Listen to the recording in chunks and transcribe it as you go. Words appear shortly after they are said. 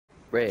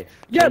Rafe,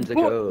 Yeah, change the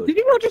but code. did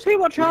you not just hear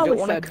what Charlie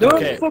said?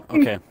 Don't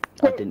fucking okay.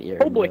 I didn't hear him.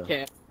 public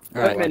it.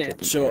 Alright, Wait a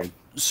minute.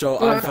 So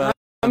I've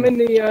I'm in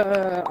the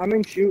I'm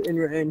in shooting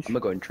range. I'm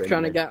gonna go and train.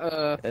 Trying to get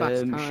a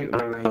fast time.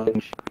 Shooting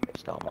range.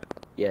 Start.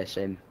 Yeah,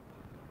 same.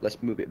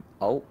 Let's move it.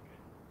 Oh,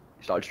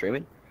 you started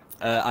streaming?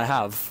 I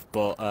have,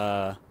 but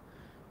I'm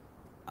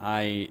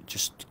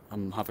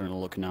having a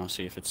look now,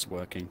 see if it's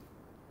working.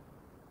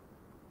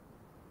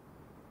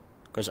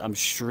 Because I'm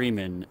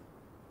streaming.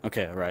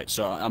 Okay, right.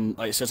 So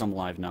it says I'm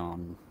live now.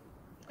 I'm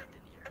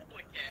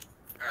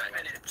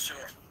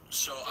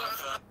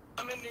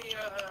in the.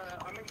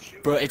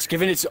 Bro, it's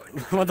giving its.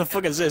 What the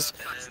fuck is this?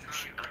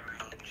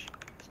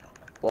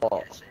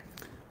 What?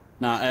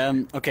 Nah,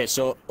 okay,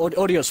 so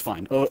audio's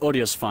fine.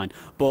 Audio's fine.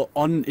 But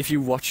if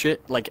you watch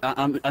it, like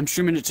I'm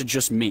streaming it to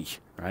just me,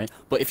 right?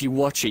 But if you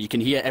watch it, you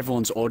can hear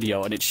everyone's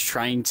audio, and it's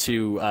trying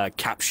to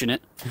caption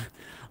it.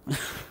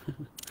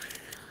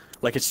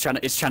 Like it's trying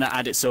to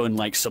add its own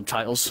like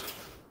subtitles.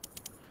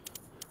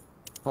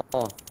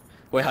 Oh.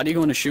 Wait, how do you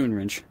go on a shooting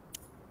range?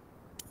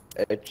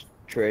 It's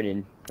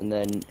training and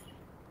then.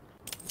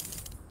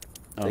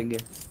 Oh.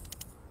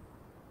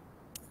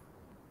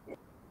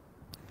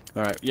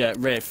 Alright, yeah,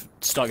 Rafe,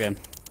 start game.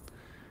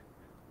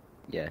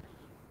 Yeah.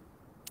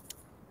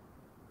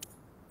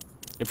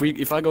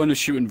 If I go in a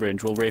shooting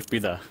range, will Rafe be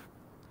there?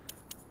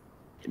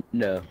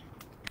 No.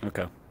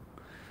 Okay.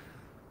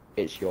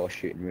 It's your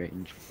shooting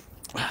range.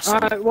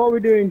 Alright, what are we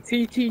doing?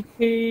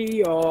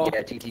 TTT or?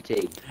 Yeah,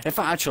 TTT. In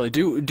fact, actually,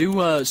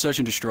 do search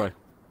and destroy.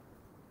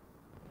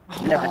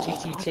 Never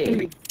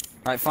TTT.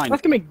 Alright, fine.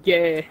 That's gonna be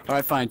gay.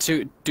 Alright, fine.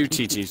 Do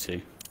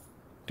TTT.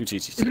 Do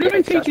TTT. If you're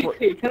doing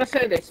TTT, can I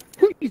say this?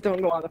 Please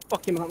don't go out the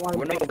fucking line.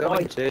 We're not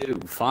going to.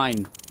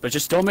 Fine, but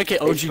just don't make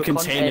it OG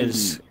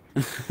containers.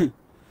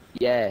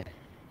 Yeah,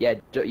 yeah,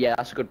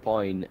 that's a good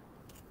point.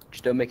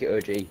 Just don't make it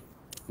OG.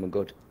 I'm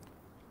good.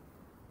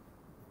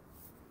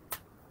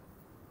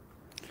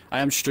 I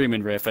am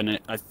streaming, Rafe, and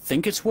I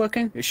think it's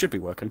working. It should be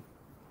working.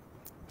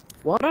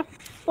 What a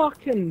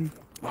fucking.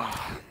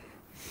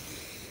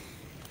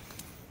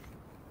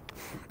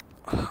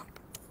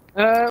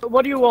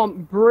 What do you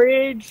want?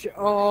 Bridge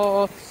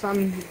or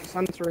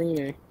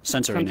Santorini?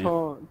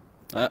 Santorini.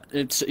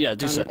 It's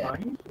do so.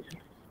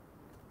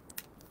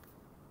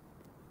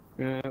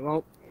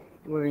 Well,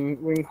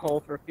 we can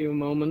hold for a few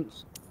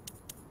moments.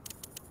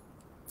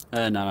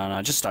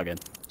 No, just start again.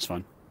 It's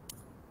fine.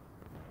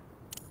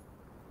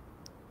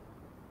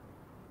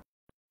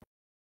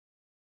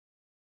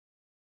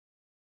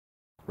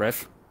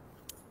 Ref?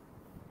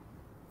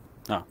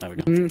 Oh, there we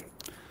go.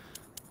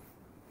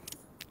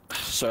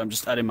 So I'm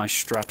just adding my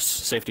straps,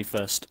 safety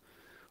first.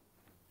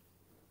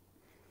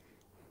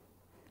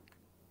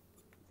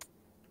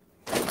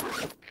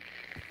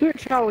 Dude,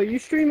 Charlie, you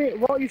streaming?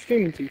 What are you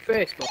streaming to?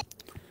 Facebook?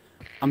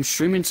 I'm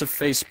streaming to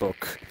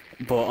Facebook,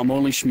 but I'm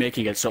only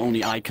making it so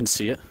only I can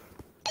see it.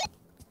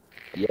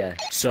 Yeah.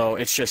 So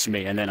it's just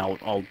me, and then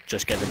I'll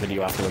just get the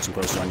video afterwards and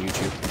post it on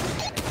YouTube.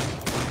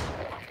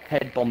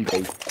 Head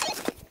bombing.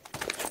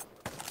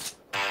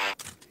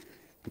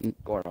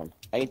 Going on.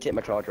 I need to take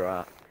my charger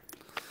out.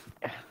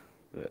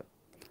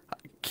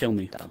 Kill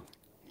me. Damn.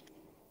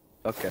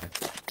 Okay.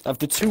 I have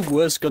the two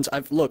worst guns.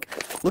 Look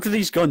at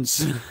these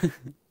guns.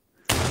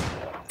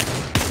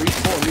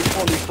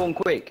 Respawn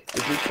quick.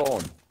 Just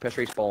respawn. Press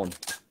respawn.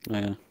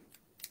 Yeah.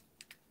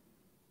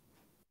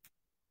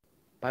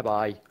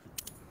 Bye.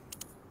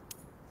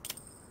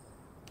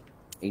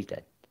 He's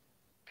dead.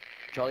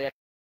 Charlie had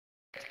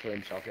to kill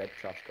himself. He had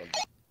trash gun.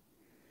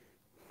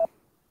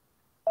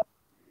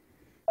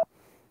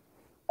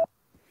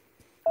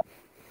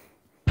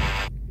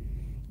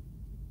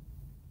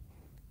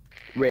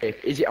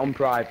 Rafe, is it on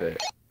private?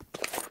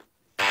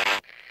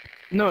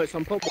 No, it's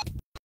on public.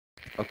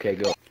 Okay,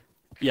 go.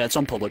 Yeah, it's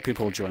on public.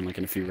 People will join like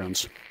in a few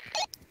rounds.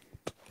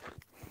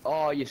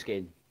 Oh, your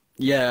skin.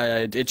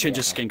 Yeah, it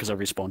changes skin because I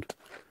respawned.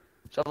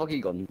 So look at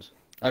your guns.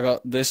 I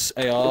got this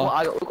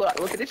AR.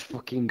 Look at this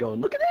fucking gun.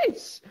 Look at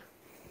this.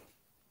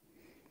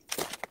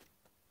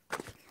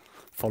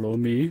 Follow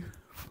me.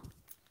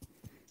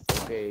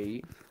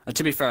 Okay. And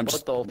to be fair, we're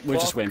just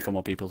fuck? waiting for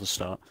more people to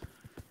start.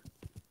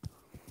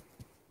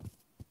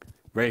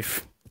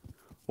 Rafe,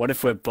 what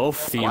if we're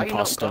both the imposter? Why are you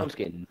not clown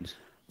skins?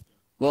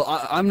 Well,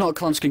 I'm not a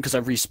clown skin because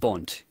I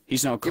respawned.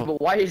 He's not a Yeah, clown.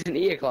 but why isn't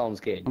he a clown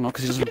skin? I'm not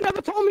because You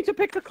never told me to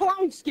pick a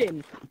clown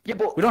skin. Yeah,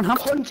 but we don't have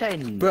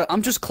content. Bro,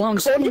 I'm just clown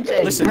skin.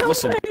 Content.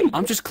 Listen.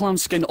 I'm just clown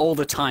skin all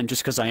the time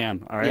just because I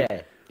am. All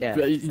right. Yeah.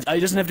 But it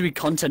doesn't have to be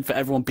content for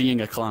everyone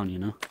being a clown, you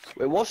know.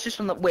 Wait, what's this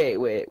on the? Wait.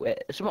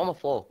 There's something on the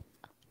floor.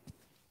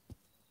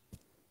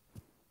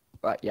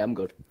 Right. Yeah, I'm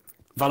good.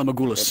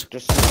 Valamagulus.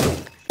 Just.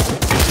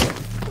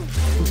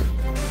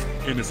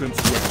 Innocent.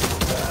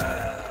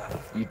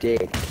 You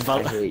did.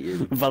 I hate you.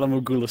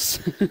 Valamagulus.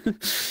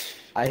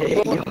 I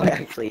hate you. I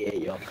actually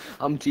hate you.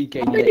 I'm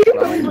TKing next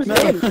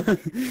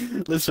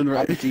round. Listen,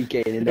 right. I'm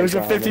TKing in It was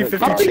next a round. 50-50.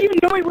 How do you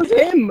know it was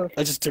him?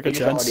 I just took a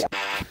chance.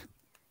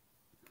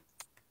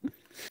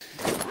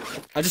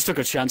 I just took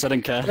a chance. I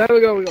didn't care. There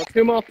we go. We got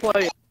two more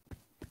players.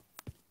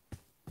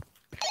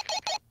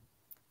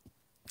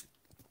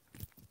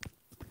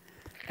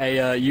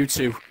 Hey, you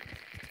two.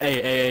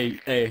 Hey.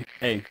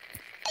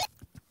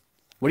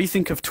 What do you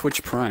think of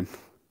Twitch Prime?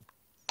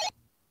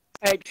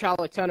 Hey,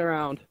 Charlie, turn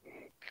around.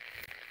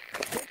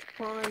 Twitch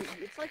Prime,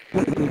 it's like...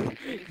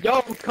 Yo,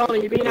 Connor,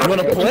 you being out. You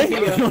wanna play?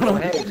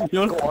 Hey,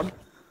 go on.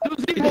 He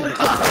does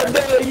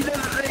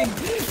the thing!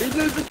 He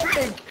does the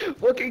trick!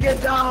 Fucking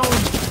get down!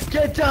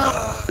 Get down!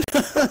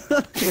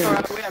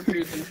 Alright, we have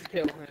reason to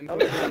kill him.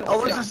 I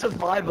was a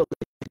survivor,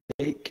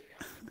 Nick.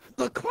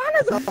 Look,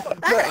 Connor's a...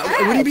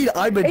 What do you mean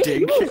I'm a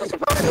dick?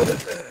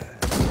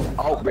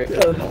 Oh, Rick.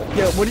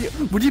 Yeah, what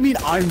do you mean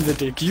I'm the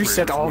dick? You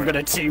said, oh, I'm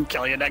gonna team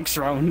kill you next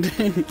round.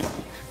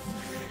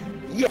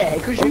 Yeah,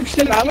 because you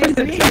Shit, I was a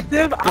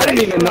detective? I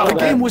didn't even know The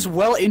game that. was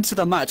well into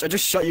the match. I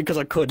just shot you because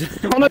I could.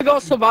 Connor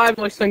got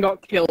survivalist and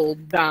got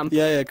killed, damn.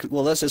 Yeah,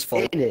 well, that's his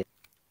fault. in it.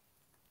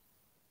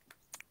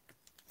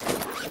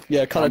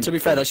 Yeah, Connor, to be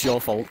fair, that's your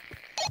fault.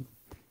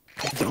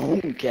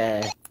 Don't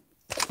care.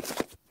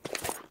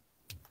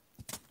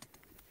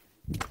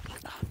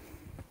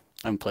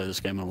 I haven't played this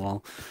game in a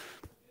while.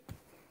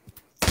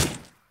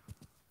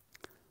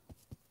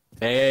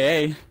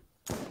 Hey.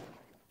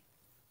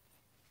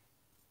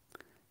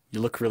 You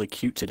look really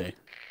cute today.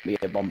 Me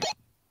a bomb.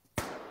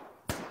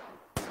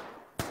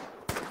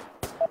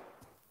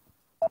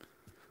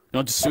 You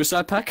want the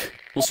suicide pack?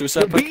 Well,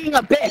 suicide You're pack? being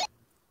a bitch!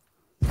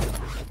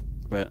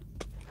 Wait.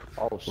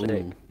 Oh, sick.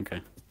 Ooh,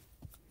 okay.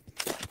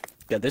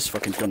 Get this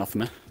fucking gun off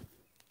me.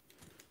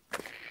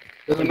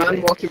 There's a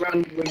man walking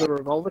around with a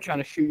revolver trying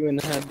to shoot you in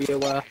the head, be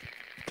aware.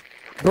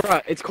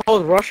 Bruh, it's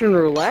called Russian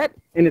roulette,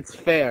 and it's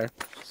fair.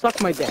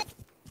 Suck my dick.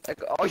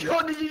 Like, oh, yo,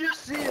 did you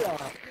just see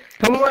that?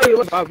 Come away, you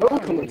look, I will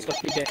come and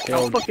suck your dick.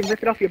 I'll fucking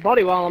rip it off your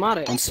body while I'm at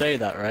it. Don't say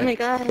that, Oh my right?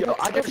 god. Yo,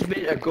 I just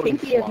made a good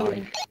Pinky of fly.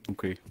 you.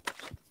 Okay.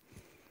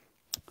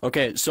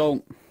 Okay,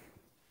 so...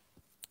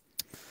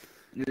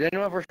 Did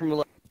anyone have Russian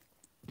roulette?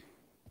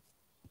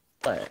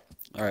 Alright,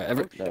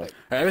 No.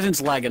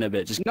 everything's lagging a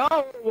bit. Just No,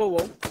 whoa.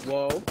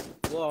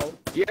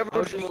 Do you have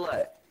Russian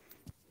roulette?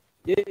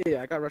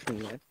 Yeah, I got Russian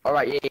roulette.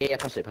 Alright, yeah,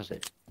 pass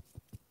it.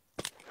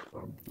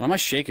 why am I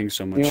shaking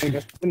so You much? wanna go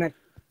in there?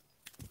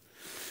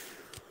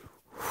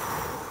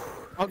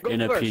 I'll go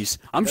Inner first. peace.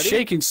 I'm Ready?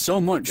 shaking so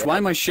much. Why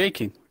am I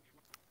shaking?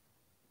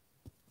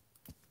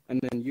 And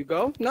then you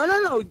go?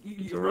 No,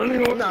 you're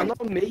running away. No,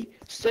 not me.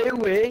 Stay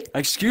away.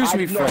 Excuse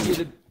me, I'm not friend.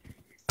 gonna-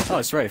 Oh,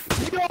 it's Rafe.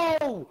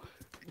 No!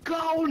 Go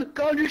on,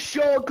 just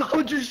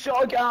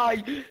shot a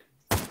guy!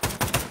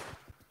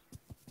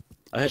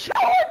 I hit...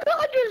 Oh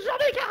god, you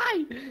shot a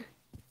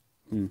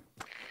guy!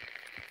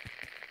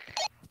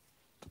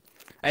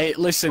 Hey,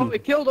 Oh, listen. he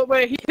killed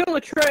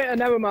a traitor,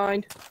 never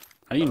mind.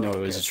 How do you know it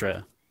was a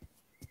traitor?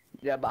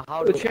 Yeah, but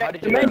how The did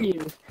check the you know?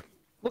 menu.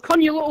 Look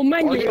on your little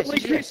menu, Oh, yes, at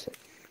least yes. it's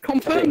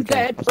confirmed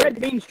dead, red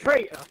means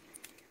traitor.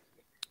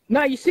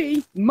 Now you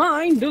see,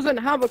 mine doesn't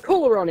have a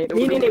colour on it,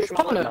 We're meaning doing it's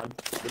Russian roulette, Connor. man.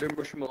 We're doing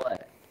Russian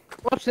roulette.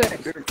 Watch this.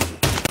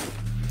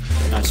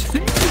 Nice.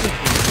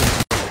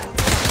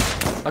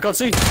 I can't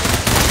see.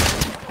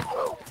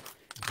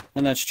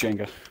 And that's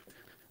Jenga.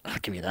 Ah,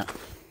 give me that.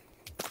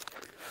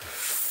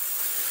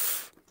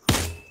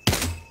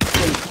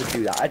 To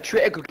do that. A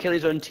traitor could kill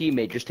his own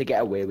teammate just to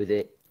get away with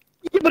it.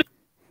 Yeah, but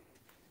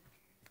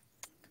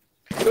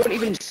You don't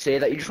even say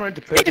that, you just wanted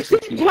to purchase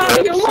it's a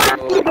entirely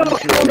teammate.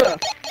 Connor.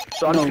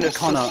 So I'm No, just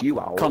gonna suss you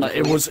out. Connor,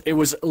 it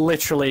was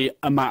literally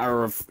a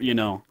matter of, he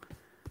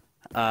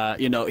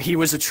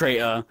was a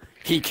traitor,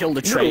 he killed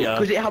a traitor,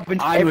 because it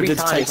happens I'm a every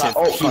time. It's detective, like,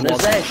 oh, he Connor's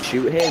wasn't. there,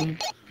 shoot him.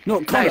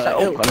 No, Connor, it's like,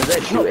 oh, Connor's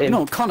there, shoot him.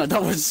 no, Connor,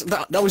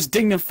 that was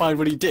dignified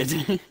what he did.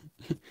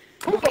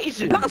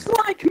 That's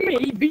like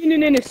me being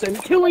an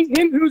innocent, killing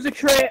him who's a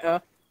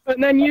traitor,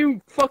 and then you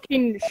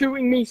fucking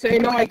shooting me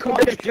saying, No, oh, I can't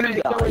I'm a just do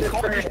traitor, that. killing I a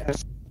can't traitor.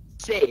 just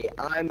say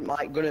I'm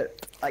like gonna,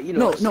 like, you know.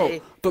 No, let's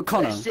say, but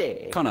Connor, let's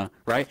say-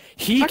 right?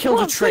 He I killed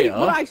a can't say, but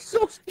traitor. I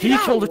sussed He it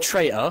killed a out.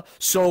 traitor.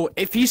 So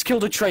if he's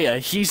killed a traitor,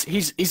 he's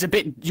a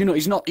bit,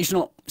 he's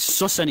not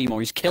sus anymore.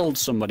 He's killed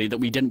somebody that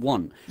we didn't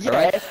want. Yeah,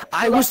 alright?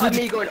 I was like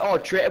me going, oh,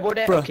 traitor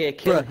buddy, okay,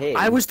 kill him.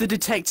 I was the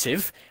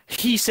detective.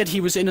 He said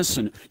he was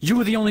innocent. You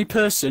were the only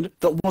person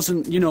that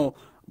wasn't,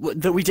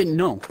 that we didn't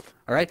know.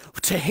 All right.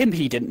 To him,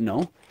 he didn't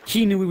know.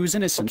 He knew he was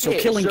innocent. So Okay,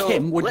 killing so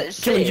him would let's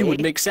killing you say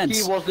would make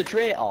sense. He was the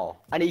traitor,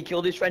 and he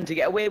killed his friend to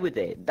get away with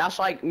it. That's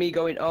like me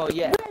going, oh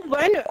yeah.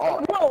 Well,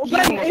 he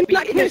then must in be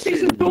that case, it's a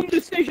innocent. dumb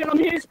decision on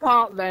his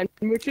part then,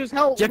 which has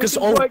helped. Yeah, which because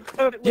has all worked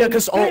perfectly in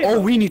his all favour.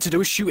 we need to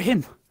do is shoot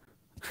him.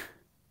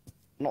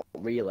 Not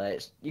really.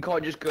 You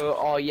can't just go,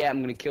 oh yeah,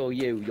 I'm gonna kill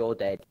you. You're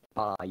dead.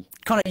 Bye.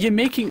 Connor, you're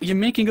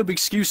making up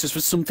excuses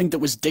for something that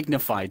was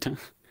dignified.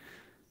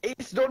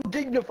 It's not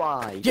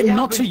dignified. Yeah, It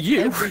not to happens you.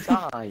 Every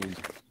time.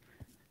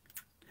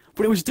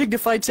 But it was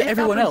dignified to It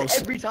everyone happens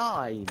else. Every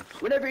time.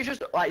 Whenever it's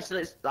just like, so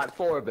it's like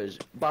four of us.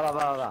 Blah blah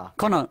blah blah.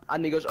 Connor,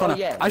 And he goes, Connor, oh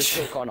yeah, I just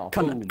kill Connor.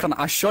 Boom. Connor,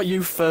 I shot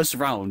you first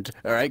round,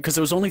 all right? Because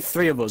there was only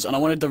 3 of us, and I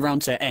wanted the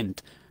round to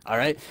end, all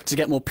right, to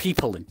get more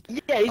people in. Yeah,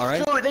 he's All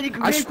right. still, then he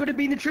I sh- could have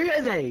been the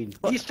traitor then.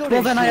 You still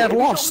Well, didn't then I shoot had him,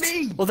 you shot lost.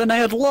 me. Well, then I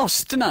had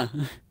lost, didn't I?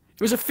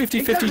 It was a 50-50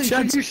 Exactly, so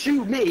chance. you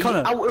shoot me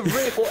Connor. out of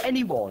rape or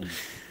anyone.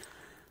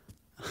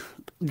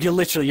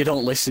 You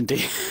don't listen, do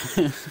you?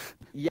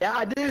 Yeah,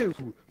 I do.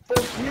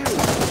 Fuck you.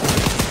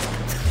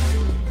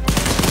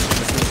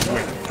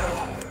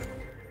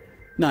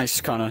 Nice,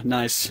 Connor,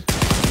 nice.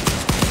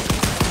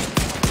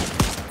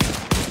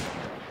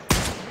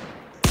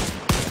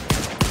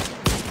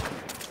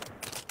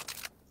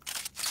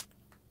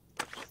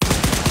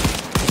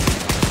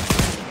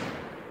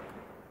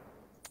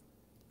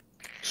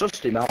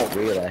 Sussed him out,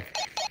 really.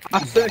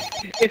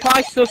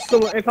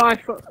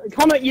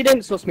 Connor, you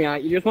didn't suss me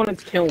out. You just wanted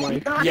to kill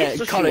me. Yeah,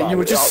 Connor, you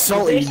were just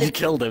salty and you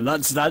killed him.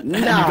 That's that. Nah,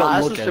 you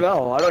got that's sussed him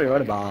out. I don't even know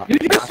about You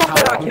that. just thought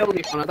that I killed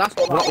you, Connor. That's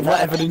what. What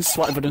evidence?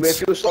 What If evidence?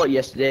 you were salty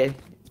yesterday,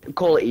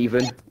 call it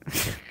even.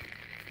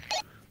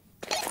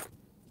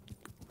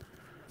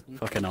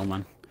 Fucking hell,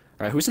 man.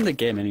 Alright, who's in the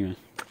game anyway?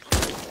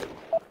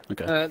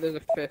 Okay. There's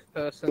a fifth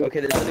person. Okay,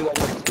 there's only one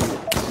way to do it.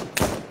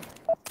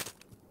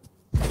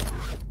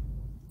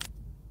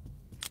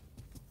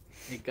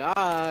 Hey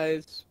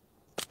guys.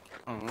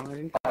 Oh, I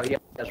didn't. Oh yeah,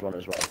 there's one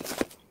as well.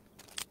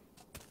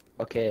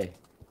 Okay.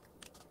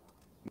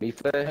 Me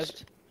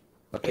first.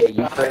 Okay,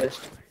 you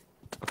first.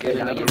 Okay,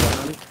 now you.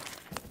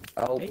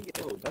 Oh. Hey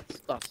yo, that's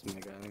my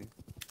guy.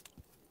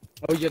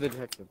 Oh, you're the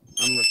detective.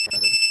 I'm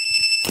retarded.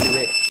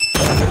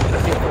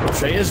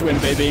 Trey's win,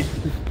 baby.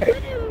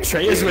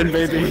 Trey's win,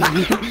 baby.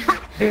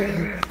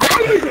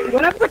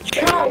 Whenever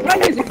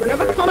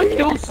Connor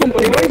kills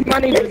somebody, what he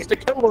manages to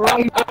kill the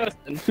wrong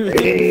person.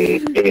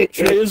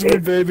 Trey's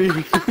win, baby.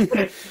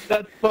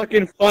 That's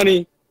fucking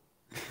funny.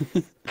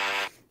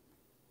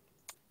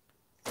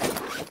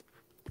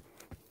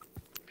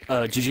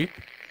 GG.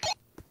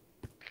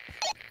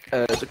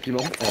 Suck your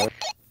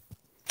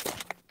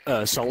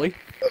mum. Sully.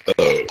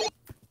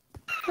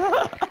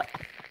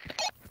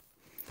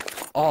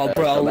 Oh,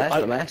 bro,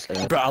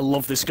 I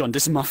love this gun.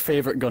 This is my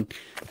favorite gun.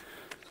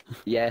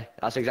 Yeah,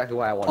 that's exactly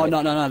why I want Oh, it.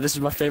 no, this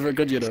is my favorite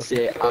gun, you know.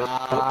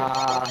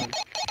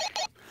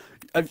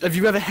 Have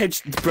you ever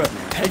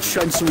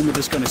headshot someone with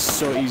this gun? Is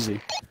so easy.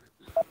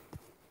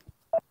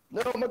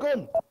 No, my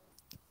gun!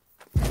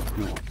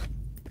 No.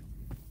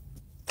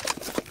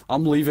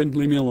 I'm leaving,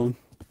 leave me alone.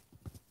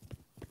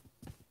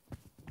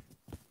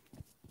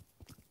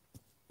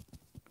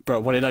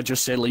 Bro, what did I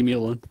just say? Leave me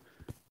alone.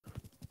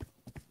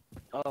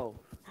 Oh.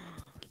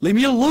 Leave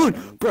me alone,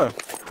 bro.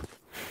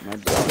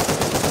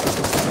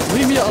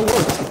 Leave me alone,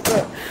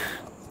 bro.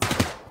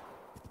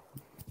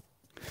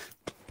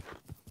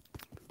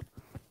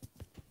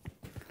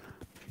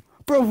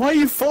 Bro, why are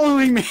you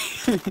following me?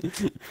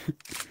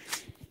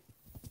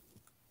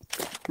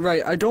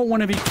 Right, I don't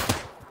want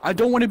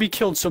to be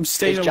killed, so I'm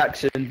staying It's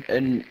Jackson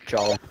and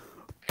Charlie.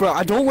 Bro,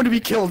 I don't want to be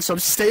killed, so I'm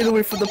staying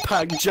away from the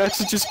pack.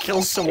 Jackson just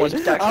kills someone.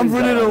 It's Jackson I'm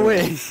running Charlie.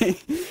 away.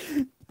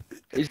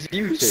 It's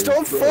you two.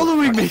 Stop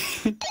following me.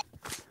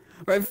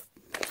 Right,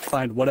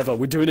 fine, whatever.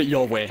 We're doing it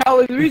your way.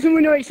 Charlie, the reason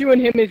we know it's you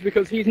and him is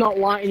because he's not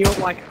lighting you up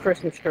like a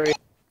Christmas tree.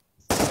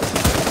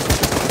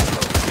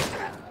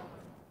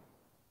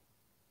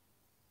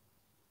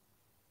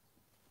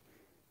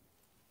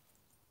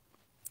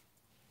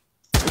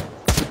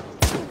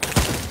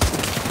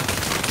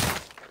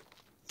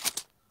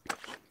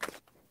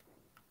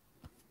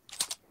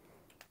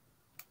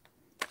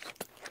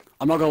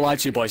 I'm not gonna lie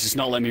to you, boys. It's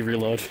not letting me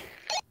reload.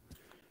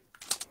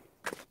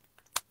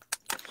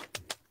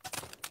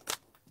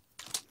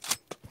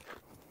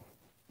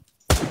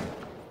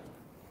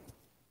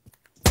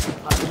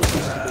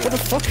 What the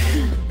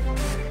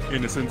fuck?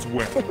 Innocence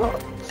win.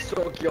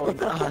 So young.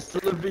 Hasta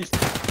la vista.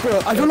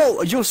 Bro, I don't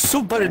know. You're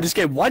so bad at this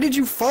game. Why did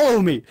you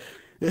follow me?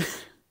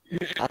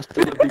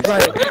 Hasta la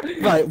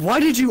vista. Right. Why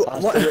did you?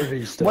 Hasta la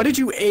vista. Why did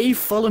you A,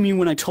 follow me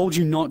when I told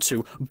you not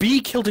to?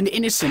 B, killed an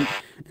innocent.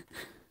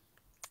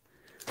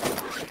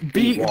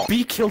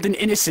 B killed an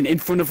innocent in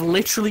front of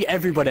literally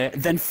everybody,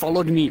 then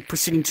followed me,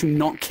 proceeding to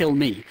not kill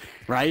me,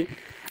 right?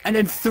 And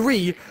then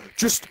 3,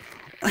 just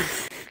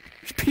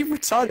be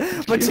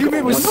retarded. My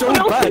teammate was so Else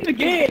in bad. the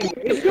game.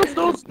 It's just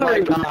those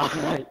three.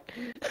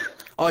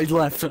 Oh, he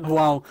left.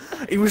 Wow,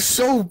 he was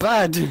so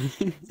bad.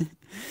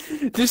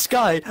 This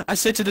guy, I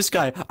said to this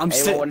guy, I'm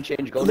Anyone want to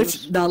change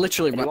guns? No,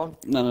 literally, right. Anyone?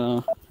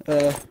 No.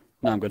 No,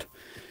 I'm good.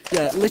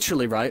 Yeah,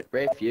 literally, right.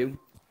 Brave you.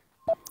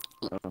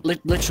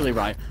 Literally,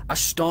 right. I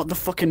start the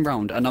fucking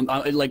round, and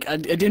I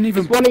didn't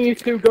even. It's one of you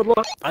two. Good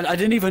luck. I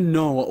didn't even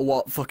know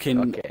what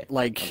fucking Okay.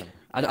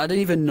 I didn't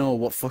even know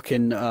what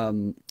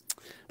fucking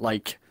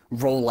like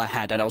role I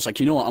had, and I was like,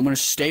 you know what, I'm gonna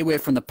stay away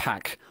from the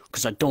pack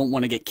because I don't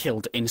want to get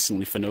killed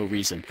instantly for no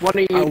reason. One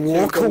of you I two,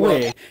 walk good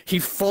away. luck. He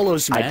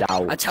follows me. I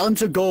doubt. I tell him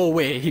to go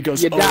away. He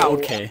goes, You oh, doubt.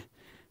 okay.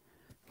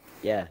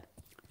 Yeah.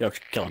 Yo,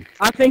 kill him.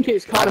 I think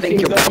it's I Connor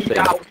think you're that he both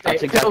doubts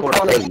That's it. exactly Kill what I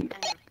Connor. think.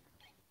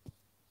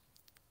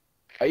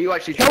 Are you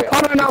actually Kill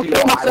Connor and I'll Do you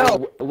kill not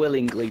myself.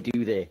 willingly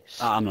do this?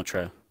 I'm not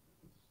true.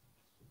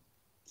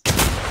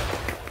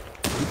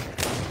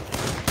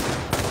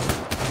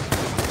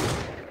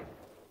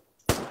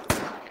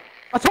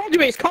 I told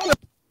you it's Connor.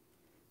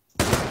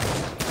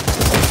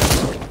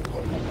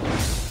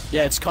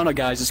 Yeah, it's Connor,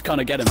 guys. It's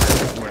Connor. Get him,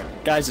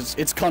 guys.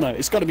 It's Connor.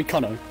 It's gotta be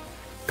Connor.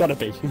 Gotta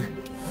be.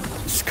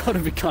 It's gotta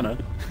be Connor.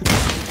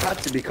 had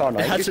to be Connor.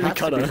 It had to be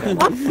Connor. I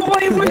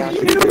thought it was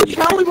you!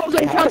 Charlie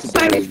wasn't just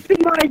saying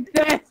my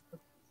death!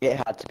 It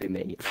had to be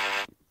me.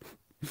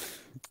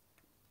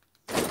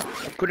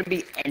 Couldn't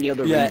be any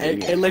other Yeah,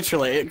 reason. it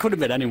literally, it could have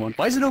been anyone.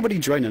 Why is nobody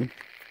joining?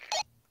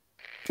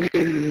 I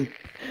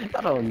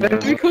don't know.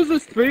 It's because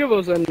there's 3 of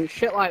us and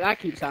shit like that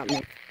keeps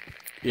happening.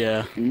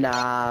 Yeah.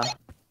 Nah.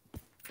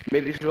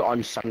 Maybe if we were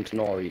on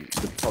Santinori,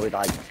 it's probably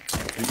like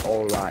an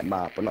alright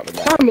map, but not the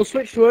best. Fine, we'll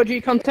switch to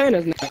OG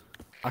containers now.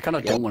 I kind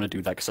of don't want to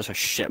do that because that's a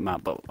shit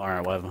map, but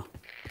alright, whatever.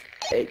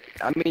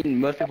 I mean,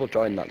 most people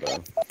join that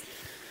though.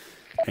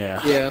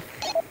 Yeah. Yeah.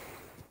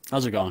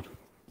 How's it going?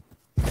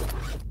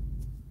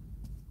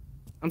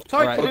 I'm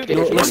sorry Alright, to do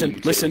no, this.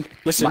 listen.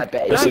 My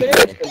bet Damn is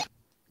it.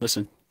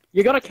 Listen.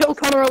 You gotta kill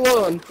Connor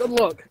alone. Good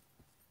luck.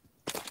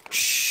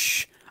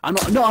 Shh. I'm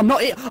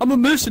not it. I'm a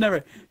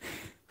mercenary.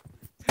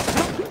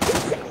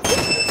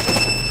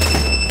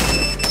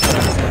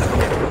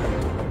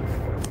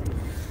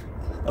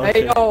 Okay.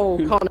 Hey yo,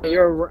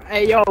 Connor,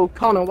 hey yo,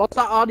 Connor, what's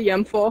that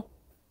RDM for?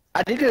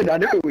 I didn't, I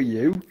knew it were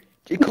you.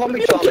 You called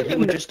me Charlie, he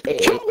was just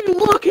it. Charlie,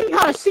 look, he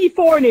had a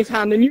C4 in his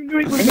hand and you knew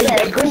it was me.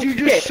 Yeah, because you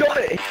just shot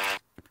it.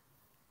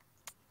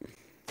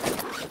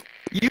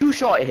 You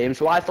shot him,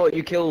 so I thought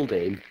you killed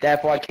him.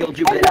 Therefore, I killed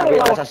you, but then I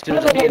realised as soon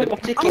as I did a I'm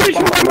ticket.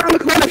 literally running around the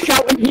corner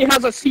shouting, he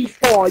has a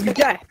C4, you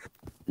deaf?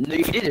 No,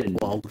 you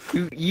didn't. Well.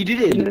 You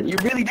didn't. You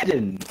really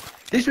didn't.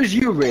 This was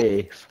you,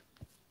 Rafe.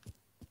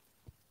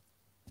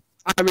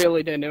 I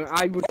really didn't.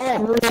 I was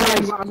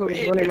running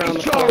around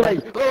the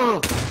Charlie! corner.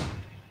 Oh.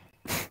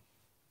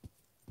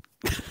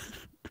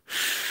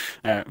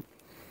 Alright.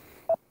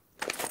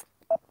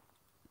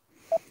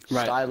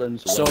 Right.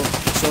 Silence. So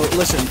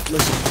listen.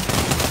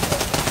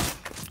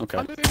 Okay.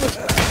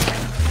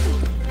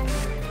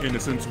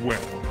 Innocence win.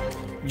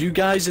 You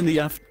guys in the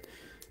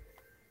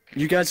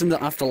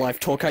afterlife,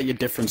 talk out your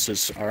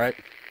differences, alright?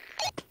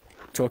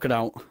 Talk it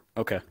out.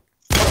 Okay.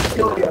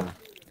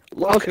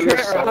 Look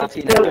who's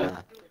salty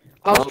now.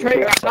 I was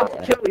trying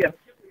to kill you.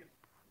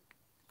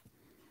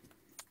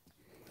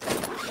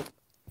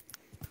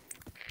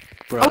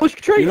 Bro, I was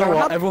traitor, you know I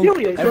what? had to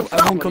kill you.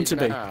 Everyone come to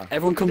me. Nah.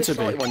 Everyone come to The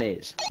salty me. one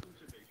is.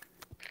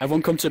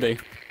 Everyone come to me.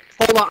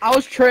 Hold on, I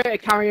was traitor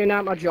carrying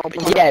out my job.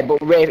 Yeah,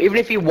 but Rafe, even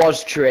if he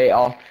was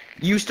traitor,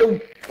 you still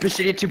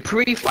proceeded to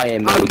pre-fire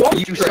me. I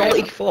was You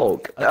traitor. salty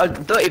fuck.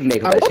 Don't even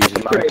make I up was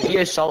excuses, man. traitor.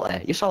 You're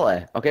salty. You're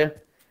salty, okay?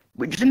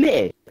 But just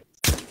admit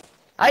it.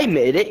 I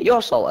admitted it.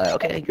 You're salty,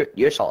 okay?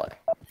 You're salty.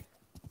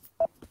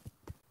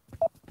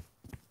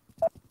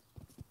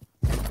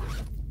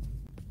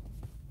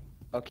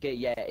 Okay,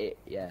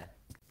 yeah.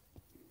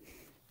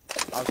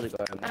 How's it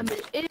going, man?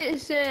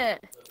 Innocent.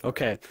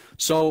 Okay,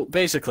 so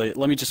basically,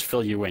 let me just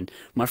fill you in.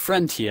 My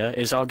friend here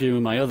is arguing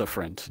with my other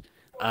friend,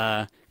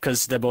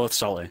 because they're both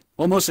salty.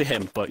 Well, mostly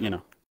him, but you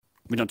know,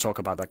 we don't talk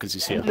about that because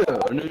he's here.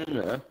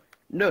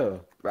 No.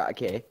 Right,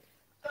 okay.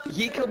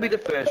 He killed me the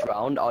first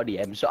round,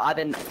 RDM. So I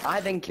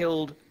then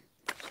killed.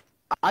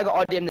 I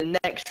got RDM the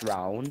next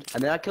round,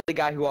 and then I killed the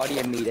guy who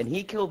RDM me. Then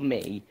he killed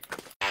me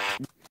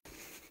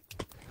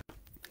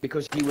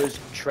because he was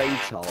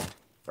traitor,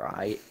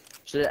 right?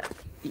 So that,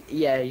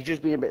 yeah, he's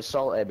just being a bit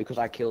salty because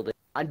I killed him.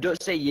 And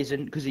don't say he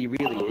isn't, because he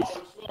really is.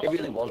 He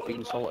really was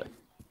being salty.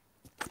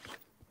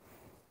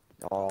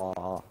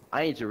 Oh,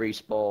 I need to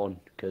respawn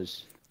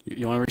because.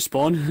 You want to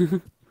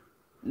respawn?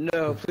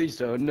 No, please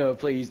don't. No,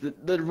 please.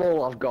 The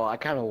role I've got, I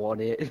kind of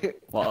want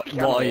it. What? I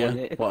kinda What are you? want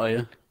it. What are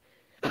you?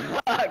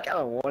 I kind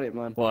of want it,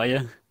 man. What are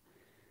you?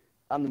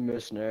 I'm the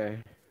mercenary.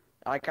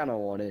 I kind of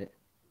want it.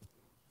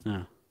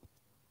 Yeah.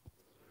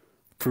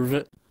 Prove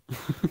it.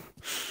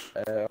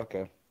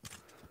 Okay.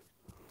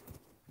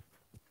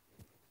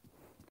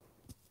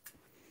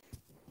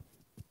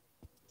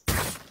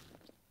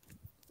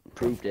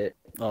 Proved it.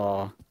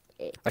 Oh,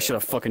 I should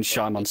have fucking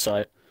shot him on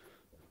sight.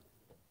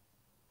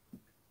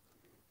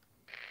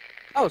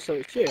 Oh, so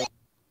it's you.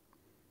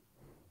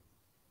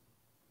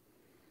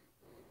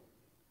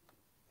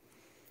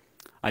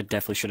 I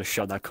definitely should have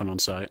shot that cunt on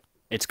sight.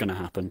 It's gonna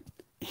happen.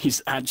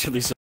 He's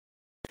actually so.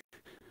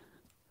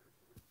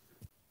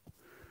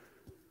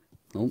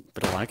 Oh,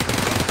 bit of lag.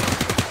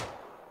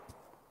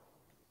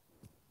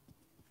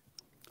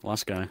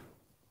 Last guy.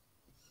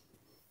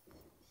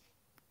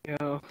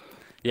 Yeah.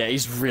 Yeah,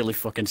 he's really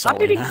fucking did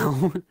salty he-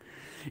 now.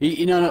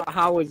 You know,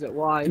 How is it?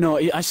 Why? no,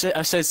 I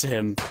said to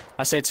him,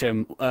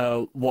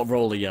 what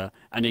role are you?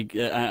 And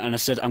I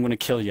said, I'm gonna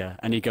kill you.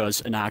 And he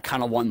goes, nah, I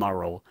kind of want my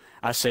role.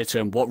 I say to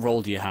him, what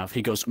role do you have?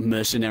 He goes,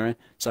 mercenary.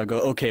 So I go,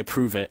 okay,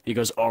 prove it. He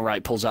goes, all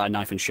right, pulls out a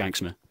knife and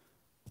shanks me.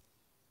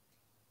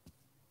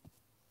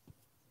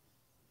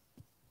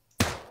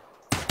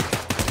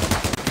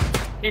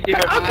 You do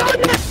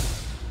it.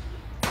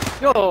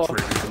 Yo,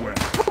 Traitor win.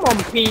 come on,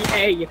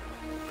 PA.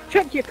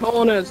 Check your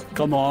corners.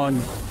 Come on.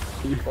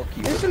 Fuck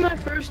you. This is my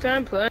first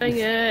time playing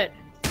it.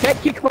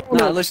 Check your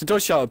corners. Nah, listen,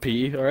 don't shout at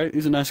Petey, alright?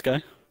 He's a nice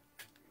guy.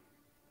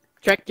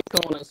 Check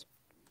your corners.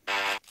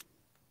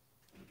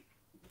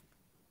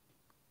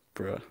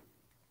 Bruh.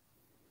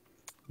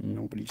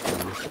 Nobody's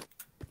doing it.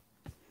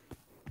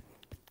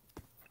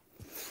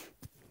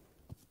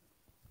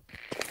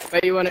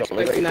 Bet you weren't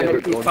Surely expecting got that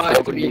your favourite gun. MP5 How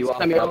to good be do you are?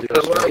 semi-auto, I'll do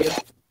a were you?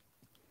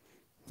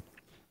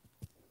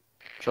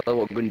 Charlie,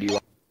 what gun do you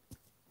want?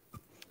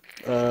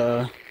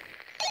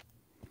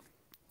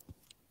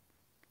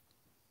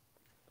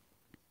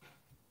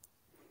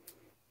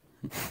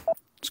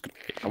 It's gonna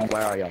be- And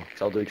where are you?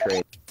 'Cause I'll do a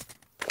trade.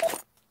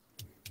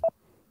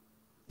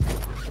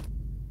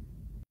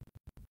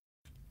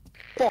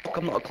 Fuck,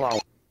 I'm not a clown.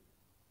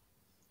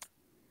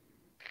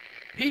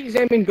 He's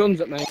aiming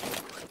guns at me.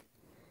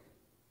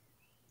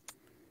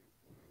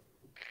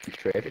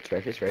 It's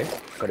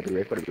Rafe. Gotta be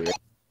Rafe. It's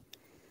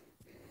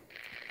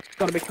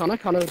gotta be Connor.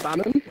 Connor's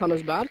bad.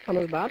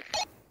 Connor's bad.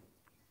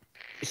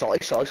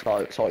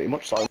 Salty,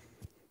 much salty.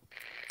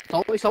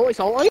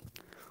 Salty.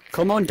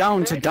 Come on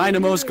down to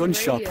Dynamo's gun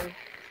shop. Radio.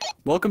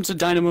 Welcome to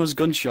Dynamo's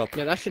gun shop.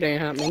 Yeah, that shit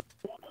ain't happening.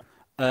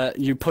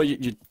 You put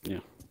yeah.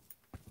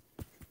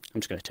 I'm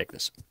just gonna take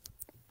this.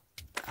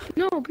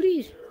 No,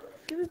 please.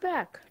 Give it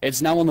back.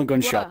 It's now on the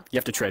gun shop. What? You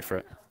have to trade for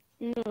it.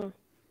 No.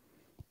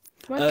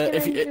 Why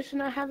If can't you- I just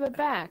not have it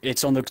back?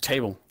 It's on the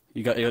table.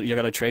 You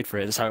gotta trade for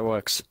it. That's how it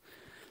works.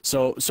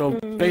 So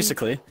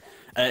basically,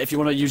 if you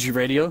want to use your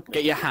radio,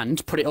 get your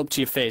hand, put it up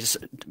to your face,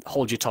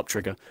 hold your top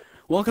trigger.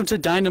 Welcome to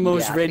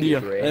Dynamo's Yeah, I think radio.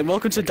 it's great.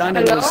 Welcome to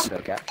Dynamo's.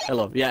 Okay.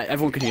 Hello. Yeah,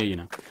 everyone can hear you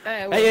now.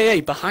 Hey,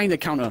 Hey, behind the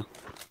counter,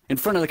 in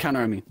front of the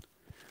counter. I mean,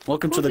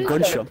 welcome to Who's the this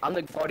gun guy? shop. I'm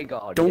the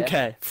bodyguard. Don't yeah?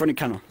 care. Front of the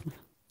counter.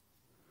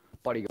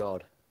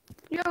 Bodyguard.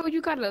 Yo,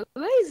 you got a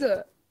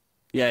laser.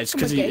 Yeah, it's I'm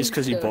because a he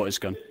gangster. bought his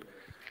gun.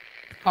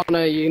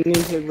 Connor, you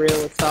need to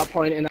really start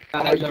pointing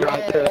at the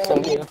right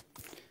person here.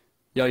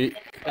 Yo,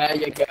 There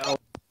you go.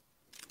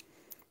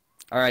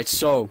 all right.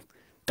 So,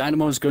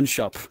 Dynamo's gun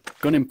shop,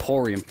 gun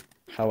emporium.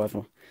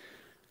 However,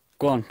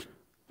 go on.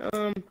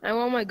 I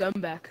want my gun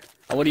back.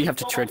 What do you have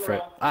to trade for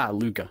it? Ah,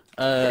 Luger.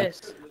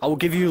 This. I will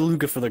give you a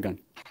Luger for the gun.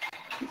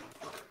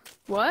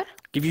 What?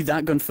 Give you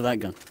that gun for that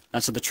gun.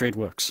 That's how the trade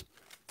works.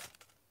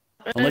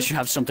 Unless you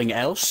have something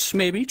else,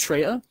 maybe,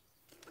 traitor?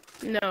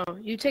 No,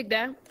 you take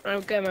that.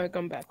 I'll get my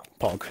gun back.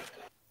 Pog.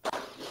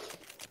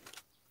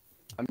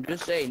 I'm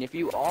just saying, if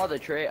you are the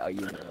traitor,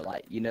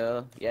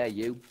 yeah,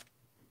 you.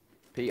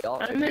 Peter,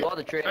 I'm if you in- are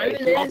the traitor, I'm if in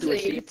you this, want to so a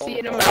you can C4 see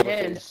it in for my all of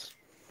hand. this,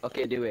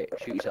 okay, do it.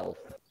 Shoot yourself.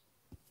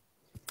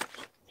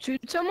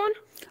 Shoot someone?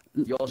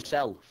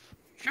 Yourself.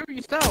 Shoot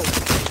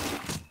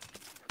yourself.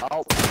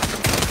 Oh.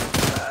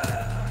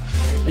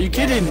 Are you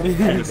kidding?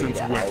 Innocence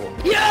win.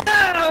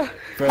 Yeah!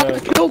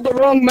 Bruh. Killed the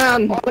wrong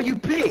man. Oh, you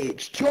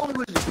bitch! Charlie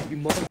was you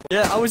mother.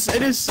 Yeah, I was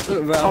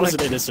innocent. Well, I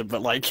wasn't innocent,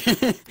 but like...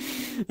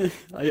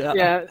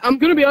 Yeah, I'm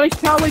gonna be honest,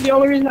 Charlie, the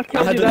only reason I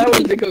killed had you to- there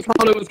was because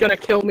Connor was gonna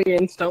kill me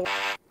instantly.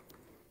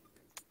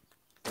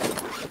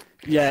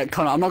 Yeah,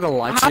 Connor, I'm not gonna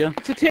lie I to you.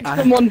 had to take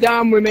someone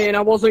down with me and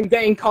I wasn't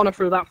getting Connor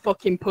through that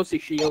fucking pussy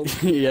shield.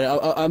 Yeah,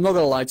 I'm not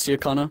gonna lie to you,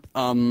 Connor.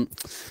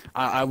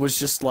 I was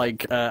just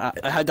like, I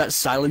had that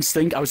silence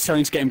thing. I was telling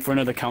you to get in front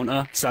of the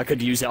counter so I could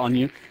use it on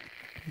you.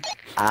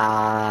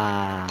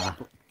 Ah.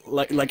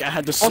 Like I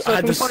had this. Also, I had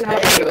from this. point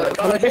out here,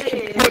 Connor just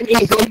keeps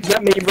pointing guns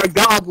at me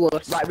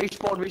regardless. Right,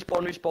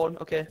 respawn.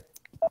 Okay.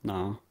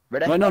 No.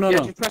 Ready? No. Yeah,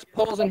 just press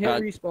pause and hit Uh,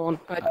 respawn.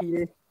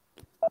 IPU.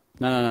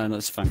 No.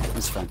 That's fine.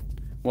 That's fine.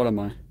 What am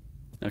I?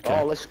 Okay.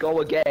 Oh, let's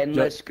go again.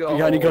 You- Let's go. You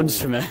got any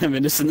guns for me? I'm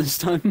innocent this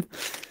time.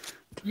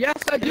 Yes,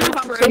 I do Can I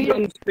have some trade?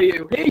 guns for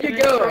you. Here you Can I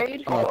go.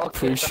 trade? Oh, Oh,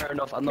 okay, push. fair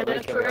enough. I'm not Can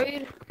I gonna kill her.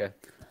 trade? Okay.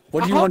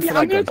 What do you want for I'm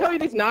that gonna gun? tell you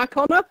this now,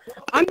 Connor.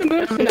 I'm the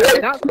mercenary.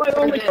 That's my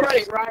only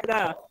credit right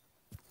there.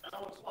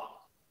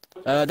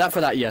 That for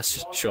that,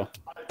 yes, sure.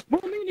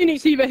 Well, meaning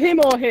it's either him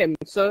or him,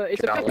 so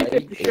it's a Charlie,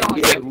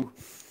 50-50 shot. you.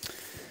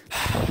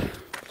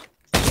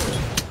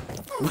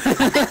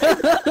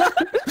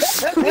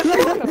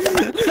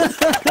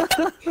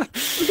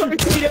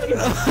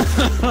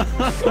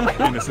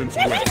 Innocence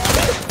win.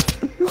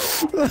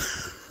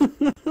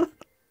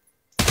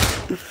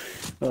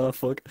 Oh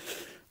fuck.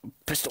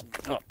 Pistol.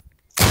 Oh.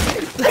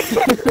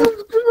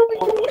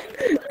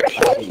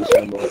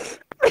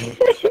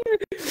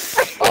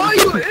 Oh,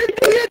 you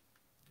idiot!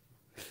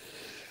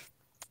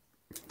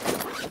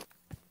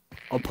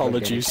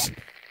 Apologies.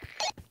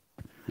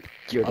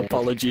 You're dead.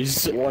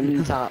 Apologies.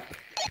 One tap.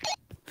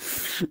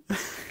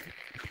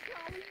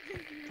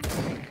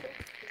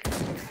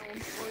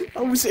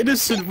 I was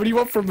innocent. What do you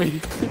want from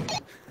me?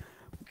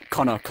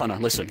 Connor,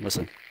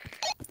 listen.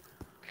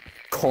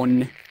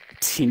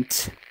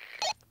 Content.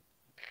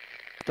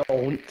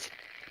 Don't.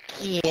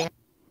 Yeah.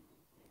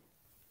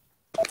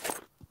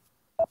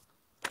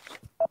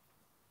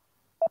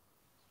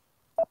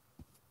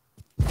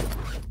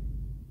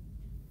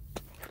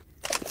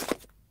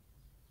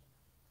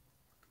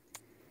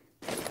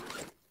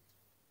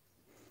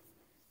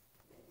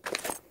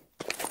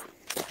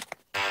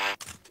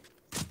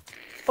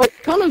 Oh,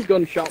 Connor's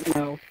gunshot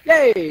now.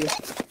 Yay!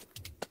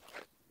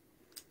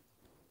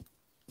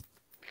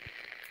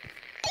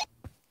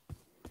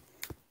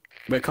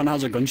 Wait, Connor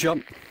has a gun shop?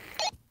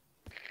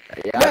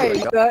 Yeah.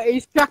 Yeah,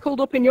 he's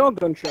shackled up in your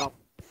gun shop.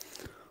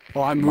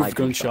 Oh, I My moved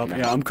gun gun shop. shop,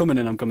 Yeah, I'm coming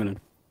in.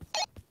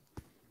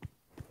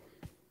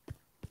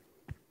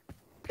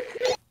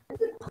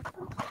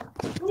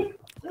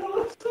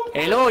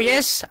 Hello,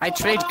 yes, I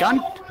trade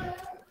gun.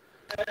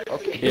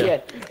 Okay, Yeah.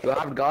 yeah. You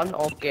have gone?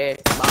 Okay,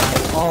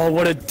 bye. Oh,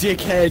 what a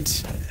dickhead.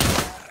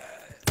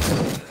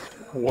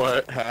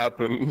 What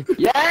happened?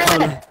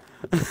 Yeah!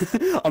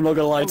 I'm not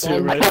gonna lie to you, I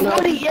Rafe. don't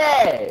want it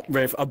yet!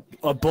 Rafe, I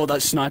bought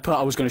that sniper,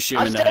 I was gonna shoot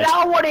him I in the said head.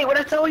 I want it when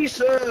I tell you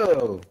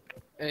so!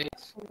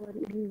 It's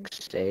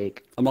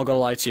Mistake. I'm not gonna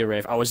lie to you,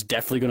 Rafe. I was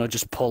definitely gonna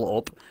just pull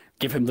up,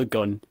 give him the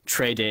gun,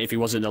 trade it if he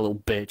wasn't a little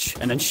bitch,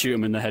 and then shoot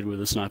him in the head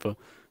with a sniper.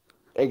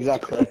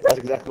 Exactly. That's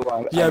exactly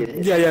why I did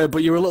it. Yeah,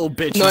 but you were a little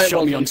bitch No, and it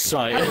shot me on wasn't.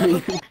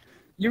 sight.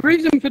 your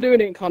reason for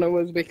doing it, Connor,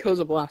 was because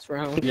of last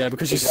round. Yeah,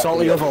 because you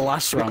Exactly. salty over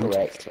last You're round.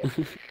 correct.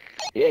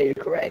 Yeah, you're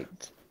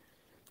correct.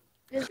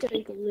 Just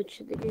gotta go glitch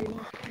the game.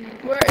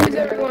 Where is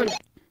everyone?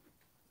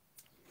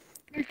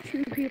 There's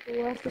 2 people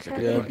left. This Yeah.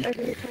 happens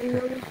every time. No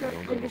one's not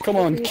gonna just Come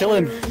on, put me kill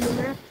him. around the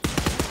map.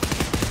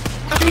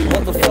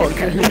 What the fuck?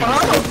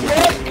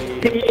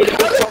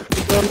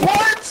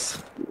 What?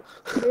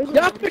 There's a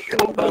That's the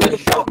shotgun,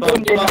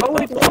 you know?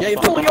 It's Yeah,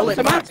 you fully pull it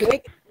back.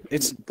 automatic.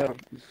 It's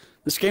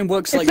this game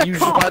works It's like a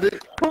usual. cop.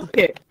 Fuck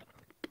it.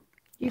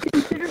 You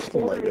consider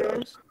 4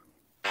 rounds.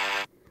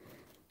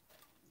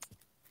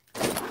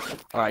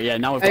 Alright, yeah,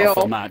 now we've Hey, got a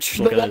full yo, match.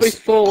 the Look at lobby's this.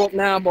 full up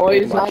now,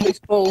 boys. Full match. Lobby's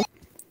full.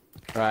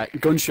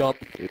 Alright, gun shop.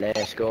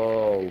 Let's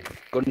go.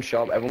 Gun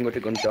shop. Everyone go to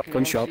gun shop.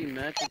 Gun shop. See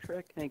magic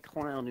trick? Hey,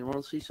 clown, you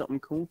want to see something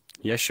cool?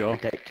 Yeah, sure.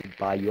 Protected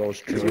by yours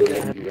truly,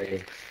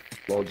 Ray.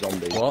 Lord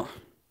Zombie. What?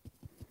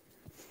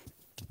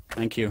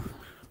 Thank you.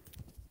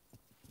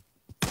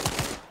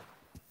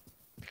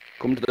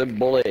 Come to the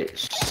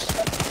bullets.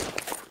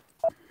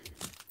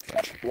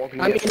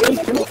 Walking I mean,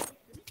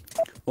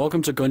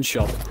 Welcome to gun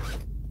shop.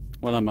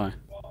 Where am I? Can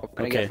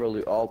I Okay. get for a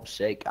loot? Oh,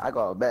 sick. I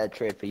got a better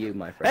trade for you,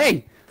 my friend.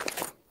 Hey!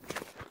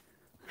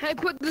 Hey,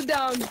 put this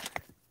down. What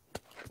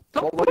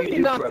Stop would you putting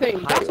do that for a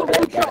thing. That's a pirate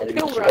one-shot guy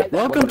kill, that right?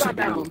 Welcome Put that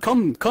down. to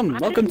come. I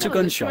Welcome didn't to know,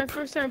 gun this is shop. my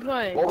first time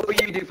playing. What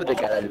would you do for the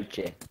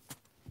Galalucci?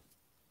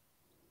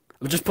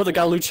 Just put the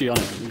Galucci on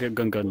it.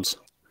 Get guns.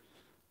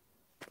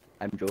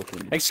 I'm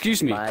joking.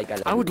 Excuse me. My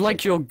Galucci. I would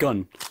like your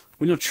gun.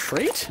 Will you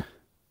trade?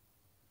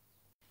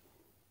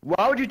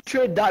 Why would you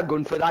trade that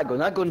gun for that gun?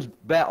 That gun's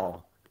better.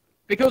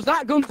 Because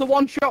that gun's a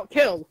one-shot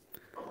kill.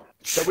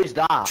 So is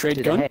that. Trade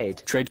to gun? The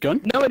head. Trade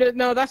gun? No,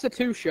 no, that's a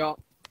 2-shot.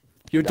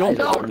 You don't. is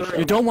a one-shot.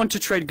 You don't want to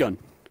trade gun.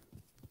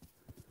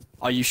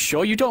 Are you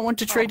sure you don't want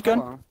to trade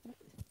gun?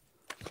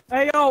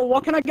 Hey, yo,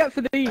 what can I get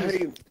for these?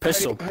 Hey,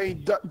 Pistol. Hey,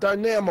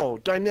 Dynamo,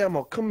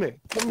 come here.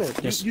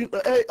 Yes.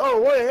 Hey,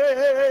 oh, wait,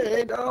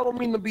 hey, I don't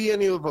mean to be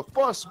any of a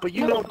fuss, but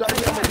you know,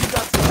 Dynamo, you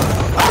got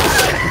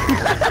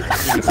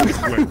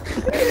Innocence win.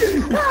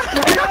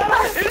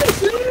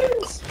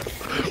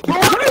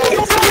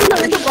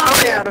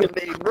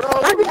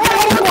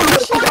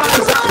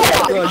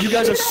 Bro, you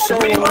guys are so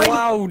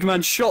loud,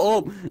 man. Shut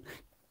up.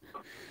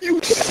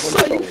 you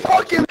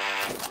fucking.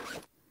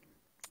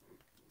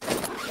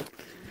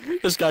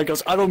 This guy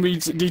goes, I don't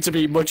need to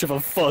be much of a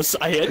fuss.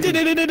 I hear.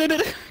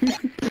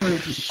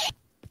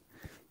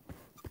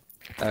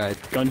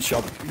 Alright, gun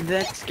shop.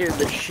 That scared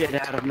the shit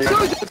out of me.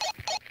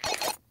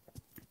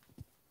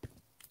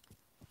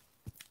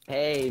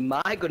 Hey,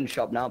 my gun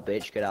shop now,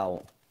 bitch. Get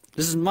out.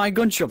 This is my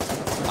gun shop.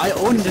 I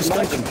own this My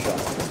gun gun shop.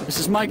 shop. This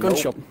is my gun Nope.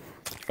 shop.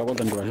 Oh, what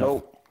gun do I have?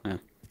 Nope. Yeah.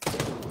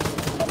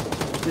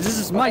 This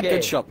is my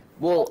gun shop.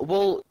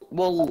 We'll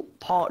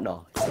partner.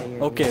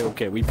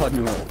 Okay, we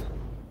partner up.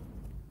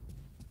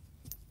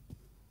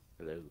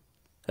 Hello.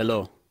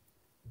 Hello.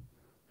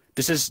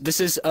 This is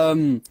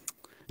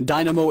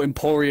Dynamo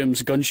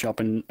Emporium's gun shop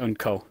and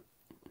co.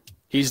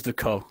 He's the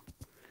co.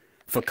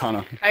 For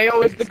Connor. Hey,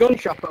 yo, is the gun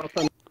shop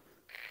open?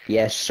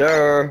 Yes,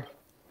 sir.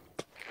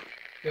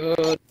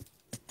 Good.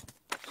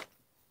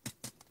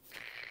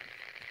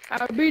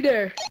 I'll be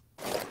there.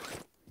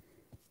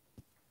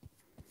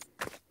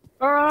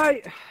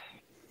 Alright.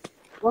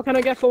 What can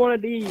I get for one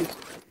of these?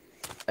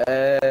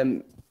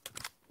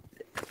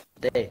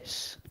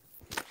 This.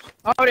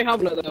 I already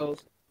have one of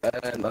those.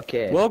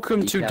 Okay.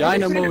 Welcome You to can-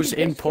 Dynamo's Yes,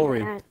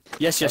 Emporium.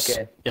 Yes,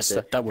 Okay. yes,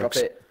 that's that it. works.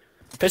 Drop it.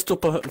 Pistol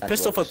for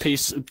works.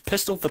 piece,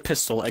 pistol for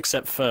pistol,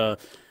 except for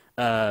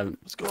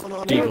What's going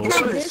on? Deagles.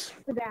 Try this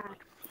for that.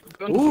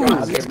 Ooh,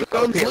 Is the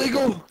guns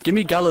legal? give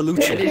me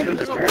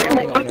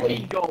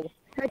Galalucci. Go.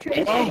 Try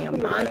trading You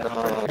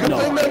No,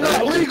 think they're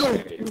not legal?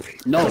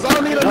 no, Cause I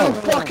need a new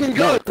fucking no,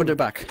 gun. put it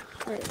back.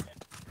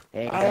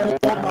 Hey, I don't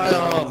want my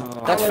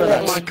That's I for don't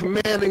want that. my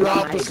commanding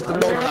officer to know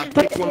that I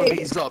picked one of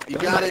these up. You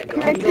got it?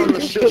 I'm gonna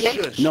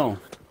shush. No,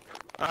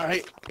 All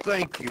right,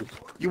 thank you.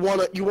 You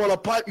wanna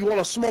pipe? You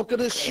wanna smoke of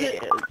this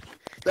shit?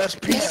 That's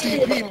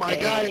PCP, my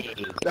guy.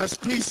 That's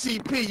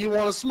PCP. You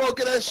wanna smoke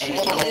of that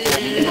shit?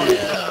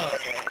 Yeah.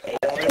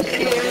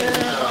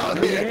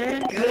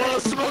 You wanna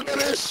smoke of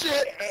this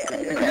shit?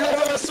 You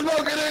wanna smoke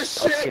of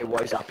this okay, shit?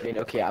 what is happening?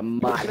 Okay, I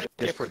might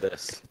pay for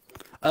this.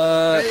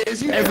 Hey,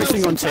 is you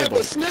everything some on type table.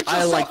 of snitch or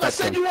I like something? that I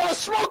said gun. you wanna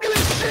smoke of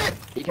this shit?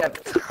 You can.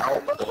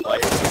 Oh, boy.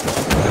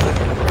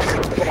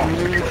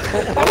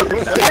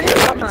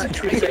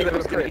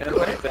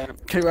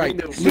 Okay, right.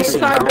 Listen.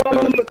 Suicide bomb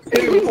number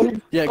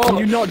 2. Yeah, can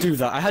you not do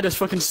that? I had a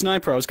fucking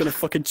sniper. I was gonna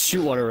fucking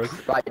shoot one of them.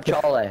 Right,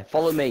 Charlie,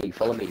 follow me,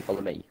 follow me,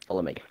 follow me,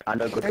 follow me. I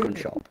know a good gun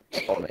shop.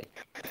 Follow me.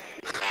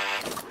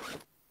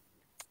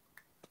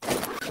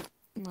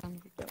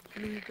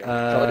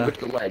 Charlie, go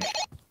to the ledge.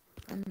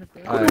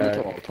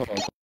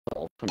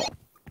 Tunnel.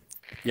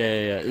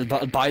 Yeah.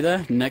 By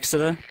there, next to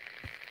there.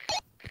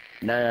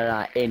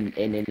 No, in.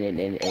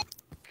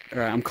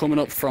 Alright, I'm coming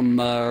up from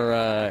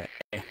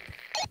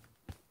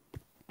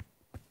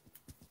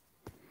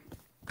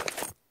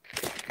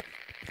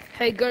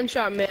Hey,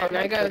 gunshot man,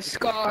 I got a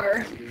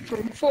scar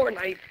from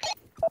Fortnite.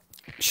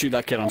 shoot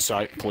that kid on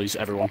sight, please,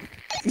 everyone.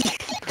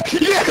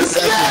 Yes!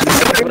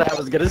 That's what I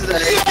was gonna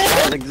say.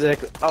 That's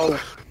exactly.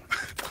 Oh,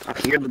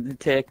 you're the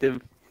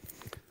detective.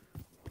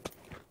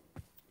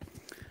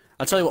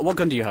 I'll tell you what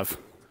gun do you have?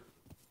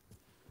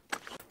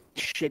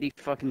 Shitty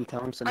fucking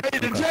Thompson. Hey,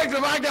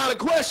 detective, I got a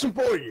question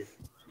for you.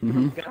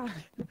 Mm-hmm.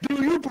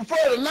 Do you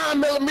prefer the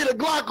 9mm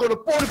Glock or the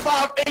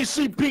 45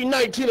 ACP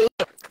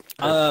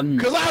 1911?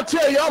 Cause I'll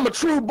tell you, I'm a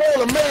true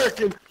born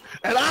American,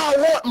 and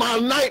I want my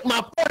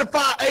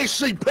 45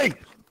 ACP.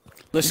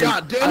 Listen,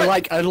 God damn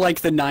it. I like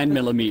the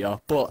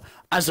 9mm, but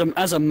as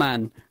a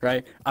man,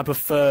 right? I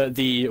prefer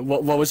the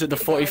what was it? The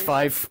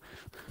 45.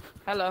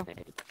 Hello.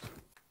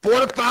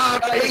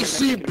 45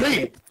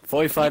 ACP.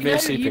 45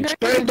 ACP.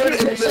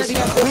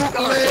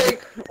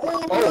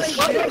 Oh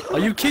shit. Are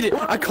you kidding?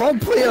 I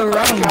can't play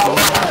around. Bro.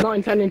 I'm not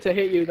intending to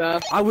hit you there.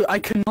 I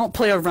cannot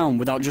play around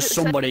without just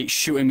somebody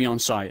shooting me on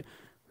sight.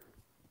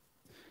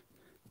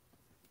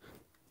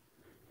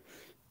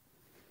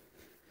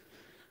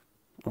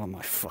 Oh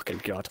my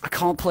fucking god. I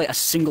can't play a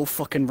single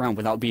fucking round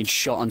without being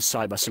shot on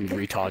sight by some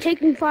retard.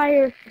 Taking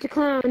fire. It's a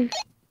clown.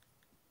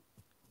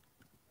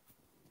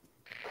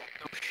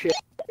 Oh shit.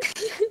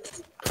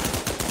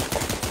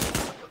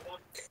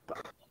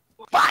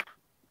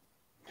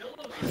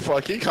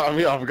 Fuck, he caught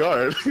me off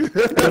guard.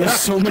 There's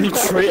so many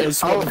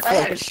traitors. What the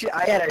fuck?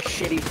 I had a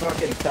shitty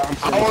fucking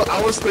Thompson. I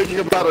was thinking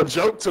about a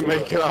joke to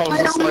make, and I was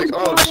just like,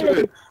 oh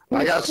shit,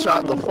 I got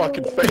shot in the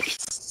fucking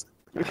face.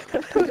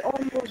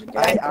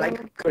 I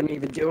couldn't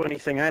even do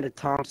anything. I had a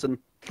Thompson.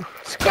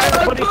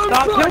 Somebody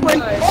stop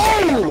killing!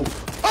 Oh!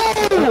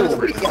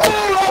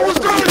 I was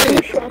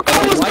running!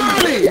 I was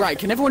running! Right,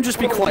 can everyone just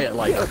be quiet,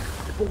 like?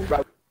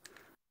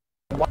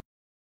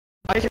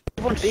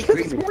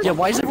 Yeah,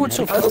 why is everyone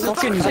so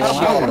fucking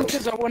loud?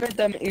 Because I wanted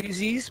them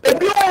Uzis.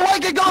 If you don't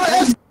like it, go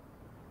ahead!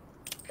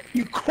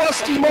 You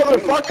crusty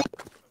motherfucker!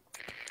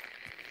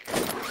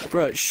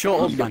 Bro, shut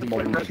up, man.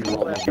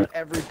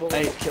 Every bullet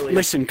Hey, kill you.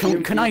 listen,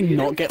 can I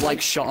not get, like,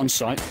 shot on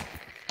sight?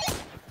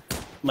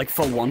 Like,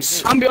 for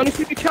once? I'm be honest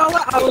with you, Charlie,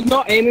 I was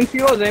not aiming for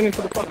you, I was aiming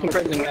for the fucking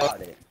prison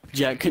guy.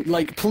 Yeah,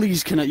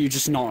 please, can you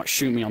just not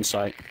shoot me on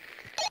sight?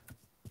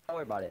 Don't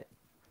worry about it.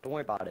 Don't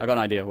worry about it. I got an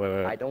idea, wait.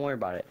 Alright, don't worry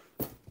about it.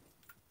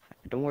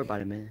 Don't worry about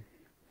it, man.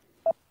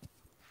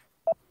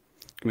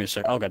 Give me a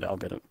sec, I'll get it.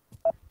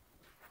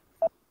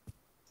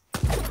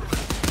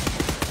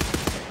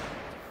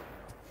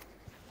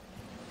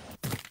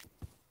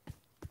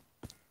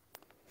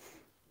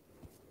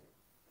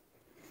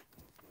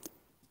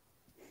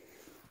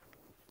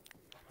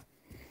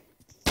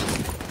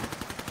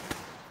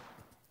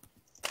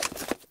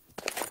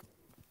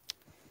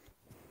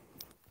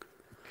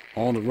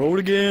 On the road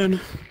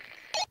again.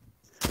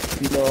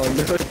 No,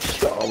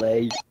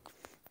 Charlie.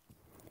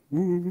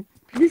 Woo.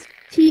 This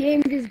T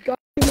aimed his gun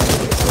and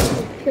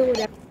killed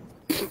him.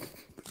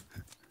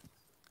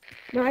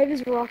 Now I have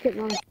his rocket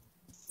launcher.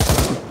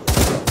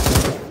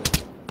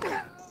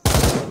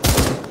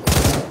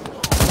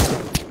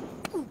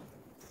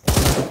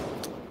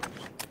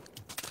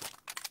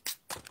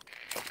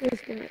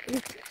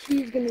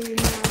 He's gonna be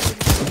mad.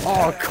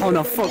 Oh,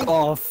 Connor, fuck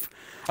off.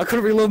 I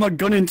couldn't reload my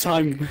gun in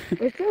time.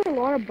 There's still a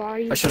lot of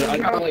bodies. I should've.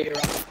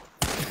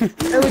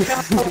 There we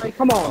go, Charlie,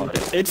 come on.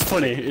 It's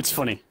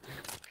funny.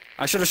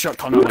 I should have shot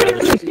Connor with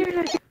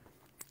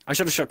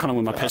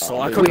my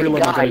pistol. I couldn't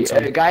reload my gun in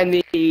time. Guy in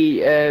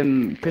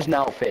the prison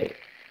outfit.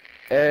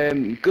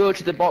 Go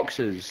to the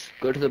boxes.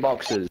 Go to the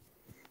boxes.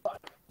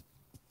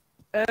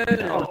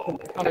 Wait,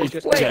 how is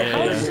this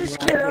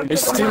kid?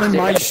 It's stealing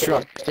my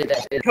strap.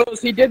 Because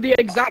he did the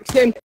exact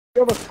same thing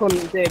the other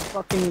cunt did,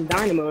 fucking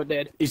Dynamo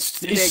did. He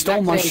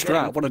stole my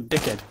strap. What a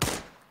dickhead.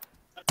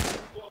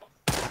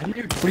 But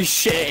he's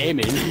shit at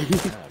aiming.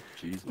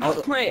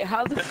 Wait,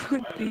 how the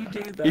fuck do you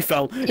do that? He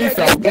fell.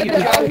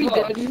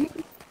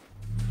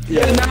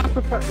 Yeah,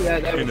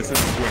 Innocent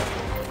win.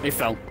 He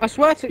fell. I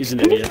swear to He's an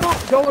can you idiot.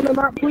 not go on the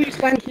map, please?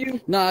 Thank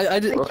you. No, I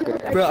didn't.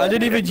 Bro, I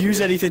didn't even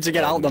use anything to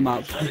get out the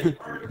map.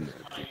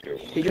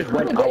 He just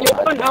went You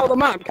out. went out the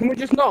map. Can we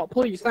just not,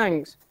 please?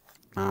 Thanks.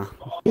 Nah.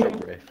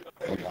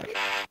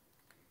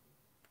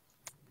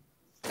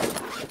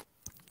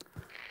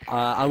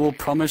 I will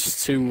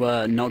promise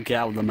to not get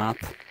out of the map,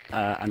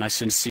 and I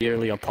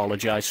sincerely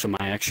apologize for my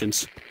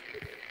actions.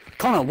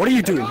 Connor, what are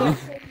you doing, bro?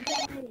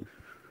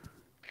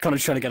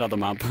 Connor's trying to get out of the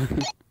map.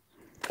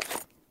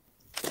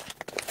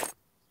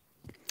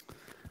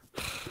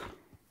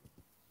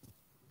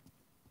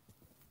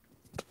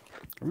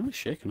 I'm really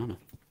shaking, aren't I?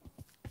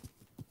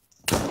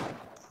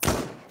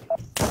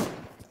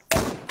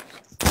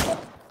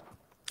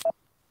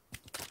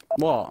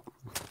 What?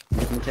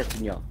 I'm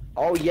testing you.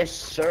 Oh yes,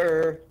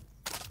 sir.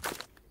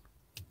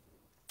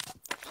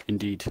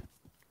 Indeed.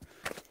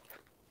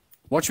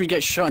 Watch me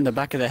get shot in the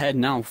back of the head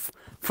now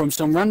from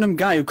some random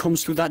guy who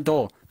comes through that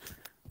door.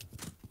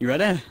 You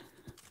ready?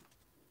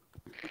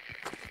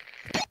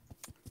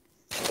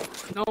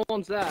 No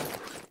one's there.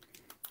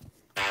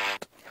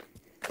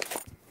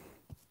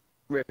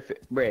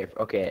 Rafe,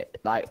 okay,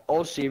 like,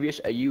 all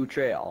serious, are you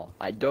traitor?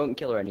 Like, don't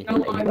kill or anything.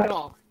 No, I'm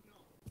not.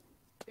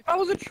 If I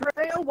was a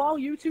traitor while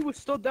you two were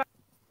stood there,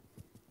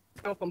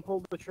 up and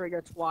pulled the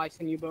trigger twice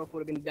and you both would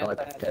have been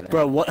dead.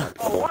 Bro, what?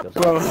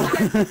 Bro.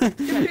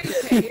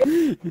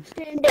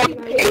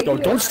 No,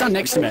 don't stand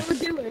next to me.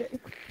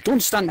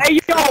 Don't stand. Hey,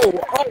 yo!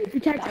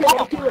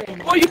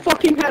 Oh, your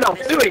fucking head off.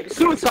 Do it.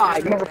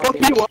 Suicide,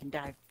 motherfucker. You up.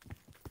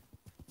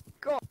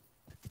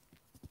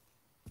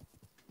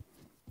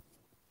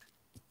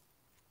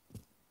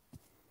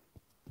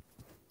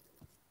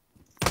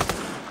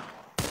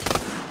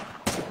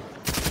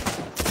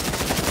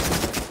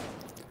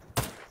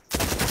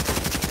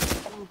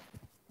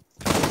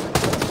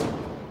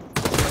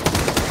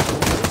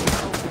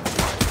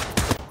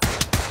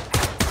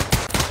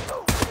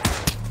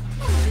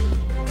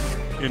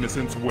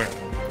 Innocence win.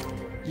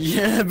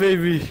 Yeah,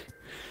 baby.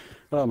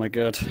 Oh my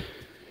god.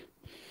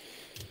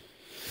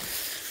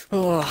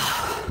 Oh,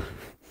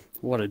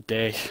 what a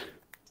day.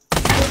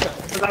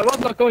 But I was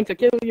not going to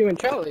kill you and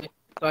Charlie,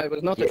 so I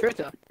was not a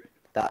traitor.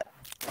 That...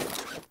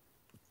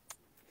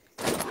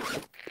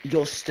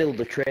 You're still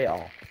the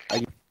traitor. Are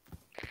you...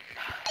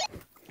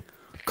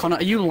 Connor,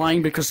 are you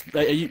lying because...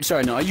 Are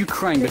you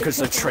crying because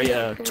the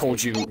traitor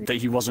told you that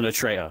he wasn't a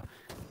traitor?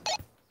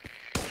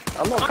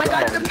 I'm not crying,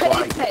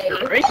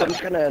 I'm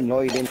just gonna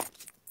annoy him.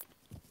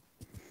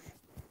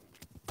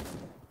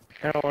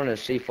 I don't want to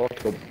see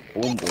photo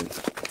boom boom.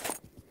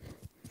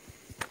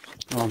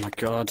 Oh my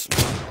god.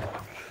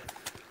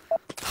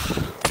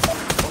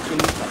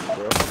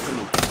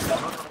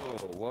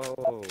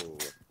 Whoa.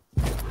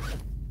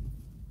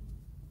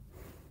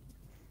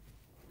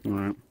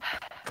 Alright.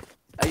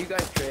 Are you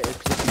guys traitors?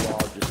 Because if you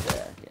are, just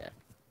there, yeah.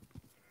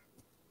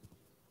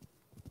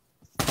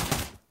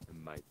 It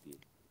might be.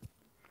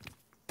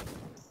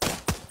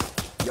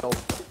 Yo,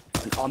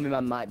 an army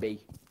man might be.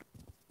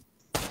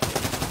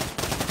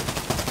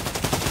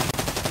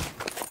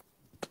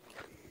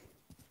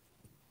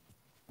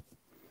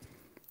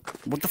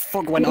 What the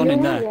fuck went on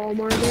in there?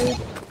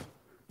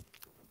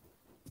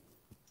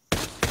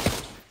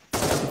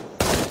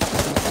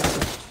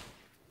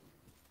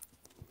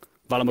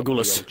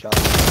 Valamagulus.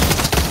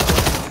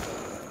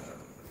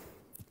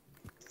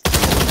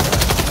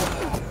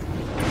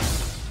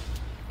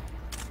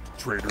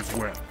 Traitors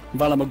win.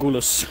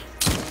 Valamagulus.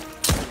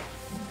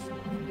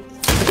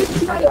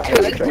 I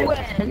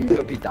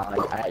hope you die.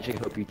 I actually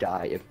hope you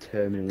die of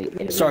terminally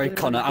ill. Sorry,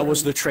 Connor, I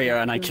was the traitor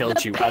and I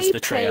killed you as the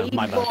traitor.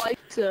 My bad.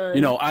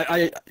 You know,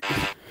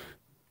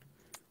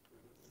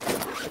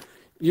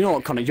 You know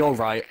what, Connor? You're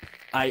right.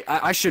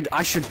 I should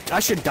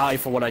die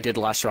for what I did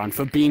last round,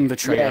 for being the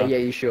traitor. Yeah,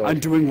 you should. And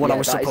doing what I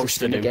was that is a supposed to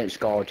sin do. against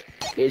God.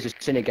 It is a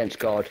sin against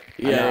God.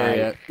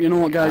 Yeah. You know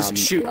what, guys?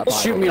 Shoot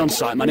apologize. me on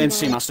sight. My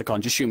name's Mastercon.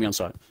 Just shoot me on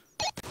sight.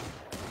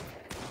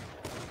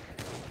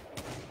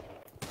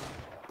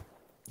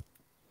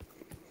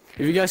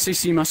 If you guys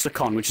see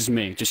Mastercon, which is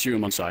me, just shoot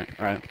him on sight.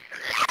 Alright.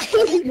 If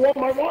you see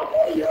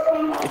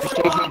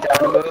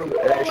Dynamo,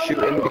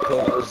 shoot him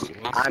because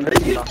I'm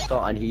the master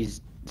and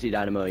he's the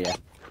Dynamo, yeah.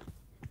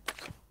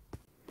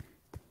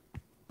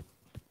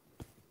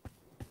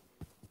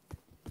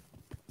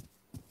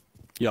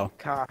 Yo.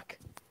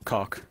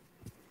 Cock.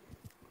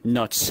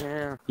 Nuts.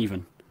 Yeah.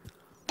 Even.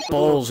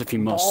 Balls if you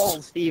must.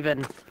 Balls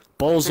even.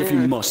 Balls if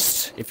you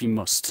must. If you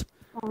must.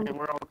 And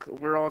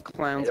we're all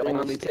clowns. It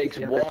only takes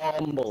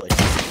one bullet.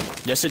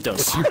 Yes, it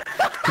does.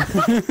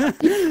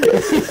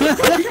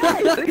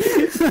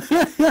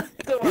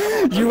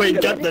 You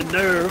ain't got the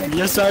nerve.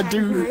 Yes, I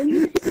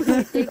do.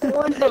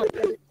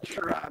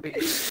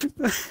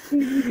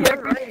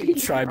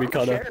 Try me,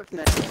 Connor.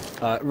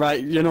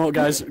 Right, you know what,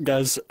 guys,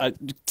 to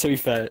be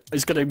fair,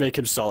 it's gonna make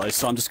him salty,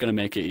 so I'm just gonna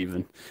make it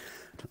even.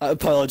 I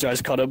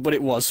apologize, Connor, but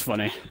it was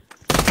funny.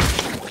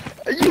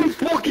 You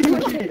fucking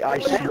idiot! I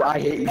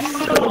hate you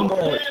so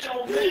much.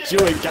 You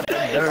ain't got the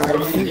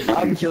nerve.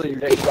 I'm killing you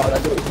next round.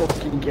 I don't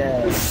fucking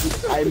care.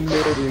 I'm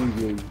murdering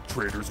you.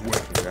 Traitors win.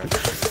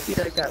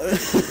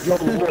 You're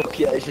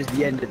lucky that it's just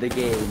the end of the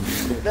game.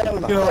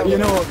 You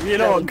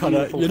know what,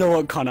 Connor? You know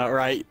what, Connor?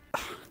 Right?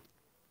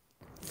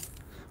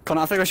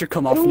 Connor, I think I should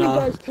come off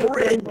now.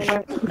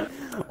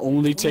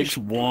 Only takes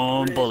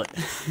one bullet.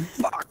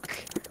 Fuck.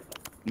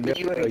 No,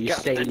 you're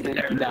saying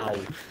it now.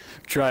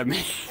 Try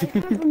me.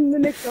 From the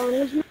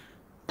McDonald's.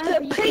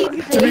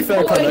 To be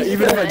fair, Connor,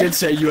 even if I did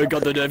say you ain't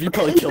got the nerve, you'd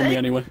probably kill me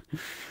anyway.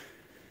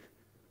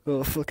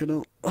 Oh, fucking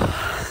hell.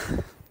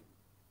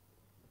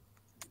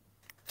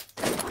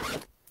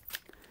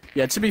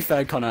 Yeah, to be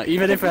fair, Connor,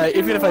 even if I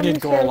did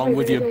go along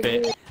with your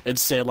bit and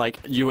say like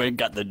you ain't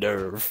got the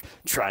nerve,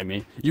 try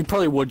me. You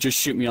probably would just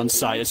shoot me on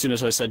sight as soon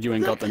as I said you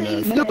ain't got the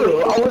nerve. No,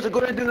 I wasn't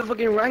gonna do the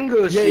fucking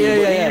Rango scene.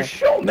 Yeah. You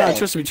shot me. No,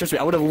 trust me.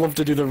 I would have loved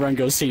to do the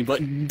Rango scene,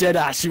 but dead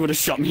ass, you would have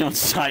shot me on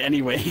sight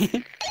anyway.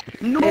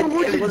 No,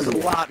 It was a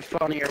lot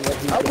funnier when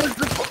he I was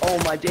the. Oh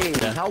my days!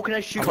 Yeah. How can I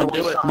shoot Come on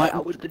on, the side? my- I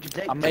was the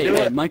detective.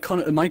 Hey, my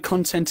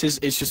content is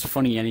just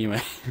funny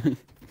anyway.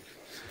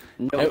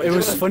 No, it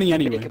was funny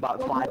anyway. Make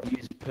about 5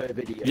 views per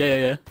video.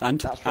 Yeah.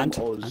 And That's from It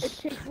us.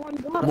 takes one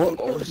block.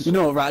 more, you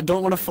know, right? I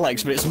don't want to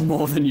flex, but it's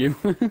more than you.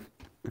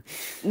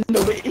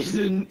 No, it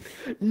isn't.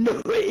 No,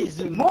 it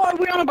isn't. What are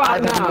we on about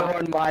I've now? more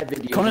on my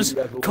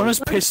videos. Connor's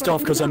pissed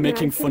off because I'm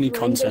making funny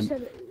content.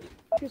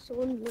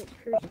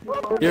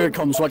 Here it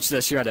comes. Watch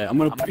this. You ready?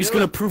 He's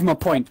gonna prove my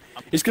point.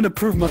 He's gonna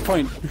prove my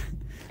point.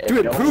 Do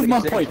it. Prove my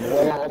point.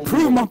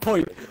 Prove my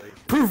point.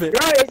 Prove it.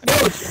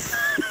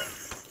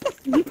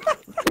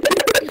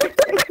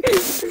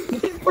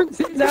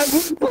 That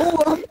will blow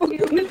up in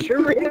the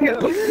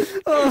Churrigo.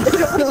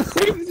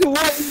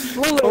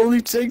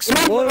 Only takes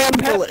one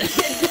bullet.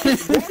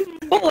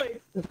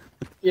 Bullet.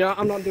 Yeah,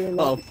 I'm not doing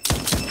that. Oh,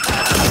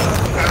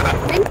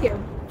 Thank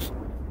you.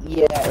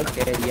 Yeah,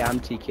 okay, yeah, I'm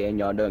TKing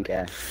y'all, don't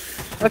care.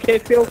 Okay,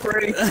 feel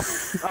free.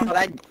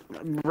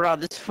 Bro,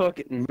 this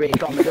fucking Rick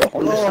got me the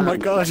oh my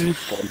god. It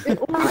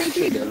only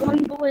takes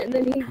one bullet and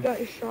then he got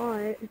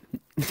shot.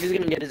 he's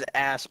gonna get his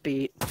ass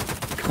beat.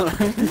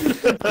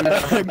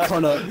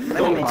 Connor,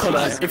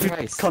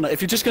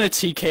 if you're just gonna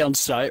TK on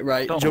site,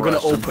 right, you're gonna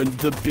open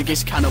the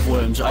biggest can of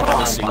worms I've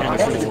ever seen. I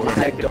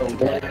don't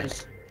care.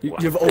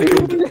 You've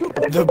opened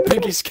the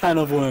biggest can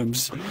of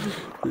worms.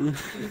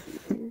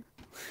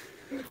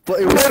 But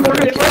it was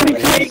funny.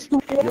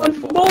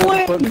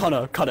 But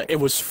Connor, it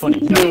was funny.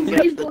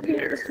 He's looking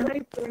at the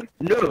sniper.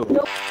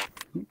 No.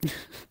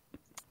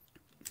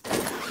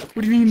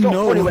 What do you mean It's not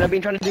no? funny when I've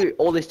been trying to do it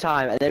all this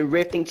time, and then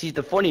Riff thinks he's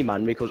the funny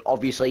man because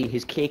obviously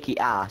his cakey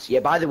ass. Yeah,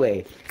 by the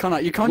way, Connor,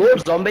 you can't.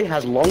 Lord Zombie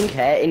has long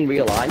hair in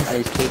real life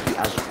and is cakey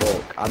as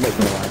fuck. I'm not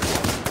gonna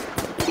lie.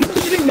 You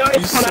didn't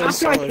notice, Connor,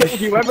 after I killed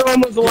you,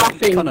 everyone was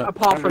laughing, Connor,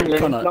 apart from you.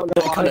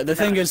 Connor, the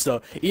thing is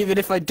though, even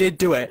if I did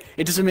do it,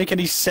 it doesn't make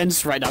any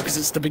sense right now because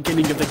it's the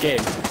beginning of the game.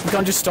 You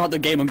can't just start the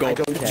game and go,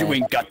 you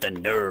ain't got the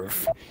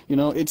nerve. You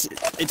know, it's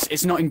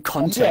not in Yeah,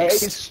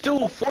 context. it's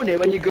still funny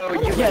when you go.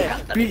 But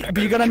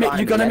you gotta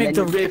make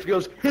the Riff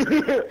goes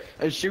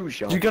and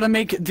shoots you. you gotta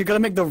make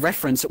the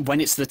reference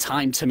when it's the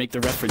time to make the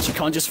reference. You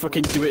can't just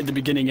fucking do it at the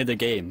beginning of the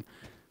game.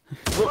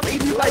 Well,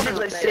 even if I did,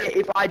 let's say,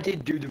 if I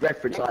did do the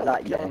reference like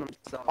that, yeah,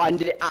 and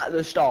did it at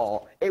the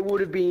start, it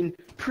would have been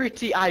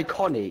pretty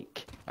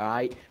iconic,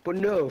 alright? But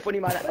no,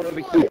 funny man over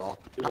here.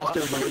 I'm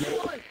still doing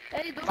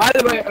it. By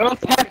the way,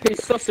 Earth Pep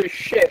is sus as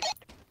shit.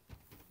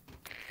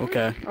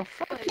 Okay. Oh,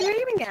 fuck you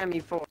aiming at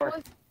me for?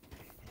 Hey,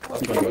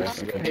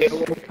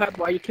 Earth Pep,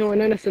 why are you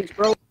killing innocents,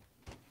 bro?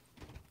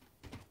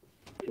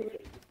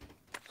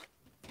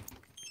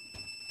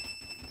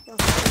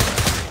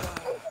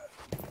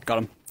 Got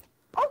him.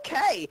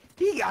 Okay,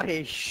 he got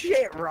his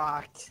shit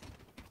rocked.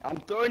 I'm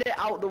throwing it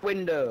out the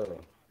window.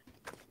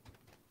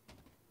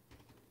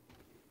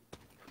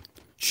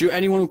 Shoot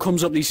anyone who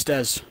comes up these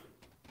stairs.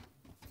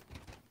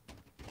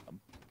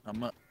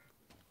 I'm up.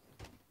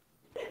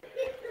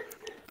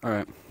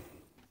 Alright.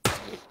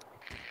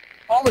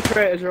 All the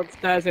traitors are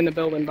upstairs in the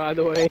building, by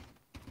the way.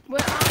 Where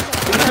are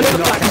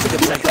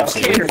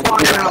Fucking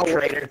flying out.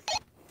 Traitor.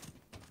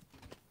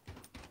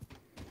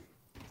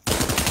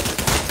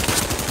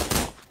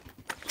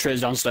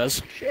 Traitors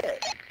downstairs.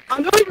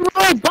 I'm not even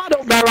really bad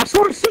up there. I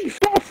saw a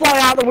C4 fly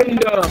out the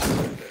window.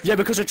 Yeah,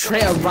 because a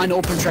traitor ran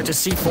up and tried to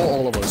C4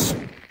 all of us.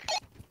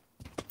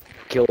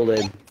 Killed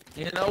him.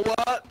 You know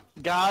what,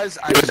 guys?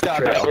 I just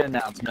gotta make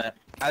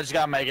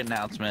an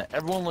announcement.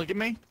 Everyone, look at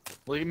me.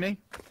 Look at me.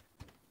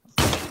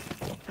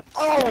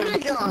 Oh my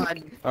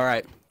god.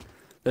 Alright.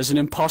 There's an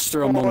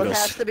imposter Oh, among it has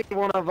us. to be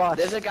one of us.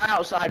 There's a guy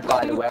outside,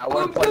 by the way. I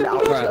want to point that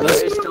out. Right,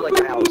 There is still a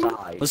guy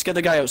outside. Let's get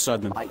the guy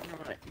outside then. Like,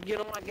 You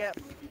know what, get?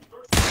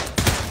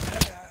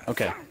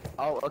 Okay.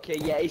 oh, okay,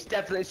 yeah, it's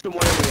definitely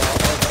someone in the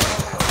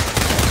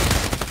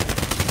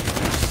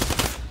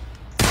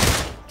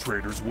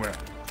Traitors win.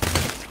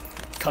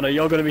 Connor,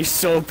 you're gonna be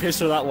so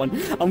pissed with that one.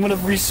 I'm gonna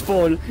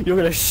respawn. You're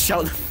gonna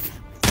shout.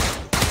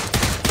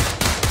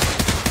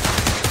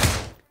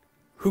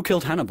 Who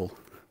killed Hannibal?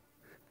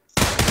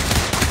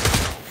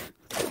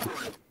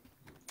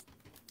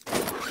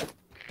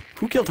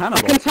 Who killed I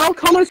Hannibal? can tell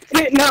Connor's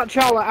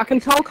Charlotte. I can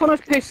tell Connor's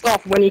pissed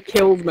off when he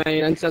killed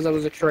me and says I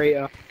was a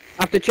traitor.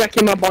 After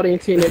checking my body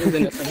and seeing it was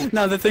innocent.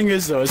 No, the thing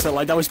is though, is that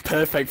like that was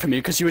perfect for me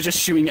because you were just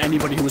shooting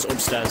anybody who was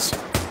upstairs.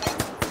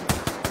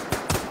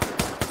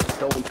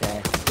 Don't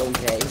care. Don't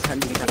care. It's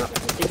handicap.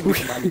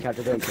 It's handicap.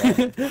 I don't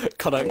care.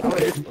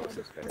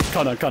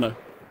 Connor.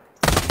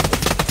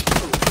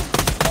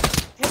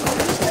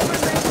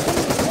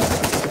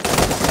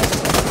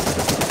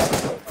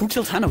 Who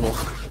killed Hannibal?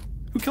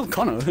 Who killed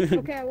Connor?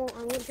 Okay, I won't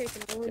take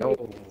it. I won't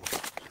take it.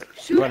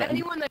 Shoot Right.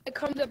 anyone that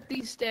comes up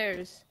these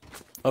stairs.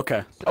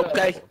 Okay.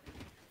 Okay.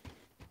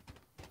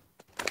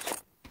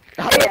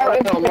 There's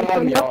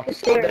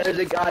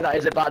a guy that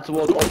is about to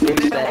walk up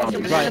the stairs.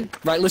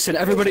 Right, listen,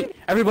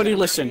 everybody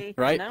listen,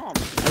 right?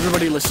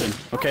 Everybody listen,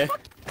 okay?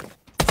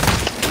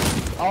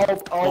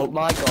 Oh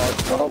my god.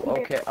 Oh,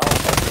 okay.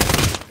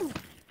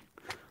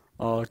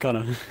 Oh,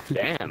 Connor.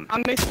 Damn.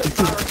 I missed the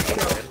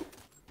barricade.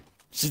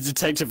 The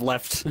detective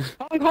left.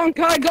 Honk,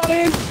 I got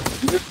him!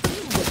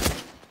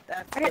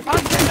 I got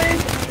him!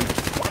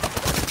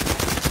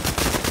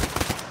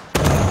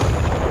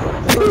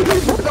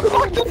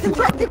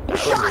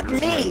 Shot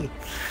me!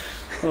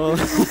 Oh.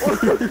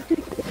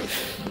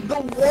 The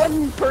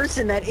one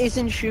person that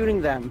isn't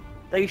shooting them,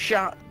 they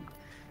shot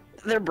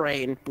their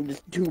brain.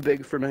 It's too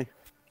big for me.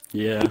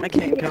 Yeah. I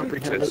can't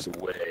comprehend It's it.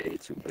 way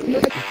too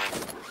big.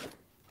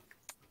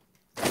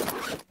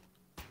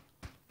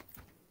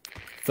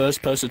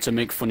 First person to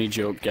make funny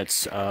joke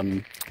gets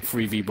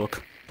free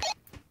V-Book.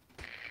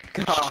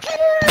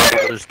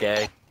 Brother's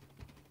gay.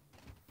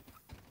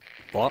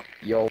 What?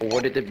 Yo,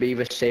 what did the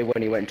beaver say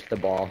when he went to the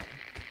bar?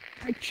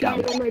 I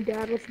cheated on my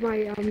dad with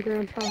my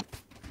grandpa.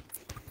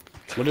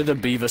 What did the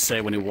beaver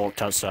say when he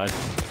walked outside?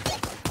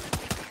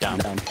 Damn.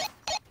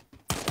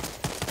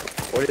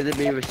 What did the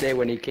beaver say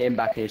when he came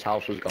back and his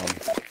house was gone?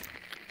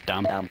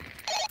 Damn.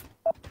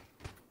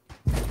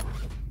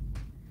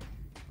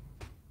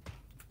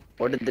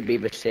 What did the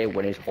beaver say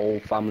when his whole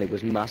family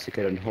was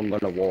massacred and hung on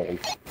a wall?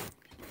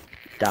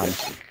 Damn.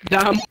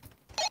 Damn.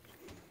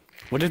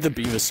 What did the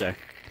beaver say?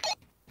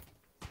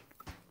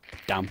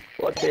 Damn.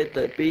 What did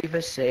the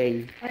beaver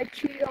say? I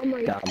cheated on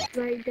my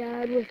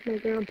dad with my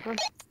grandpa.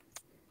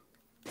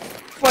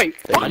 Wait,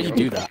 How do you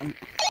do that? Do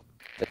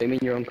you mean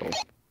your uncle?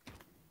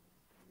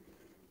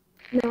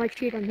 No, I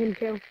cheated on him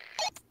too.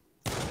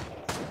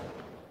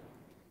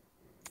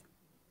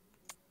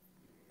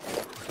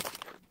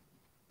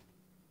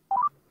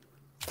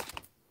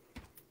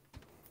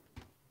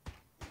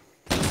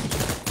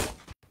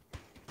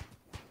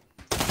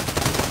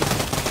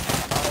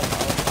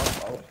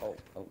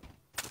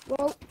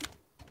 Well,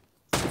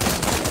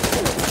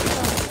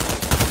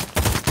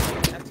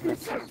 you're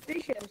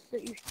suspicious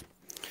that you.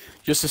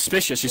 You're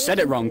suspicious, you said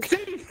it wrong.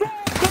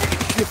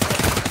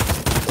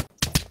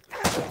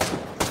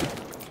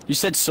 You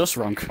said sus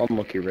wrong.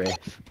 Unlucky Ray.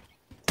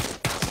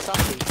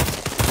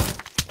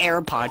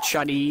 AirPod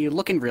shoddy,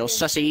 looking real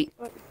sussy.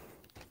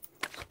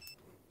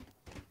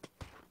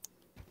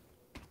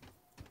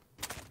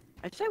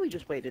 I say we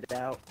just waited it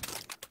out.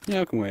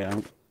 Yeah, I can wait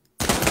out.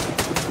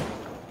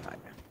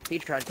 He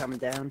tried coming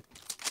down.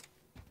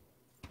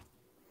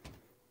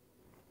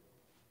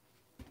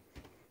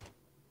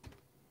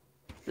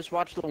 Just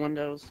watch the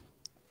windows.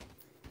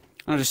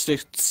 I'll just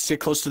stay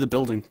close to the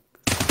building.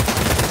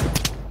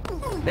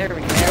 There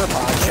we go.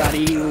 AirPod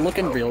shoddy,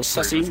 looking real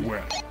Traitors sussy.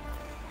 win.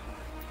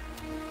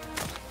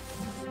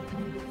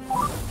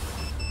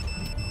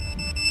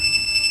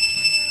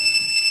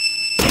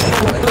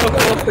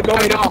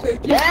 Going off.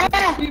 Yeah!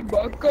 I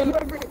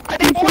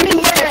didn't want to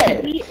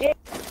hear it!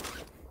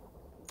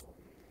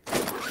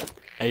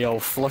 Hey yo,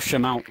 flush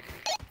him out.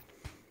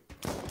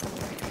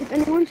 If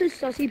anyone says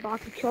sussy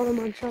bot, kill them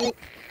on sight.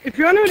 If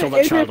you're in Kill an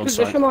that child ignorant on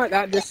position sight. like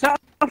that, just set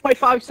off by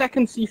 5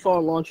 seconds C4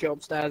 and launch it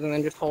upstairs and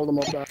then just hold them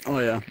up there. Oh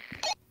yeah.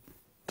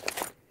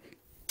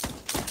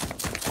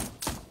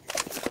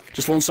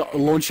 Just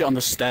launch it on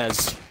the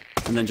stairs,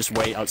 and then just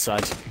wait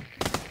outside.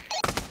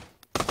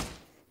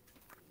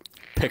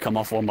 Pick them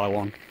off one by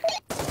one.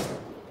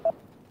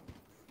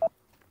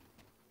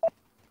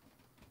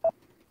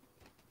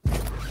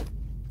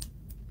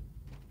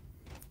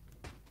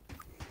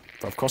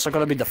 But of course I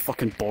gotta be the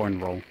fucking boring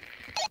role.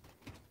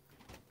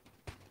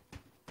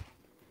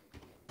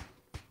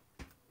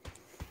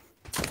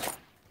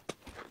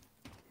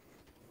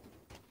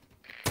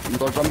 You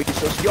got zombie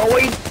sus. Yo,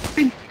 wait!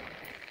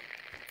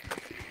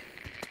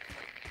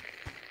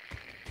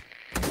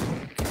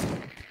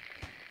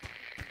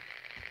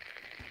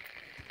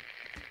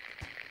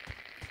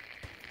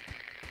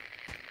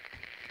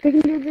 We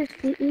can do this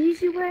the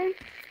easy way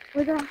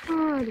or the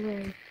hard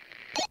way.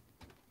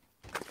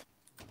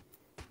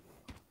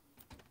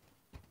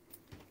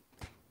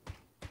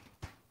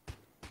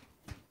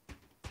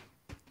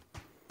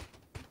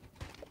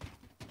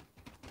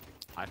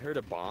 I heard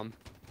a bomb.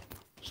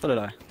 So did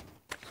I.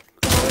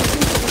 I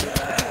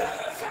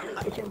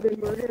have been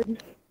murdered.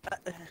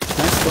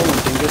 Nice going,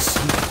 Dingus.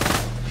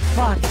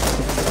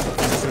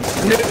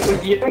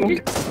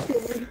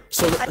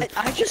 So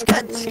I just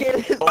got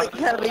scared like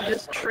how we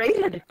just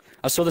traded.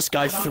 I saw this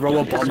guy throw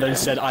a bomb and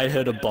said, "I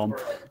heard a bomb."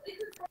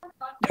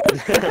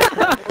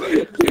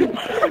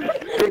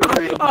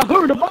 I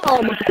heard a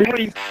bomb!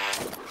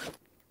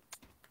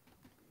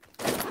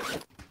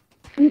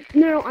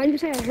 No, I'm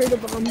just saying I heard a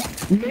bomb.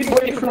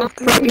 Midway from the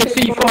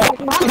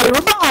C4, I heard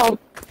a bomb!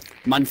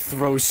 Man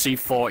throws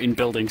C4 in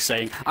building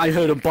saying, "I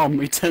heard a bomb."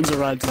 He turns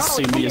around to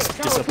see me as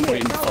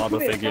disappointing father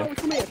figure.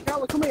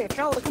 Charlie, come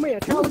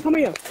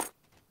here.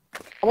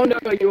 I wonder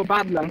if you were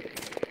bad then.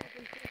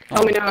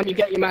 Tell me now and you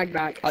get your mag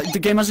back. The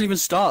game hasn't even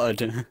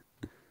started.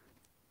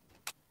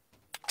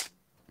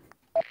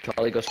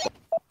 Charlie, go spawn.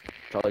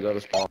 Charlie, go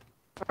to spawn.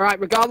 Alright,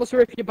 regardless of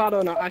if you're bad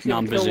or not, I should No,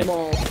 I'm kill busy. them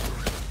all.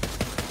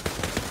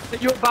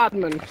 You're a bad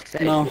man.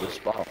 No.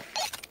 Spot.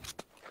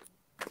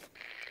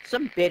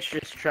 Some bitch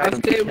just tried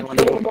to Kill kill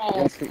them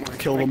all.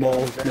 Kill them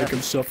all. Make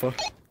them suffer.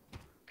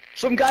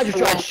 Some guy just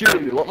tried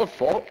shooting me. What the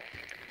fuck?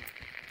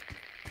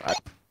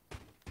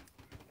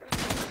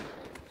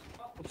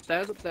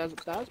 Upstairs. Push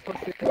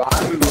it.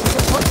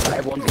 Right.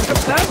 Everyone's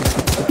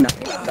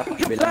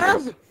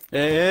Upstairs.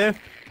 Yeah.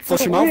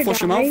 Flush him out.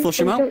 Flush him out. Flush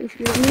him out. Don't shoot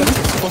me.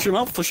 Flush him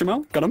out. Flush him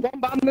out. Got him. One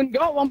bandman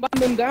got, one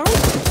bandman down.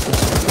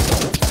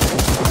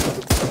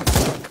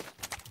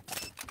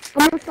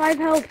 I'm on 5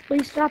 health.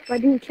 Please stop. I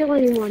didn't kill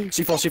anyone.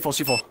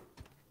 C4.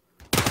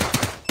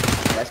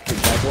 That's good.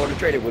 That's what the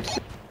trader would say.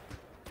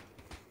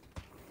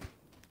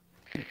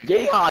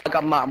 Yeah, I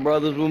got my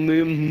brothers with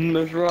me.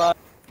 That's right.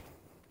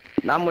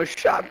 And I'm gonna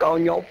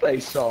shotgun your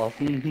face off.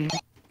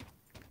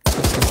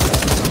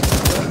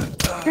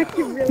 That's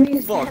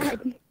really Fuck.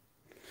 bad.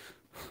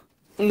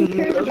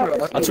 That's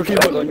right. I took you.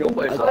 Shotgun your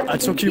face off. I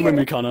took you with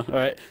me, Connor. All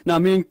right. Now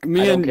me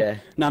don't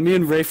care.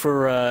 and Rafe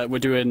we're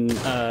doing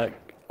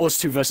us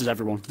two versus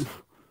everyone.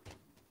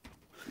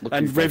 Look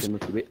And who's Rave's-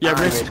 fucking looking at yeah,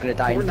 me. Rave's- Rave's gonna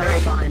die. We're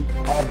not fine.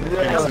 Why would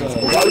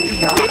you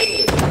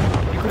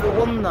win? You could have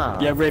won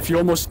that. Yeah, Rafe, you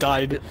almost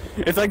died.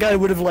 If that guy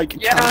would have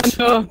like. Yeah, I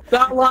know.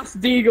 That last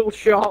deagle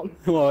shot.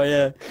 Oh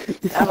yeah.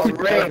 That was a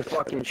great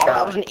fucking Oh, that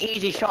shot. was an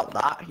easy shot.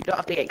 That you don't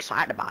have to get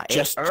excited about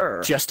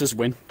it. Jesters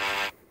win.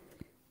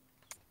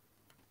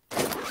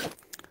 That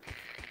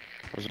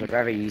was a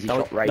very easy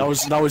shot, right? That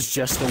was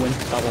Jester win.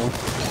 That one.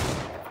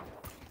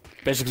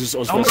 Basically, just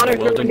us I'm versus not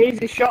the world. an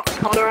easy shot,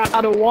 Connor. I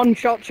had a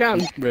one-shot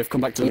chance. Rafe,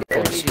 come back to the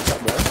Very force. easy shot,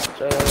 bro.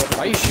 So Why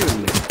are you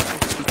shooting me?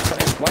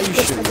 Why are you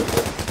shooting me?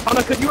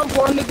 Connor, could you have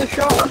landed the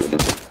shot?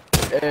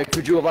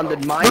 could you have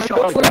landed my I'm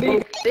shot? not I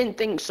ready. didn't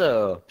think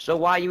so. So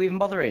why are you even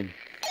bothering?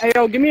 Hey,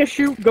 yo, give me a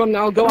shoot gun and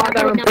I'll go out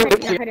there and Now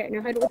break hit it. it.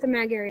 Now hit it with the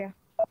mag area.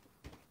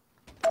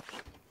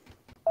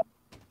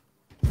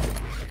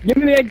 Give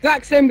me the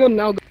exact same gun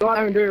and I'll go out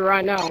there and do it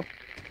right now.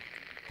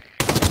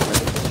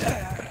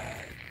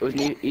 It was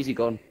an easy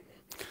gun.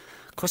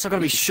 Of course, I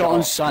gotta be shot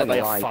on sight by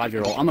a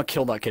 5-year-old. I'm gonna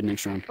kill that kid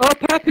next round. Oh,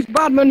 Pep is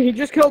Badman. He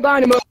just killed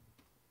Dynamo.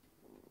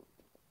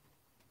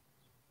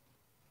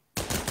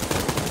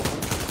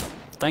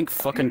 Thank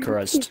fucking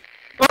Christ.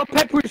 Oh,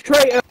 Pep was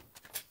traitor.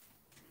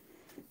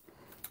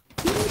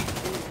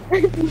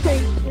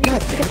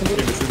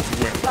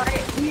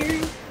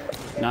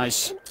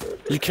 Nice.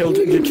 You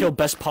killed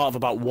best part of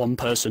about one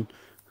person.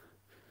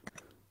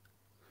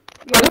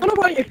 I don't know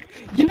about you.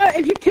 You know,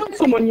 if you kill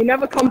someone, you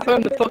never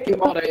confirm the fucking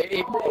mod.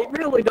 It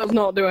really does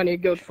not do any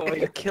good for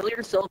you. Kill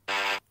yourself.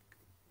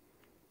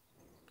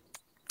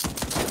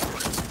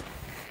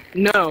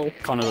 No.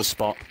 Connor the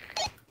spot.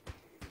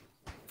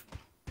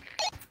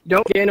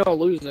 Don't gain or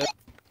lose it.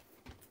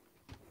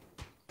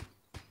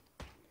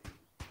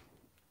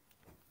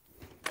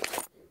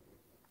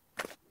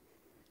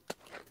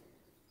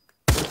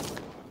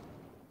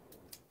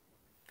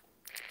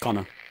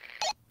 Connor.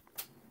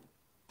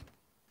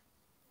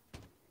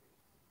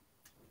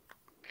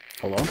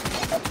 Hello?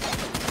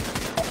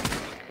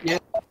 Yeah.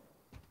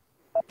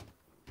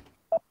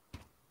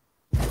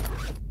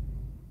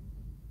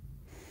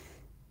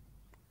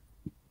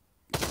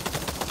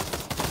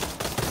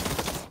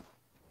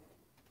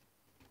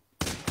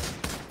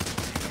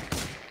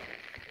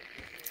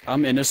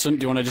 I'm innocent.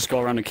 Do you want to just go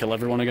around and kill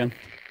everyone again?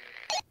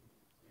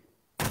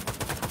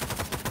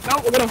 No,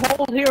 we're gonna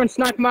hold here and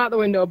snipe him out the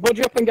window. Budge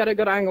up and get a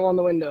good angle on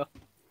the window.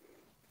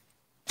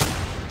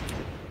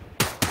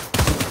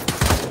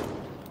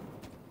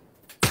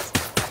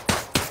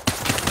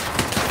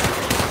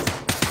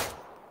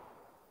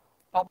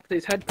 Pop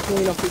his head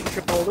clean off his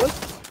shoulders.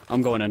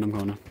 I'm going in. I'm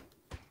going in.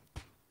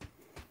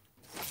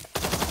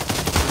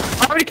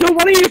 I already killed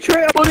one of you,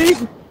 traitor buddies!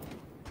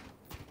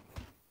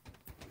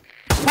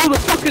 Pull the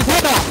fucker's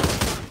head off!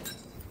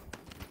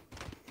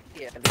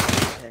 Yeah,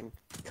 this thing.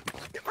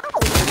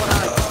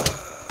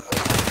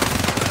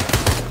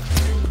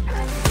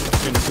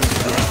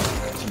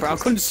 Bro, I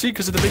couldn't see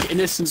because of the big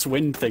innocence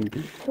win thing.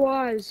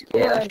 Was.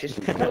 Yeah, it's just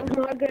That was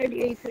not a good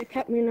idea. You could have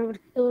kept me and I would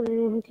have killed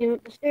anyone who came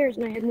up the stairs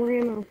and I had more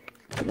ammo.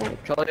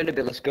 Like, try in a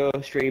bit. Let's go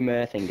stream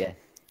thingy.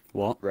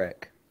 What?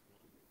 Wreck.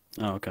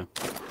 Oh, okay.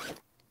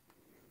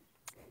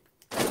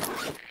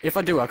 If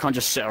I do, I can't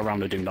just sit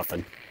around and do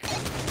nothing.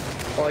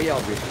 Oh yeah,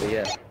 obviously,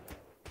 yeah.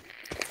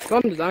 Go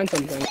and design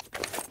something.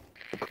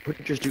 We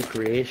could just do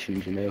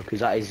creations, you know, because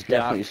that is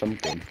definitely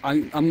something.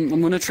 I'm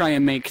gonna try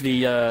and make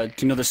the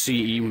do you know the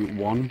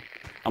CE1?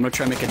 I'm gonna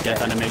try and make a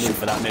death animation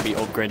for that. Maybe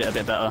upgrade it a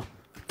bit better.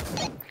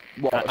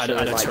 What, Add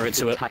a turret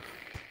to it.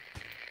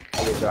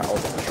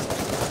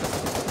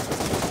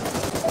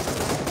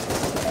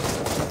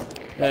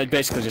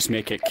 Basically, just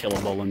make it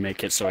killable and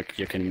make it so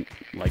you can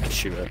like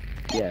shoot it.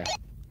 Yeah.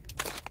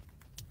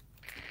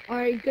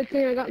 alright, good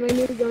thing I got my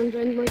new guns.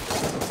 I'm like,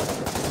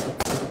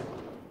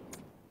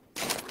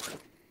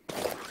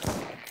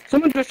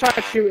 Someone just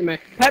tried shooting me.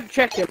 Pep,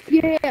 check him.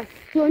 yeah.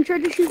 So I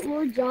tried to shoot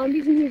Lord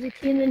Zombies and he was a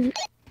kid and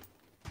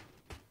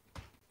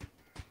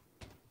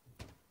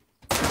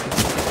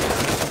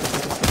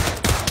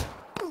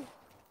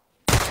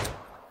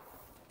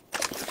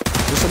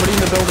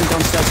building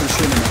downstairs and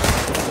shooting me.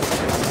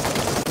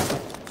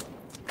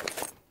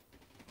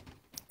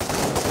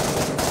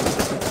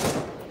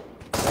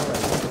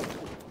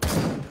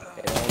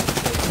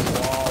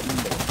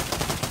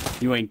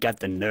 You ain't got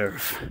the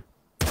nerve.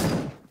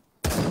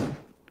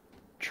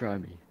 Try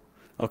me.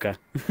 Okay.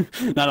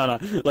 No.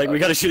 Like, we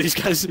gotta shoot these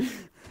guys.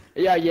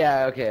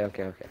 Yeah, okay.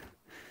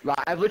 Right,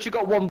 I've literally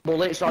got one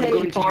bullet, so I'm Hey,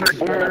 going to use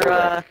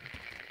partner,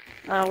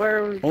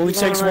 where... Only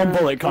takes one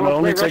bullet, Connor.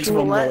 Only takes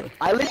one bullet.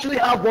 I literally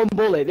have one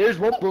bullet. There's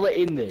one bullet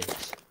in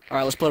this.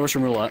 Alright, let's play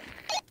Russian roulette.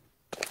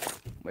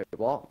 Wait,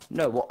 what?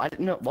 No, what? I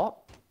didn't know. What?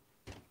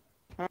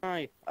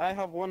 Hi, I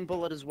have one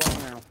bullet as well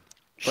now.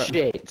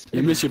 Shit.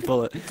 You missed your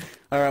bullet.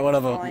 Alright,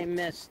 whatever. Oh, I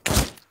missed.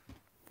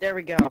 There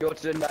we go. Go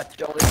to the net,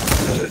 Jolly.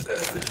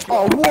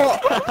 Oh,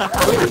 what?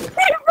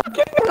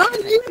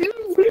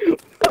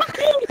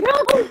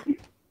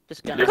 This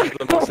guy.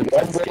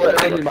 One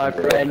bullet only, my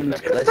friend.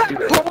 Let's do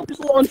it. Corpse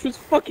launch was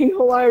fucking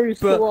hilarious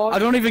to But watch. I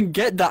don't even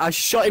get that. I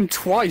shot him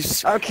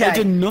twice. Okay. I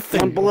did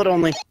nothing. One bullet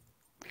only.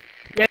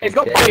 Yeah, he's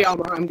got body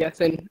armor, I'm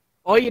guessing.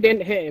 Or you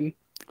didn't hit him.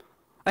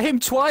 I hit him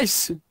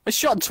twice. I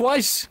shot him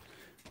twice.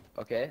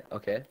 Okay.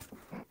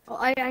 Oh,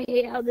 I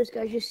hate how this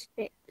guy's just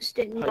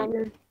sitting down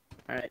there.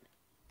 Alright.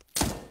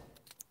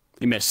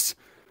 He missed.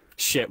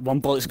 Shit, one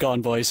bullet's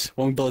gone, boys.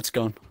 One bullet's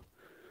gone.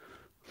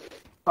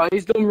 Oh,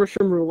 he's done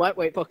Russian roulette,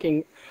 wait,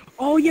 fucking...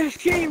 Oh, yeah,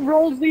 shit, it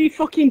rolls the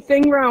fucking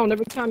thing round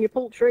every time you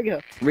pull trigger.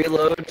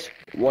 Reload.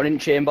 One in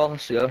chamber.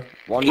 So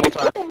one more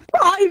time. Put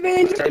 5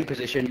 in! Same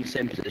position.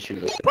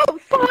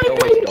 Put 5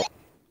 in!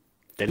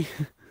 Did he?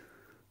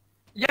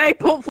 Yeah, he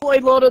fully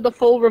loaded the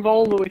full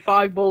revolver with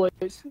 5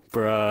 bullets.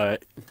 Bruh.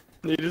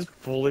 They just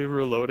fully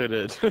reloaded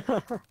it.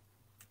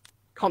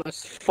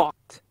 Connor's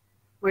fucked.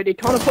 Wait, did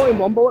Connor put in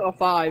 1 bullet or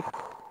 5?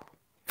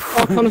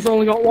 Oh, Connor's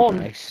only got 1.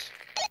 Nice.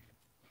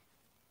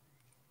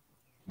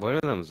 One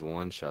of them's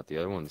one shot, the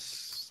other one's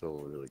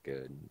still really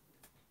good.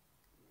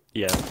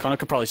 Yeah, Connor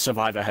could probably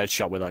survive a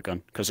headshot with that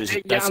gun. Because it's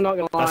Yeah, I'm not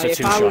gonna that's lie. a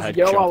If I two-shot was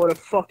Yo, I headshot. would have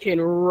fucking.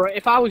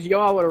 If I was Yo,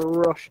 I would have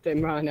rushed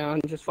him right now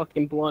and just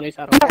fucking blown his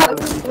head off.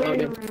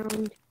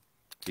 Around.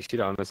 You should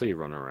honestly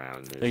run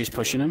around. Think he's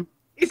pushing him?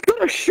 He's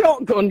got a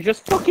shotgun.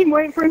 Just fucking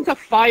wait for him to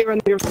fire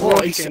and they're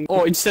rushing.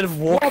 Or instead of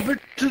What walking.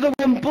 happened to the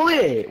one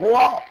bullet?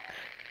 What?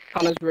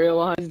 Connor's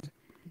realised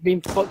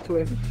being fucked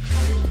with him.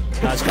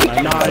 That's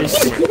Connor.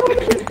 Nice.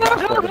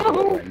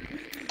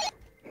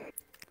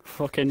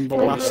 Fucking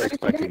blast.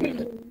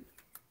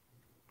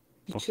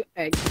 Just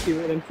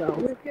executed himself.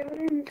 Look at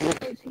him.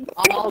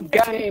 All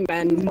game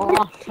and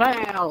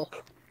Marcel.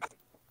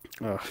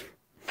 Ugh.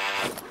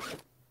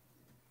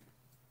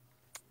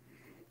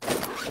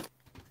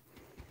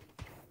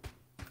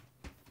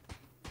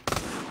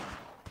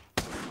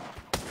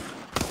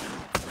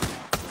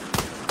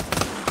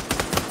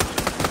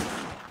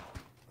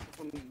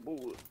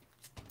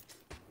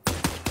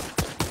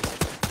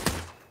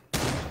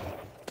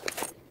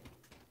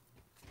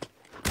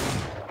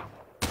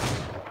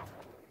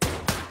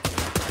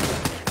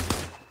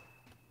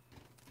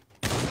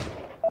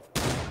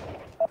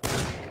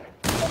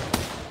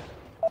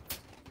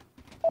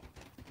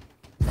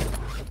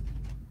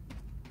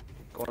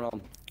 Going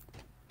on.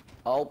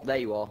 Oh, there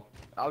you are.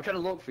 I was trying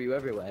to look for you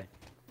everywhere.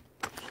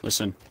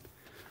 Listen.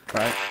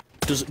 Right?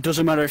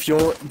 Doesn't matter if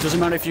you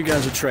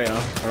guys are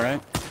traitor,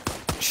 alright?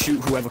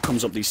 Shoot whoever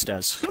comes up these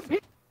stairs.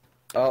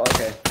 Oh,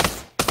 okay.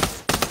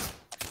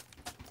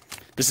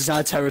 This is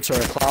our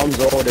territory. Clown's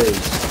orders.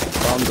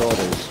 Clown's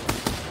orders.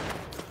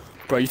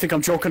 Bro, you think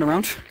I'm joking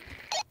around?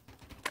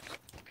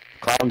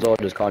 Clown's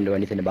orders can't do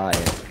anything about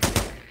it.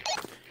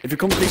 If you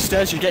come up these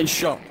stairs, you're getting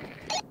shot.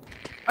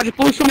 I just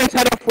blew someone's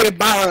head off with a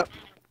barrel.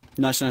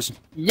 Nice.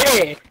 Yeah.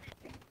 Can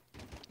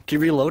you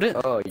reload it?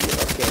 Oh, yeah,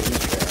 okay, he's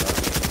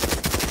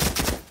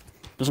traitor.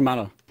 Doesn't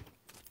matter.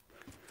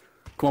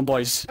 Come on,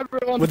 boys.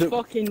 Everyone's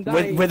fucking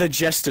dying. We're the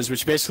jesters,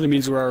 which basically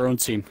means we're our own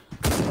team.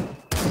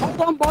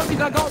 Hold on, boys,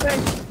 I got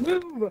this.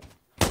 Move.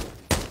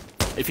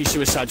 If he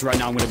suicides right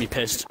now, I'm gonna be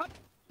pissed.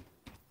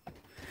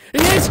 He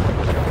is!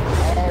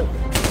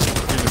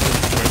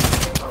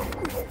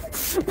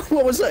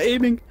 What was that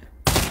aiming?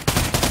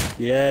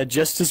 Yeah,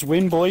 jesters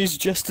win, boys.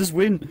 Jesters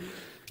win.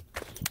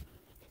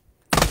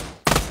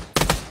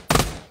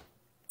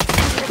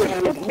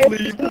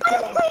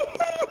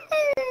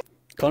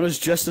 Connor's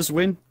jesters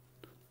win.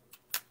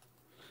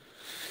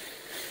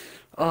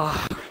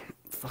 Ah,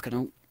 fucking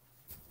hell.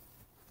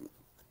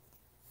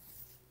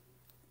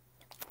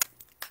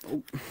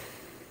 Oh.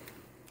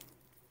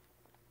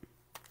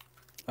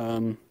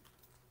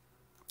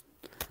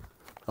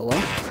 Hello?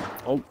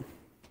 Oh.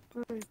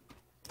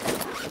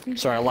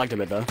 Sorry, I lagged a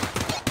bit there.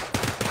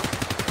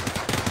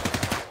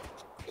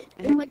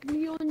 Like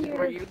me on your...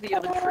 Were you the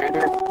other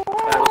traitor? I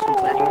was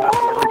complaining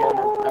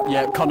about the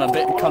Yeah,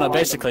 Connor,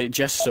 basically,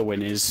 Jester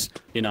win is,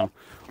 you know,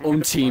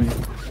 own team,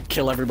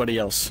 kill everybody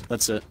else.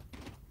 That's it.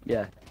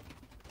 Yeah.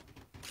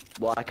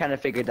 Well, I kind of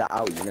figured that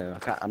out, you know.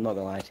 I'm not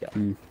gonna lie to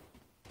you.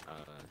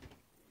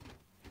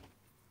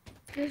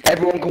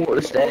 Everyone come up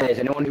the stairs.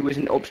 Anyone who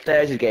isn't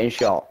upstairs is getting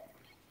shot.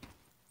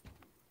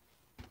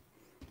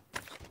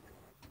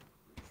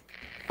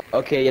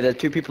 Okay, yeah, there's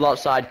 2 people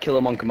outside. Kill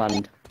them on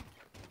command.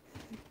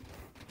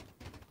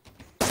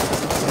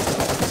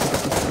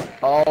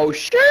 Oh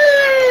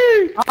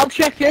shit! I'll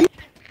check him.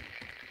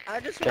 I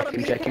just Check want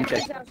him, to check him,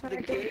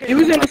 check. He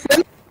was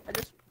innocent. I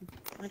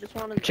just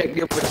want to Check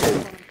the other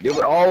 2. The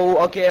other, oh,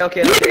 okay,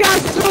 okay. You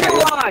guys are still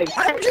alive.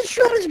 I'm just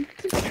trying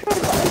to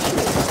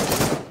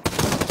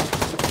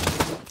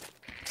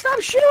stop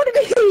shooting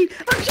me!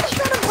 I'm just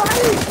trying to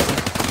fight!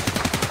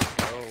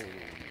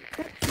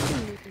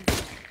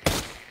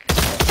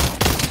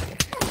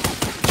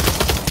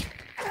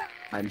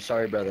 I'm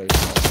sorry, brothers.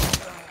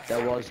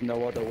 There was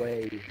no other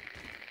way.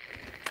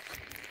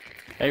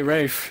 Hey,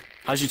 Rafe,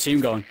 how's your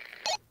team going?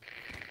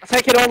 I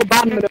take it all the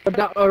bandmen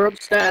are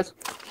upstairs.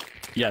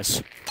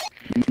 Yes.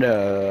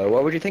 No,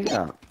 what would you think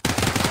that?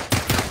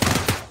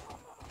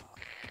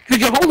 Cause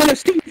you're holding a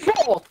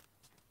C4.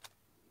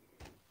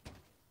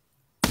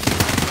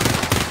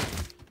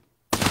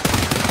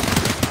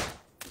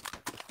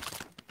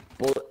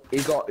 Well,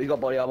 he's got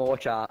body armor.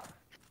 Watch out.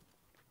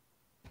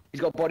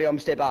 He's got body armor.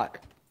 Stay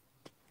back.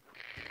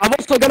 I've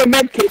also got a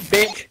med kit,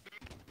 bitch.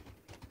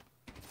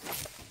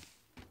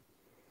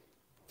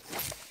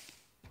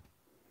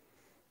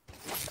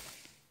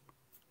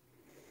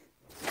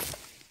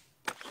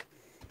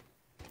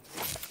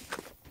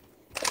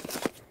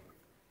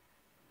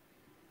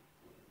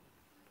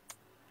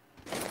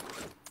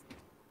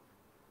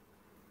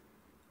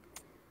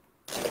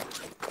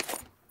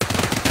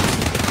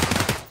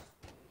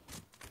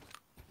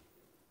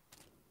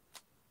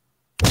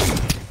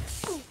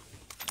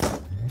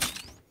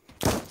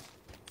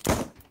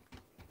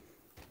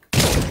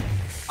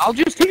 I'll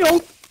just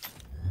heal.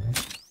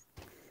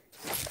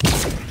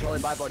 Charlie,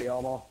 buy body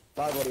armor.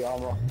 Buy body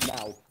armor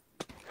now.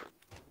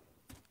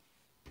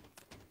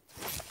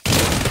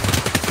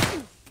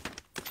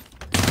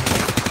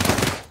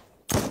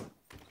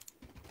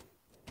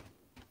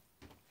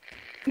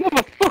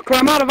 Motherfucker,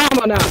 I'm out of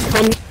ammo now,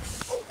 cunt.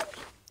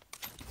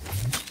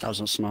 That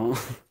wasn't smart.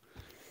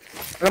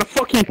 I got a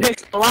fucking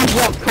pistol. I'm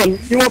what,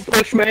 cunt? You won't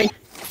push me.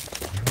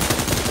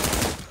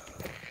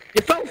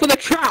 You fell for the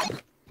trap.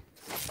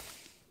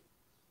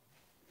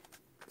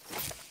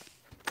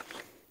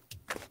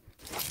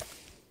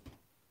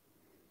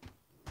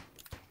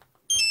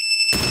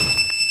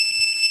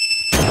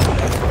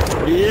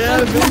 Yeah,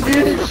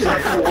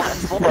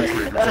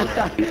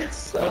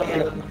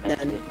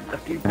 and a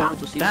few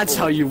pounds of That's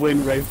how you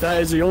win, Rafe.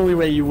 That is the only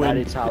way you win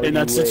is how in you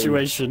that win.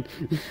 situation.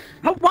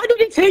 Why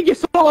did it take you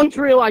so long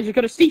to realise you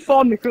could have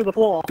C4'd me through the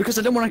floor? Because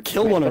I didn't want to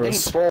kill one I of didn't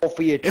us. fall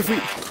for you. If we...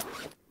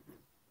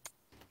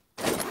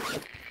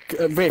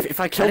 Rafe, if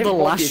I I killed didn't the fall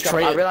for last you, I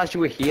traitor... realised you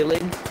were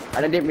healing,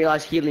 and I didn't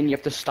realise healing you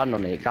have to stand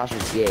on it. That's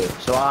just gay.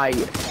 So I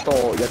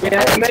thought you had to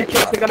Yeah, hold med it.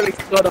 kits are gonna be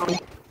stood on.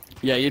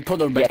 Yeah, you'd put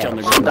the back on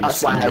the Yeah, ground.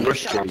 that's why I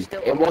rushed you.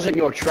 It wasn't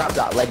your trap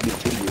that led me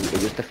to you.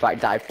 It was the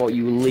fact that I thought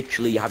you were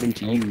literally having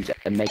to use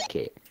a med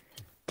kit.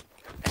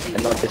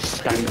 And not just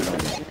standing on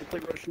it. Can I play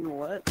Russian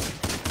roulette?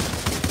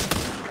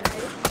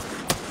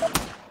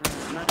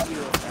 Not you,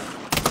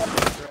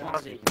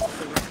 Ozzy.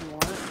 Play Russian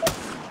roulette?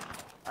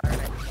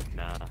 Alright.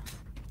 Nah.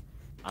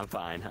 I'm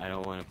fine. I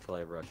don't want to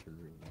play Russian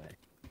roulette.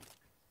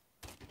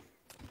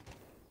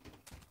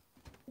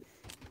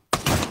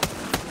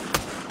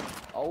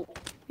 Oh,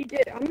 He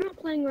did. I'm not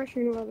playing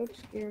Russian roulette. That's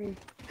scary.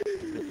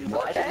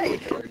 why did he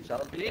kill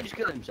himself? Did he just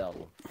kill himself?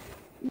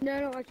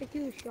 No, I think he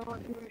was shot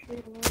in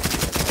Russian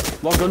roulette.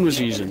 What gun was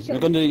he using?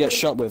 What gun did he get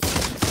shot with?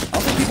 I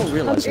don't think people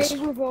realise this. A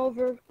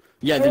revolver.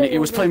 Yeah, then he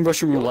was playing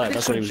Russian roulette.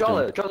 That's what he was doing.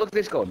 Charlotte, look at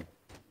this gun.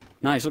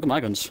 Nice, look at my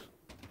guns.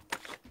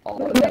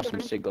 Oh, that's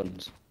some sick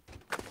guns.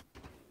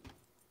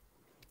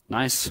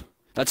 Nice.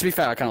 To be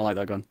fair, I kind of like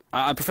that gun.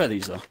 I prefer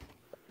these though.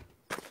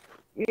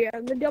 Yeah,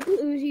 the double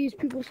Uzis,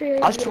 people say...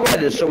 I swear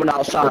there's someone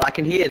outside. I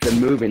can hear them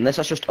moving, unless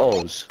that's just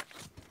us.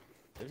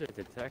 There's a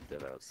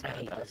detective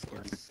outside.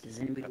 Does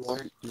anybody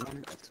want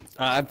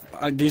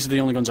These are the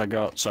only guns I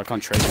got, so I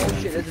can't trade Oh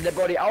them. shit, there's a dead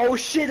body. Oh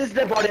shit, there's a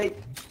dead body.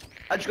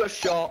 I just got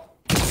shot.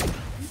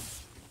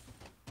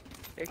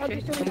 I'll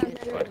just throw it down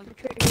there.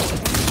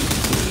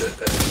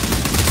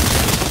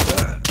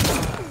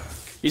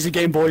 Easy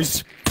game,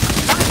 boys.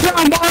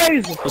 Down,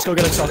 boys! Let's go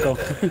get a taco.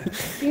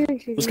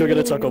 Let's go get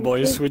a taco,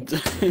 boys.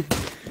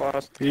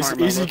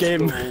 Easy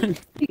game.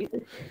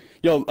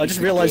 Yo, I just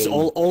realized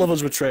all of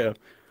us were traitor.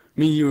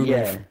 Me, you, and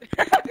Yeah.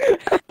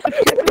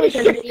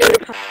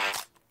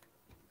 Rafe.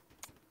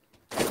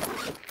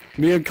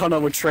 Me and Connor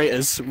were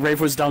traitors. Rafe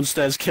was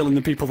downstairs killing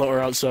the people that were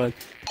outside.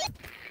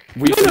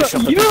 We finished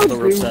up the people that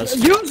were upstairs.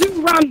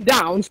 Yuzu ran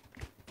down,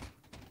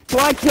 so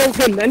I killed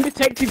him, then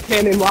Detective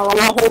came in while I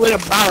was holding a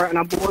barret and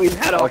I blew his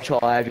head Oh, off.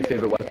 Charlie, I have your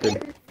favourite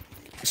weapon.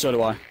 So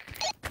do I.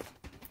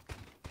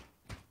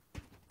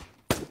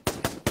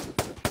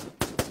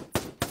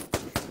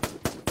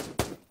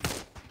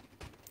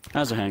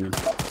 How's it hanging?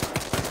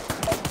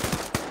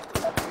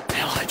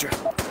 Hell Hydra.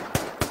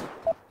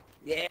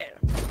 Yeah.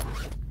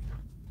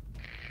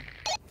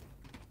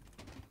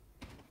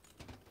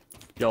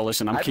 Yo,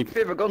 listen, I I'm have your keep.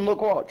 favourite gun,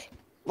 look, watch.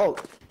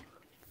 Look.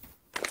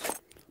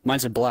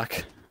 Mine's a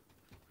black.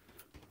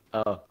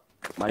 Oh.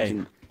 Mine's Hey,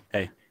 in...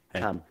 hey, Hey.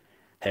 Can.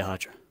 Hail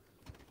Hydra.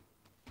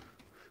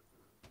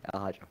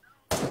 Hail Hydra.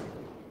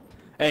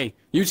 Hey,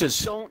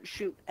 Utis. Don't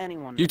shoot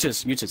anyone.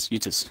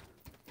 Utis.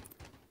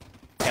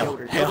 Hail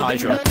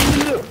Hydra.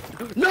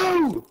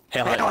 No!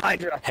 Hail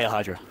Hydra. Hail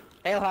Hydra.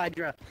 Hail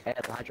Hydra. Hail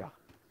Hydra.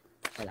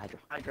 Hail Hydra.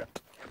 Hydra.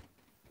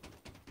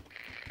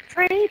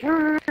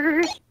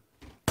 Traitors!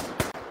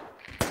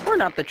 We're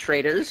not the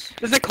traitors.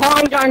 There's a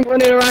clown gang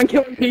running around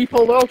killing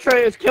people. They're all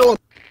traitors. Kill them.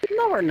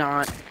 No, we're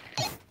not.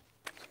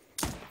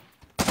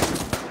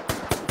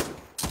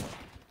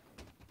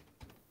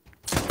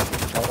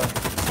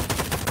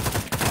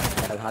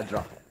 Hail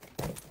Hydra.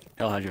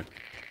 Hail Hydra.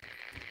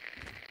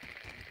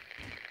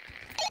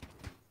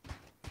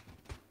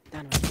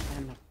 Stand up.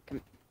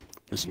 Come.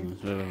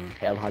 Listen.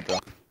 Hail Hydra.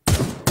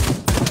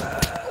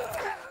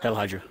 Hail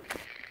Hydra.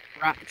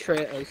 Rat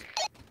traitors.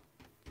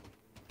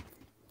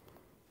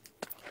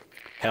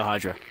 Hail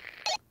Hydra.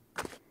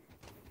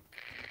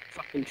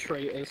 Fucking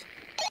traitors.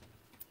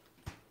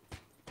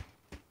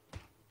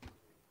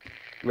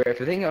 Wait, if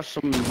you think there's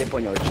some dip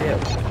on your chip.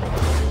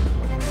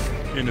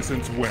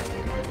 Innocents win.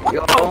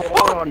 Yo,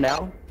 hold on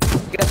now.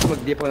 Get some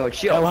dip on your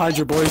chip. Hail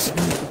Hydra, boys.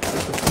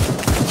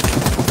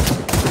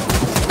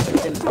 Look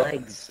at them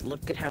legs.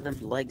 Look at how them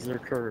legs are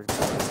curved.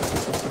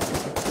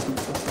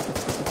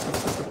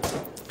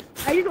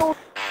 How you doing?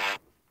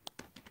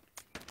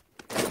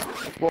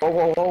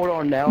 Whoa, hold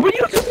on now. What are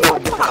you doing?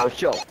 Oh,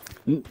 show.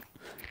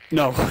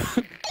 No.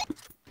 Fuck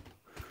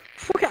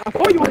it, I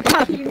thought you were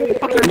bad.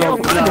 No.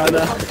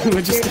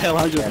 We're just Hail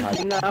Hydra.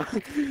 No.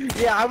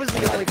 Yeah, I was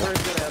the only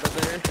person out of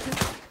there.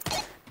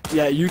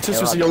 Yeah,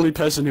 Utis was the only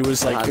person who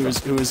was like, who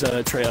was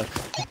a traitor.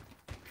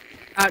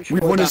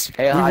 Actually, We won as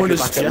Hail Hydra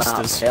back at map.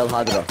 jesters. Hail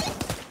Hydra.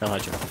 Hail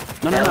Hydra.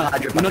 No. Hail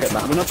Hydra We're back at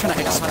map. not trying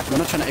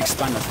to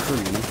expand our crew,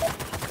 you know.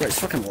 Yeah, it's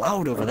fucking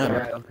loud over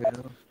there. Okay.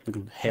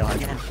 Fucking Hail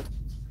Hydra.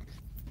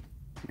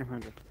 Hail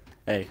Hydra.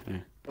 Hey.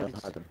 Hail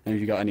Hydra. Any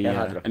of you got any? Hail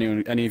Hydra.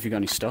 Any of you got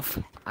any stuff?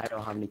 I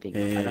don't have anything.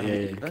 Yeah, I don't have yeah,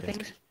 anything. yeah, No okay.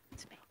 things?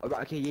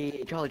 Alright, okay,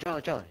 yeah. Charlie.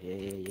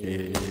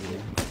 Yeah.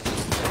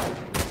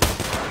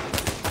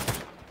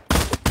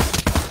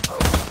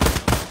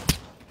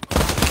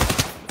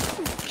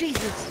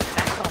 Jesus!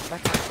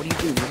 Back off. What are you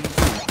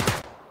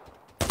doing?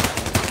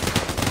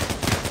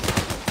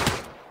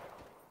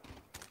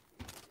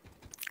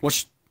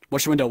 Watch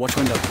your window.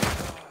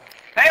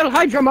 Hail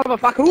Hydra,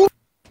 motherfucker!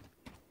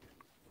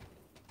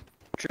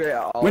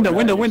 Window.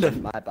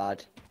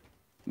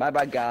 My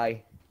bad,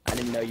 guy. I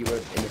didn't know you were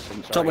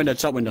innocent. Top Sorry.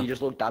 window. You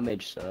just looked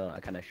damaged, so I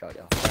kind of shot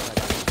you.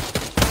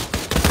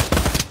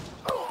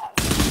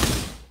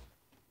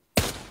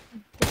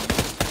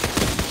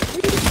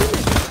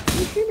 What are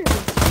you shooting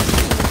at?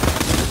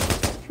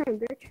 Try him,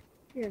 bitch.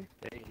 Yeah.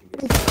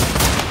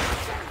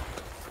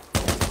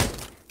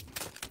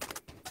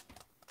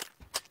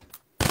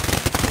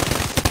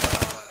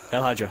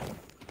 Hail Hydra.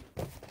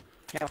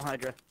 Hail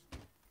Hydra.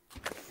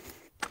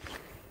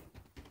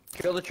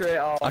 Kill the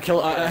traitor.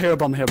 I hear a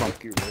bomb. That's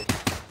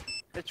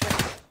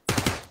right.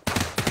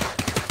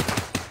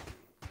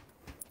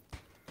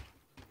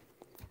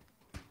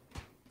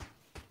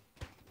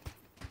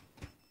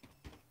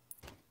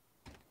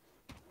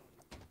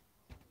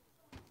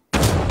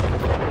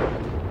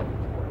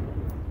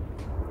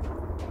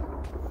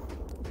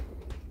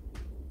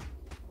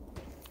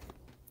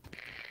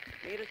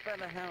 Meet us by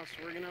the house.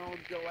 We're gonna all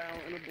go out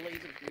in a blaze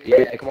of glory.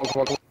 Yeah, come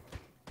on.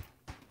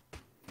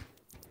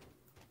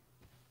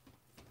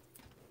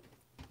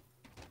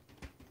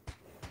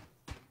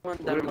 We're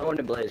going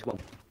to blaze. Come on.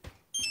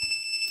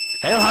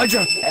 Hail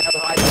Hydra.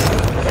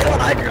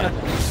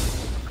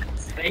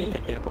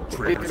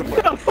 Traitors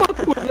What the fuck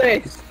was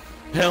this?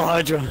 Hail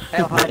Hydra.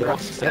 Hail Hydra.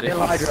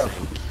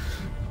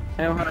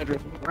 Hail Hydra.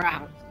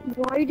 Rat.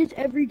 Why does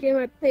every game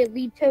I play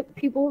lead to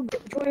people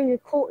joining a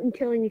cult and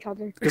killing each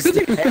other?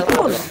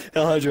 Hail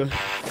Hydra.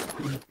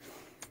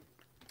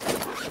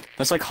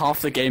 That's like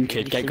half the game,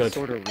 kid. Get good.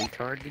 Sort of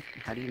retard.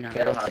 How do you not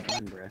Hail have Hydra.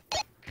 fun, bro?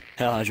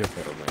 Hail Hydra.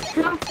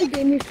 Half the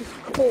game is just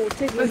cold.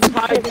 This is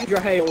Hydra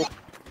Hail.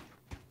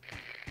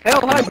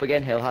 Hail Hydra. Up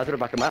again. Hail Hydra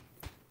back at map.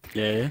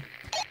 Yeah.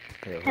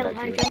 Hell,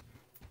 Hydra.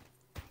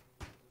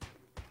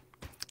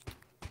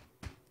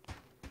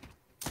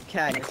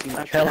 Okay.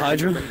 Hail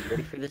Hydra.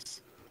 Ready for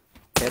this?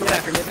 Hail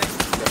Hydra.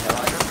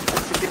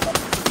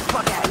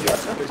 Fuck out of here!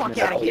 Fuck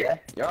out of here!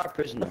 You're a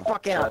prisoner.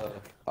 Fuck out.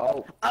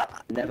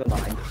 Never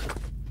mind.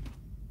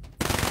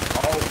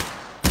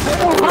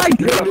 Hail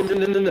Hydra.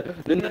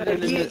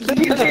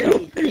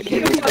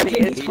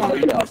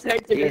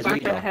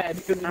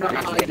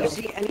 If you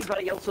see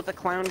anybody else with a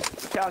clown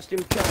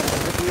costume, kill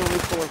him. We're the only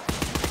four.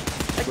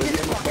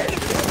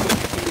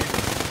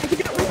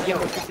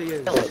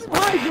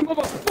 Hydra,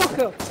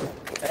 motherfucker.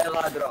 Hail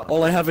Hydra.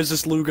 All I have is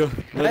this Luger.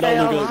 Not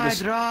Hail Luger.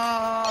 This...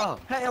 Hydra.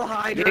 Hail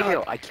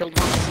Hydra! I killed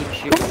one of the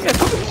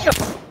Come here.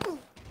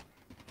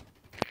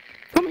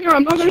 Come here,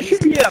 I'm not gonna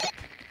shoot you.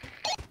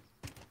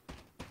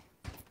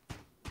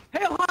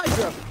 Hail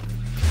Hydra.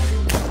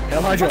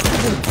 Hail Hydra.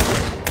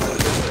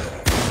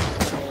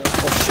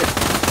 Oh shit.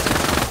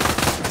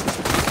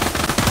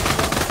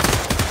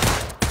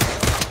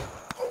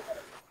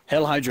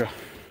 Hail Hydra.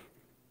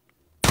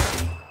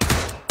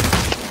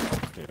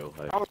 Hail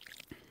Hydra.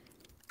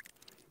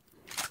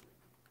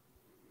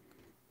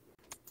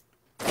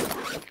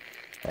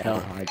 Hail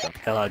Hydra.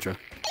 Hail Hydra.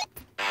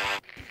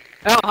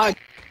 Hail Hydra.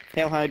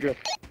 Hail Hydra.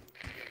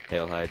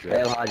 Hail Hydra.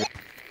 Hail Hydra.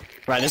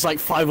 Right, there's like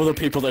 5 other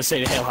people that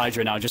say Hail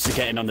Hydra now just to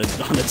get in on the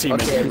team.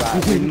 Okay,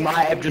 right. We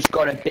might have just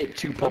got a bit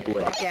too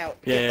public. Fuck out.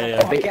 Yeah.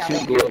 A bit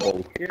too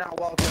global. You're not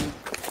welcome.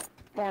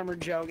 Farmer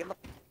Joe, get the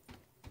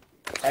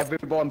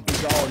Everyone be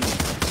gone.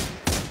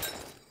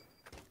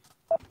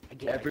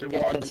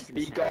 Everyone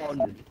be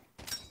gone.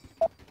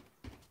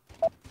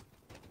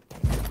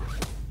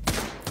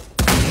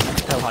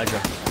 Hail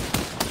Hydra.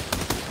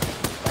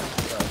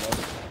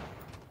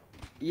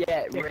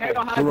 Yeah,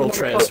 We're all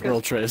traitors. We're all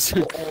traitors.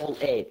 We're all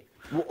in.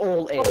 We're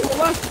all in. Oh,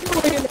 let's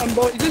kill them,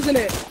 boys, isn't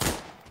it?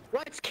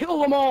 Let's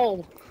kill them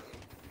all.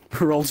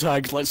 We're all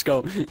tagged. Let's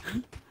go.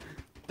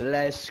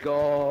 Let's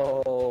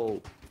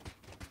go.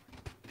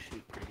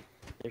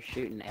 They're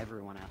shooting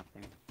everyone out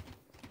there.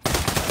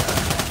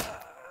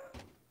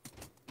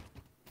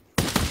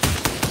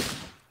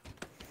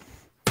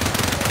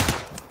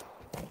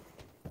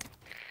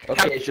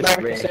 Okay, it's just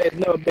America Ray. says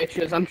no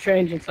bitches. I'm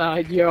changing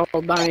sides. You're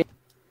all dying.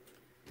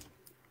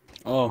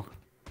 Oh.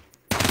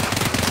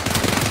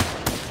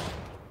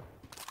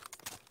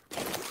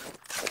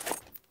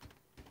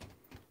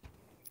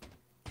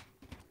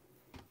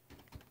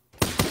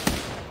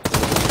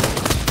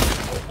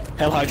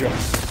 Hail Hydra.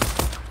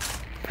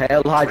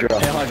 Hail Hydra.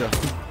 Hail Hydra.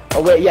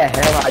 Oh wait, yeah,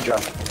 Hail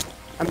Hydra.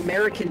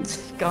 American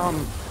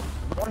scum.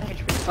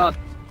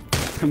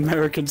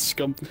 American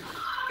scum.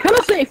 Can I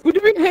say, if we're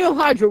doing Hail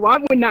Hydra, why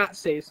aren't we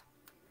Nazis?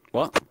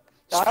 What?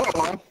 I don't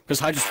know.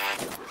 Because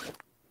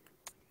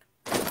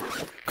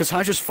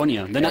Hydra's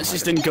funnier. The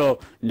Nazis didn't go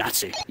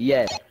Nazi.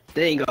 Yeah.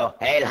 They didn't go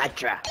Hail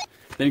Hydra.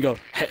 They didn't go.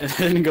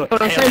 They didn't go.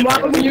 But I'm saying,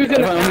 why are we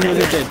using Well, I mean,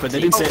 they did, but they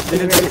didn't say. They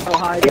didn't say. Hail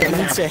Hydra? They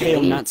didn't say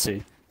Hail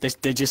Nazi.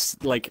 They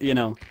just like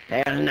Hail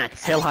Nazi.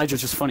 Hail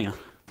Hydra's just funnier.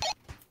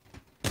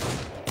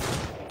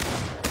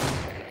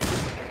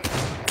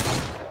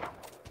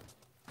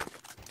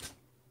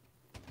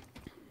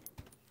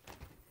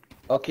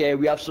 Okay,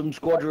 we have some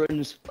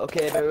squadrons.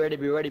 Okay, be ready,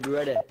 be ready, be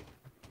ready.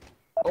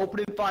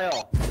 Opening fire.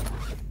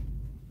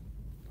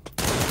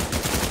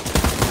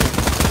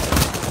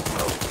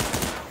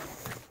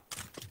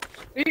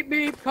 Beep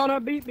beep, Connor,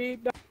 beep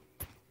beep.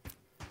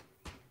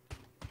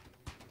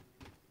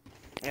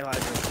 Hail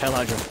Hydra. Hail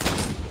Hydra.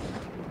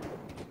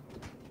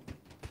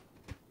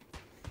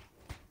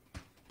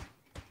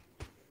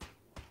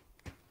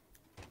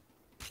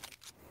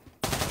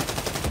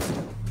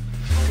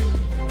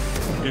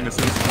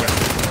 Innocence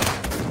win.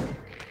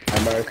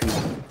 American.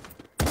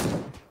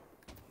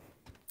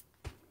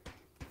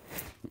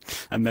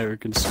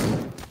 American school.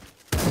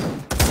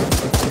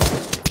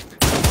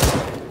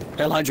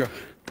 Hail Hydra.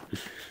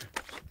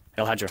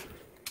 Hail Hydra.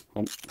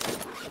 Oh.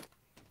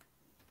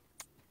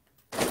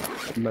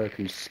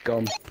 American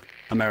scum.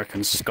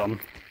 American scum.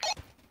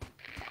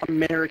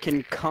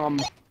 American cum.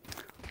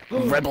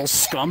 Rebel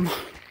scum.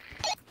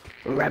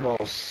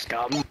 Rebel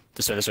scum.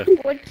 This way, this way.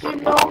 What you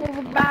know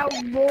about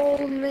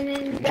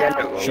rolling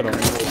down? Shut up.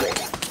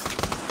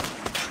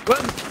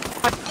 Over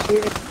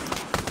here,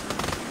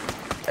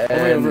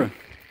 over here.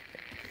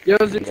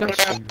 Yours is Hail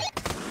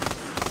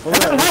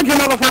Hydra,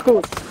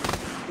 motherfuckers!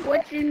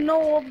 What you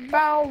know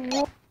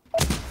about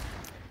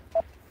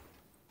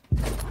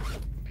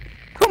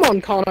Come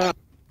on, Connor.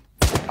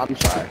 I'm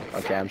sorry.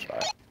 Okay, I'm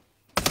sorry.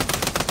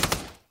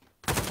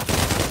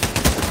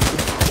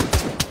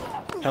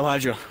 Hail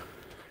Hydra.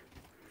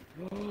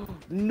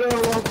 No,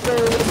 I'm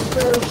falling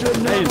soldier,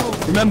 Hey, no!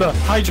 remember,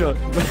 Hydra.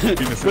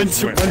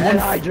 Innocence win. Hail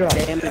Hydra!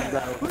 Damage,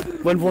 bro.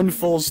 When one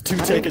falls, 2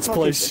 take its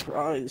Fucking place.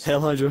 surprised. Hail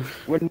Hydra.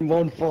 When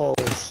one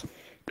falls,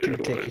 2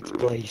 take its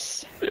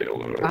place.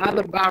 I had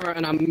a Barrett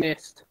and I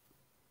missed.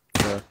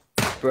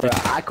 Bro,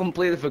 I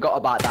completely forgot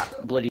about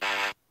that bloody...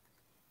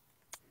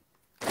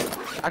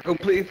 I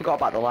completely forgot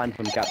about the line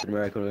from Captain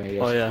America where he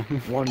goes, Oh yeah.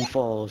 One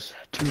falls,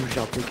 2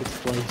 shall take its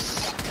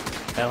place.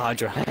 Hail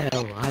Hydra.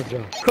 Hail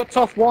Hydra. Cuts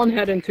off one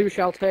head and 2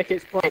 shall take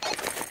its place.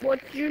 what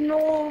you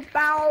know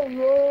about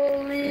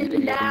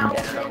rolling down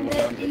in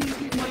the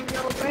deep when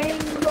the rain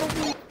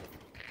goes?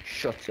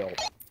 Shut up.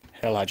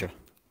 Hail Hydra.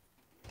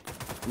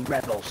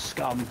 Rebel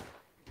scum.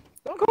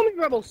 Don't call me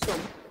rebel scum.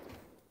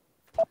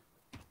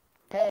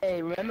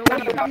 Hey, remember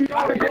What you know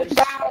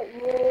about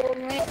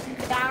rolling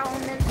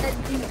down in the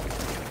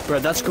deep?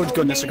 Right, that's good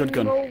gun, that's a good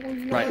gun.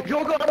 Right.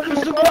 You're gonna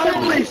lose the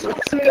police!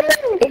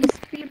 These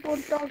people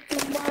talk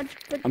too much,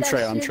 but I'm that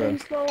Trey, I'm shit Trey. in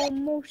slow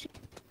motion.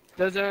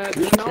 There's a...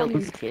 Kill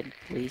this kid,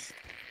 please.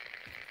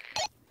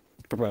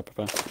 Prepare,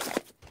 prepare.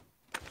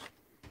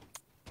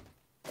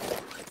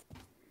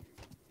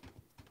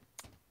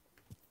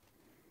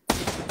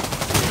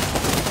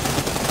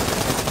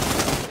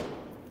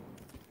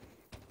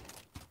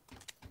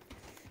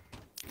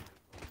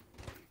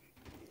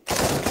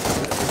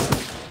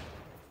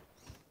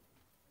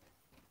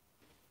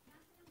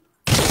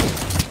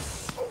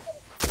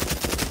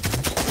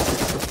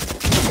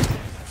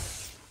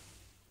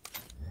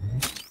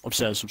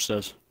 Upstairs,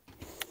 upstairs.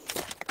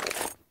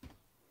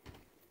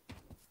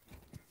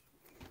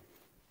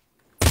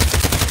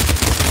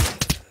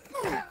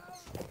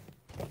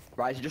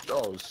 Right, it's just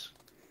us.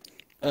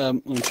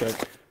 Let me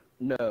check.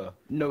 No,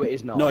 no, it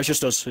is not. No, it's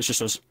just us. It's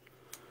just us.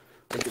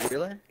 Is it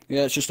really?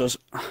 Yeah, it's just us.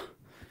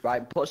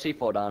 Right, put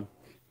C4 down.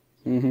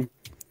 Mm-hmm.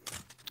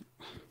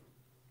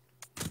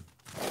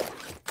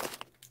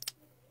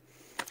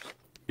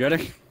 You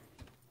ready?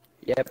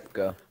 Yep,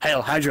 go.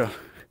 Hail Hydra.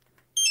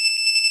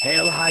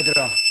 Hail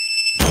Hydra.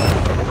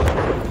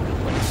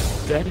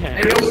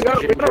 Hey, yo, we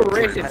got a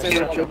racist in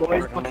there,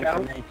 boys. Watch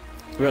out.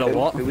 We got a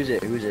what? Who is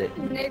it? Who is it?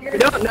 We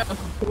don't know.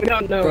 We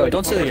don't know. Bro,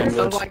 don't say the It sounds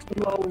N-words. like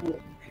some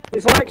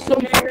It's like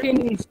some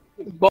fucking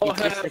bought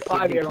It's just her the kid who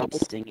 5-year-old.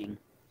 keeps singing.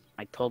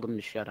 I told him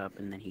to shut up,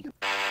 and then he.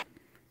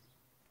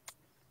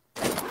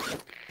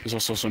 There's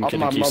also some On kid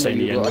my who keeps mum, saying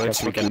the you look like N-word, a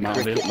so we get him fucking out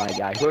of cricket, here. my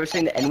guy. Whoever's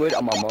saying the N-word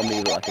on my mum, you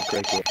look like a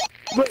cricket.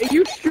 But are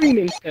you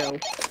streaming still?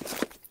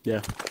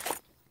 Yeah.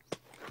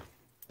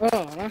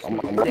 Oh, that's On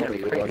my not mum, good.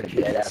 you look like a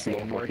dead-ass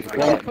Same word.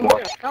 motherfucker. Come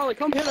here, Charlie,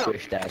 come here.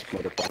 Squished-ass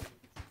motherfucker.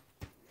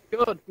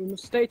 Good, we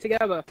must stay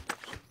together.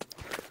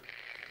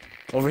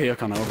 Over here,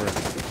 Connor, over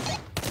here.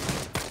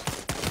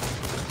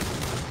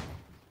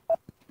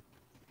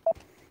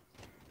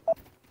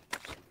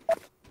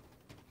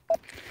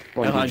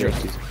 Come Hail on, you Hydra.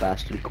 racist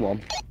bastard, come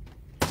on.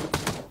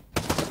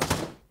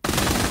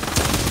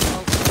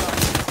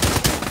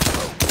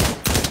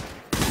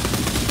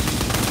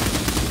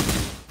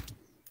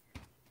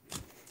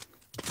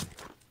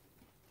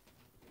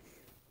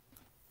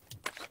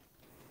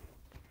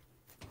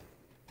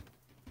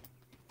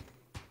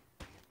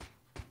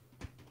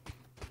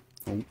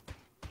 Oh.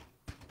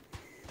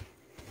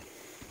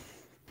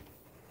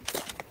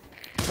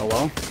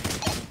 Hello?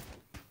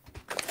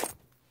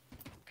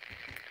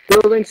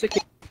 Building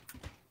secure.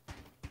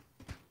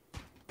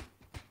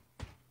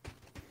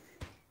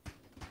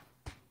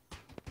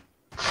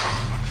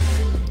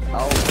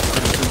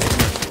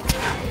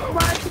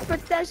 Why to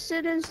put that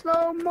shit in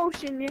slow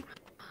motion? Yeah.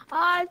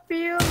 I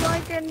feel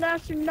like an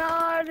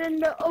astronaut in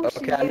the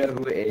ocean. Okay, I know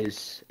who it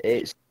is.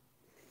 It's...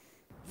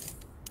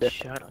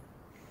 Shut up.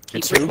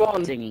 It's Which who?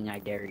 one? Singing, I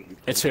dare you.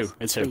 It's who?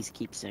 It's who? Please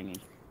keep singing.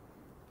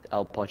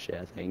 El Poche,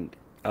 I think.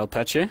 El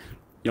Peche?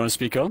 You wanna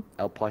speak up?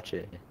 El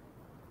Poche.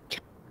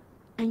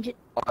 And you,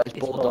 Oh, it's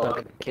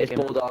Bulldog. It's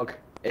Bulldog.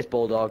 It's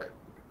Bulldog.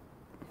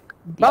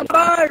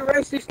 Bye-bye,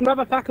 racist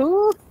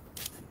motherfucker!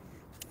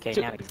 Okay,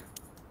 now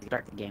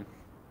start the game.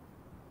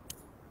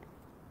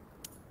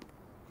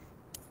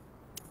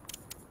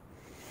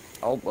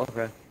 Oh,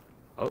 okay.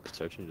 Oh,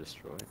 search and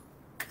destroy.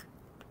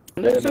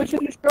 Search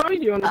and destroy?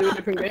 Do you want to do a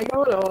different game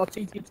mode or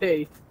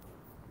TTT?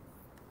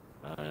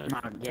 Yeah, It's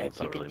not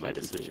keep it really my TTT.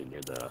 decision.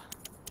 You're the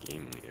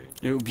game leader.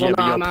 Yeah, Well, but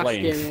no, you're I'm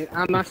playing.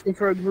 asking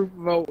for a group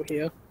vote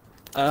here.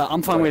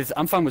 I'm fine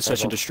with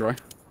search and destroy.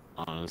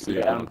 Honestly,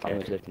 Yeah, I I'm don't fine care.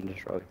 with Search and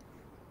Destroy.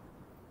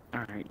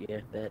 Alright, yeah,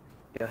 bet.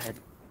 Go ahead.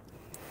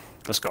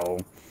 Let's go.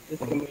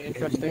 This is gonna be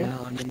interesting.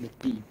 Down in the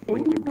deep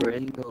when your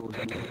brain goes.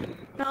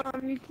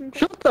 you can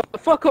Shut the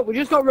fuck up, we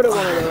just got rid of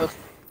one of those.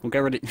 We'll get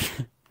ready.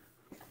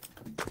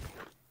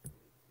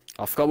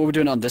 I forgot what we're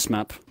doing on this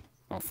map.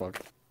 Oh fuck.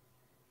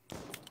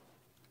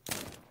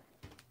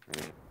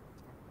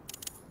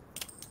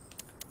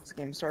 This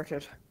game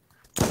started.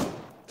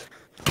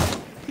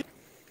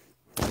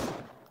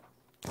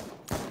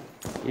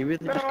 You really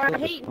Bro, just I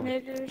killed hate us.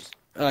 niggers.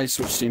 I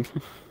switched team.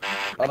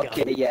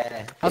 Okay,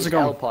 yeah. How's it It's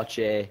going? El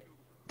Poche.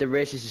 The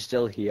racist is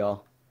still here.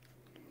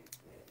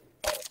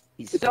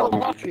 He's It's El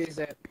Poche, is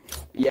it?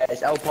 Yeah,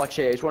 it's El Poche.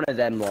 It's one of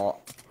them lot.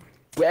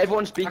 Will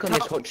everyone speak on this?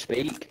 can't- Hutch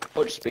speak.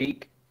 Hutch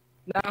speak.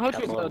 Nah, Hush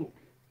is Come on. done.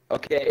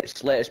 Okay, it's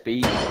Slater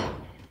speak.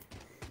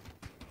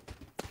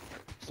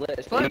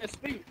 Slater Play speak. the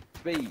speed.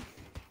 Speak.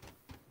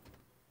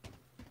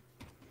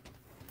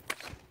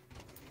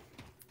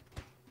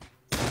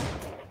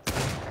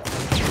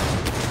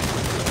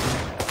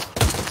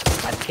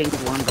 I've pinged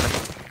one,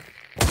 but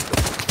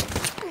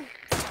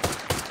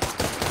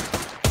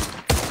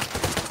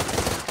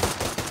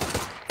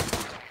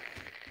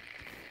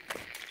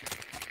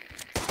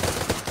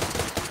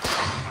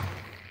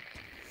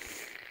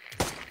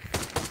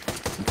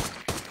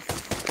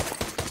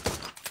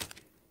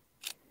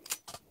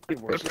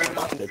Where's the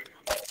bastard?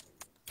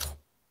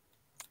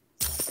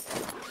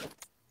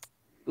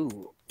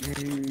 ooh,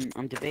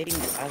 I'm debating.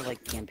 I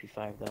like the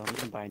MP5 though. I'm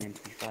gonna buy an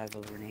MP5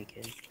 over an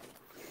AK.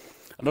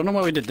 I don't know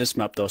why we did this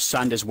map though.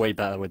 Sand is way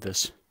better with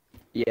this.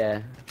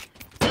 Yeah.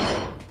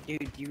 Dude,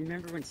 do you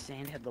remember when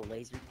Sand had the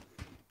laser?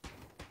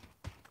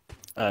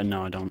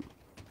 No, I don't.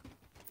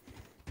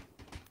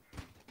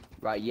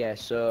 Right, yeah,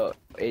 so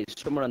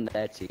it's someone on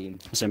their team.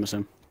 Same as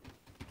him.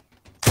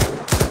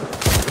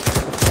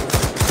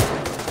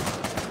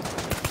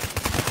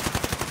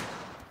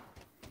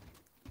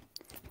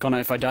 Connor,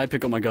 if I die,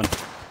 pick up my gun.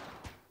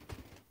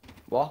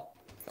 What?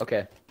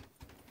 Okay.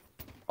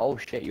 Oh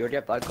shit, you already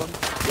have that gun?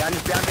 Behind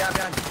us,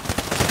 behind.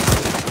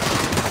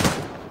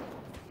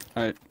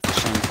 Alright,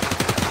 Sand.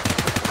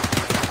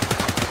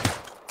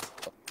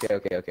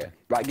 Okay.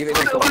 Right, give it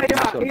his Oh, gun. yeah, Give him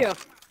his gun. here.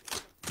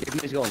 Give him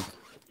his gun.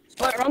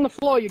 Spider on the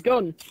floor, your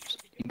gun.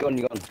 You're gone.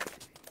 There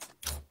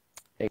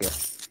you go.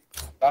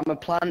 I'm a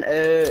plant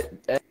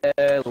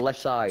left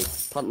side.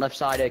 Plant left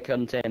side of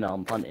container.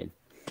 I'm planting.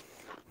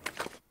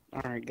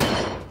 Alright,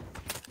 good.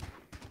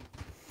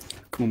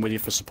 Come on with you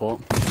for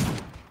support.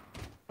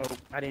 Oh,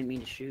 I didn't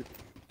mean to shoot.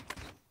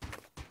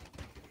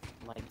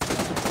 Like,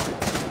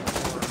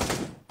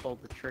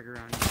 pulled the trigger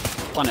on you.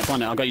 Plant it,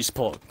 I got you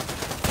support.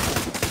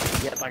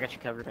 Yep, I got you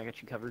covered,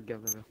 Go, go,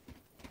 go.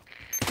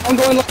 I'm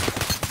going left.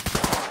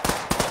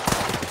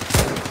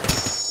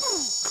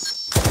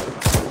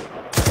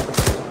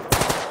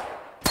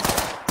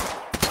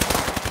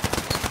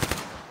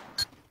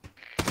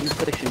 You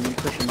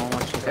push him, I'll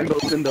watch you.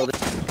 In building.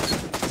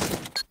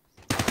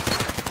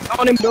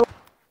 On him, Bill.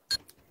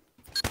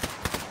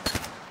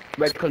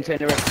 Red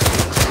container. Red.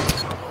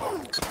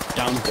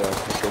 Down.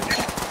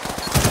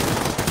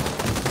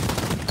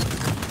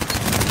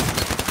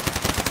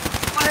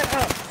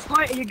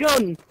 Spider, your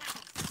gun.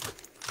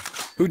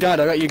 Who died?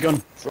 I got your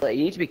gun. Slit,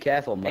 you need to be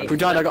careful, man. Who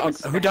died? I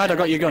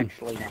got your gun.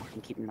 Actually, no,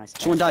 I'm keeping my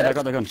stuff. Someone died. I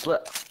got the gun.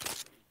 Slit.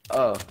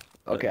 Oh,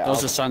 okay. That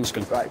was a sans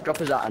gun. Right, drop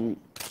us that and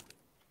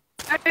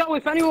Hey, yo,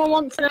 if anyone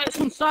wants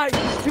some sight,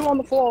 there's 2 on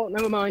the floor.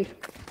 Never mind.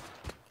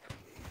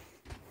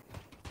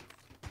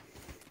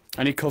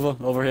 I need cover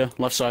over here,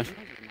 left side.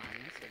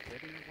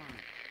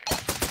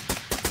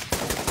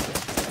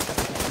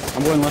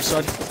 I'm going left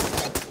side.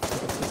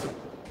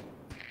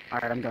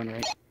 Alright, I'm going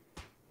right.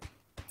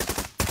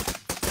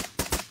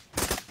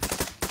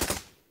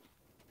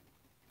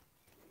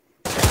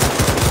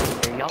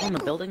 Are y'all in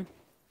the building?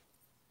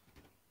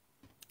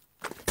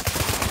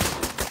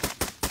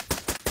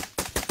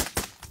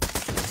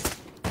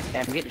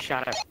 Yeah, I'm getting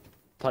shot at.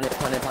 plant it.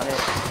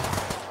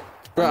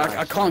 Bro,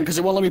 I can't because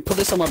it won't let me put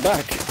this on my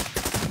back.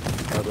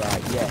 Oh,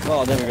 right, yeah.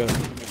 Oh, there we go.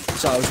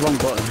 Sorry, it was wrong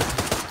button.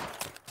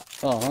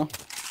 Oh.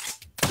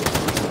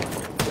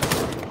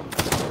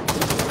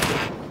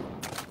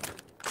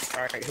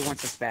 Alright, who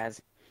wants a spaz?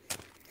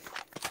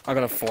 I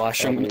got a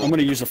flash. I'm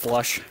gonna use a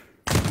flash.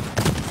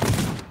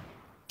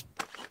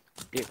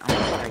 Dude, I'm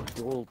gonna try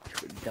dual.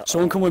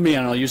 Someone come with me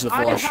and I'll use the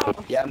flash.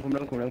 Yeah, I'm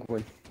coming.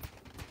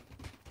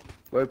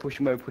 We're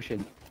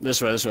pushing.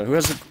 This way. Who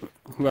has it?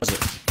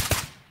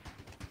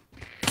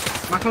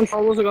 My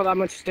controllers have got that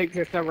much stick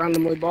drift. I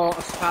randomly bought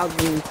a spaz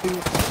and 2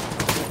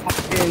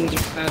 fucking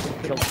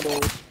kill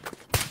balls.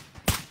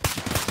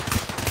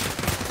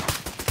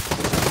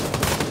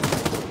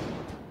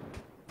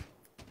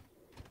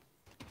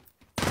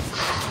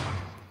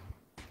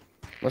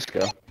 Let's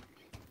go.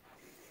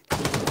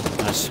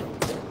 Nice.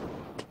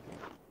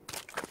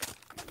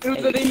 Who's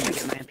Hey, the can I D?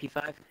 get my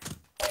MP5?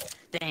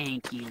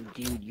 Thank you,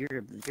 dude.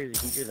 You're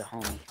the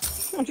homie.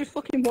 I just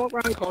fucking walk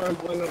around the corner and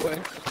blow it away.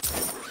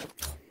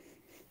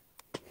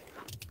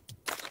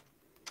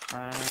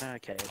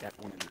 Okay, I got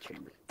one in the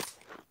chamber.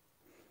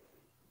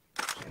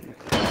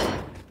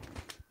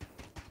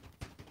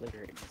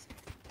 Later it is.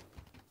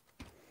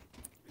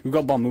 Who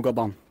got bomb? I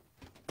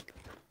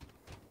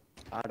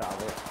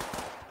doubt it.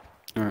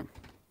 Alright.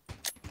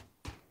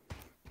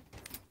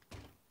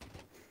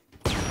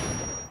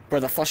 Bro,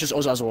 that flashes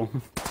us as well.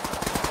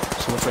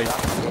 So which way?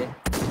 Yeah.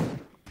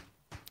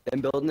 In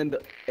building.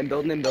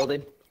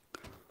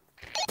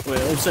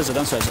 Wait, upstairs or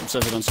downstairs?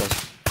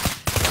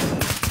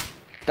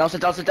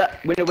 Downstairs.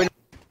 Winner.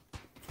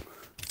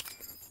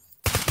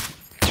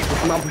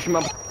 Push him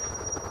up.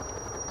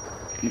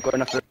 I'm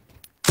going after.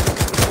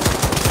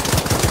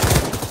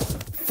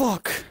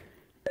 Fuck!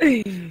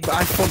 But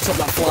I fucked up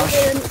that flash.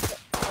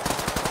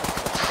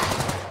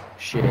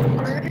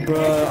 Shit.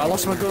 Bro, I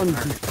lost my gun.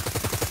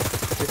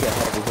 Took a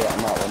heavy hit on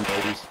that one,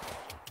 babies.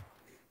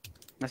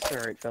 That's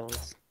alright,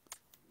 fellas.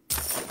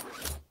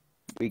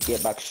 We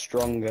get back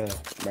stronger,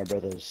 my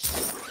brothers.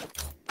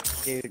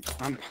 Dude,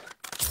 I'm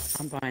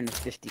buying the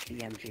 50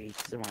 PMG,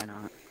 so why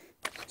not?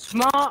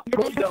 Smart,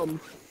 but dumb.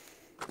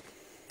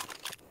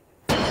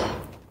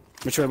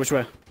 Which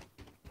way?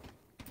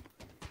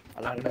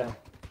 I don't know.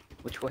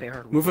 Which way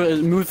are we?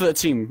 Move the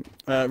team.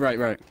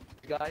 Right.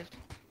 Guys.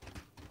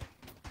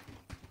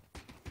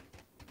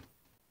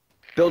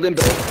 Build. I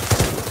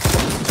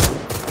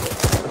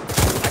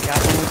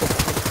got him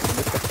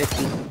with the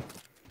 50.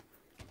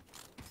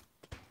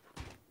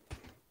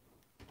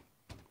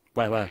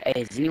 Where?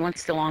 Hey, is anyone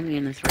still on me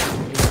in this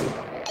round?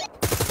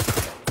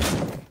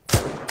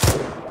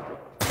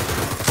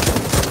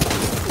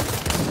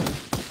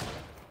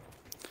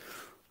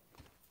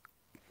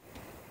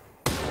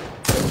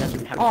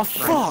 Oh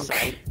fuck!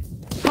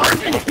 How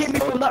did it hit me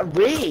from that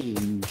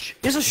range?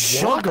 There's a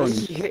shotgun.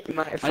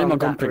 I need my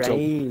gun picked up.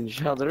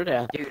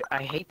 Dude,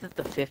 I hate that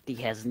the 50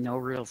 has no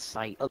real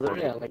sight.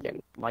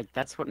 Like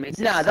that's what makes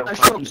it Nah, so that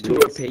fucking shot's too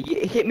OP.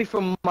 It hit me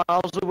from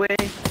miles away.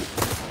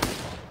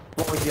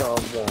 Oh, your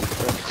one.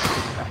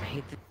 I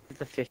hate that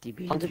the 50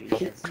 BG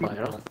has no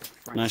real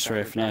front Nice, sight.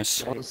 Rafe,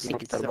 nice. I just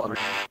think it's so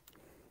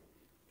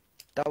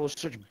That was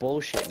such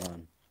bullshit,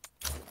 man.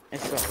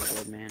 It's all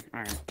good, man.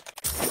 Alright.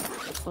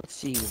 Let's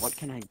see, what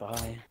can I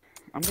buy?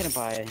 I'm gonna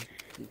buy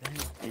that,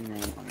 and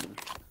then,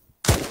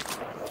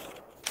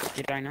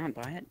 did I not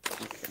buy it?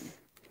 Okay.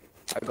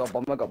 I got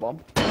bomb, I got bomb.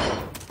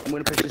 I'm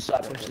gonna push this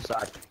side, push this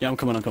side. Yeah, I'm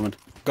coming, I'm coming.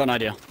 Got an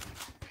idea.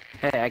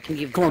 Hey, I can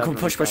give. Come on, cover come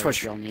on, push, push, if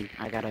push. y'all need.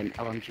 I got an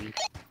LMG.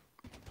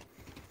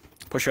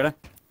 Push ready.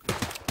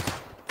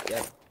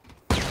 Yeah.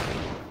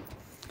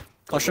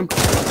 Push him.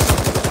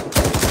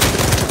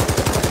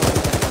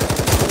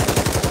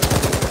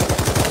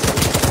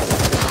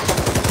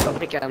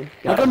 Somebody get him.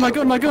 My gun, my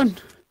gun, my gun!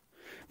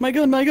 My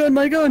gun, my gun,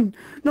 my gun!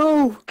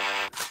 No!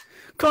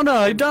 Connor,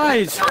 I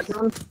died!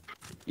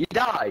 You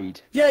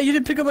died? Yeah, you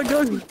didn't pick up my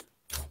gun!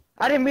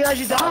 I didn't realize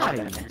you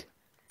died.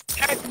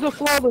 Check the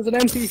floor, there's an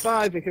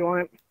MP5 if you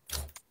want it.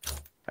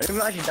 I didn't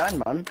realize you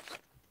died, man.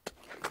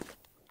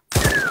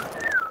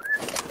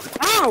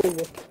 Ow!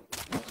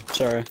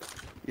 Sorry.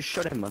 You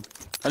shot him, man.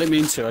 I didn't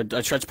mean to.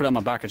 I tried to put it on my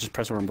back, I just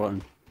pressed the wrong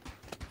button.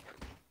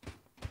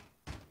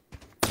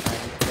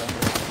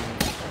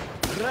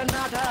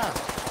 Granada!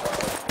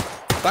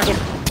 Back up!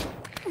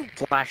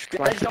 Flash,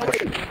 flash, flash.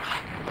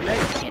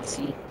 I can't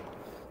see.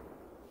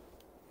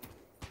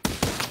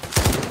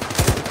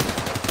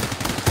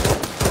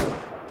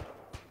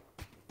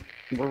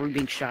 Where are we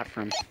being shot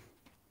from?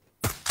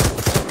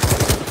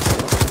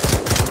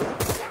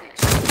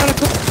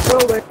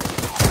 Building.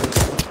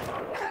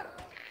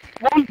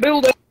 One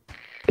building.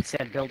 It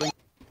said building.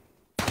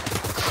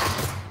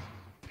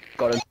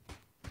 Got him.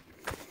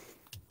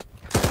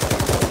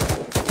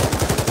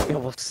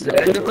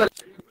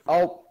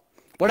 Oh,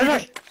 what did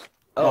I?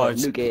 Oh,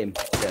 it's- new game.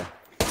 Yeah.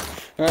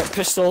 Alright,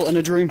 pistol and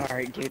a dream.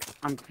 Alright, dude.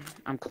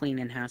 I'm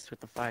cleaning house with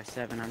the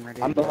 5.7. I'm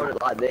ready. I'm going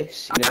like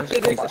this. You know,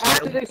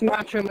 After this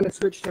match, I'm gonna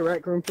switch to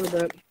rec room for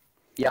a bit.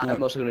 yeah,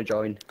 I'm also gonna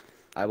join.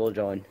 I will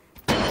join.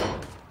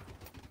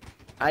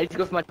 I need to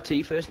go for my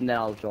tea first, and then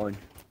I'll join.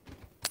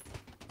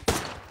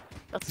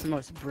 That's the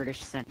most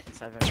British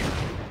sentence I've ever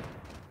heard.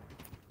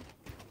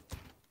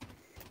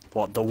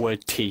 What, the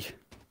word T?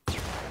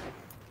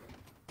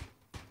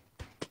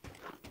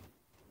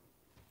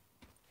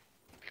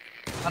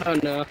 I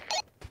don't know.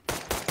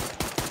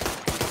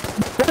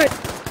 Hey,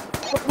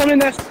 put one in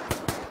there.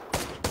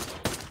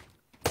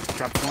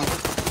 Drop one.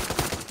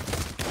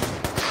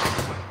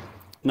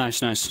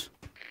 Nice, nice.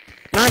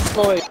 Nice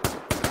boy.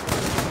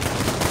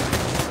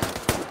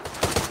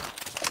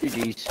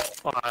 GG's.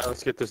 Alright,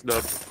 let's get this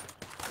done.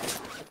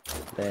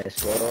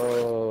 Let's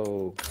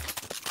go.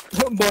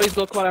 Boys,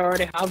 look what I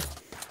already have.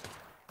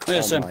 Yeah,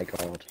 Oh same. my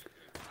god.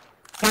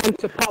 Time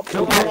to pop the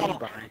Kill them all.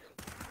 ball.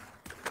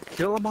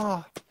 Kill them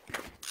all.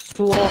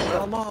 Slaughter.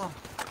 Kill them all.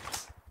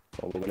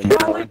 Well, we're gonna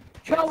Charlie,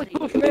 Charlie,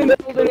 push me in the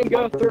building and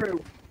go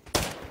through.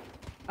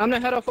 I'm gonna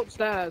head off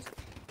upstairs.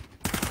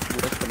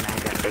 What's the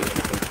mag out of the AK?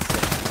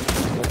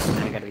 What's the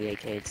mag out of the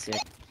AK? It's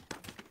sick.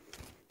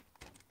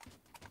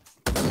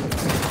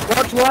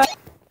 Watch left.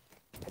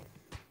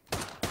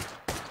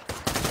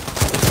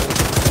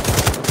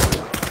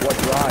 What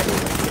right?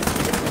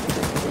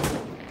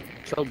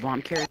 Killed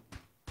bomb carrier.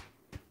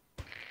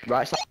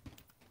 Right side.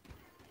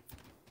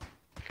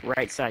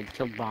 Right side,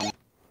 killed bomb.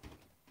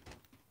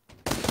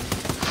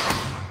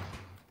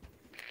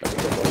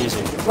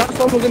 Easy. Last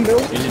one was in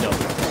building. Easy done.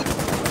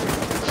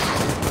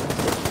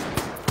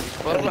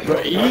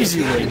 But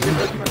easy win.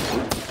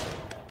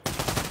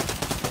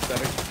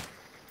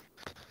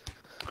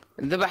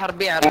 ذبح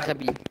ربيع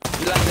الخبيب.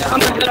 I'm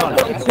gonna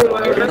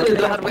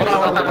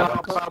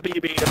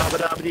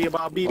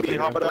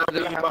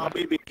head off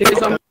Give me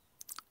some.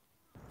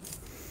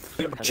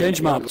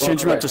 Change map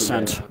to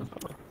sand.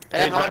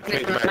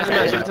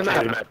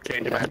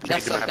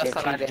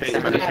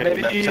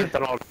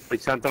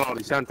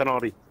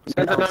 Santanori.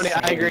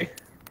 I agree.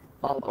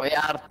 We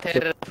are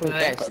terror from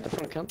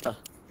different country.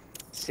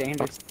 Same.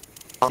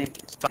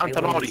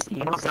 Santanori.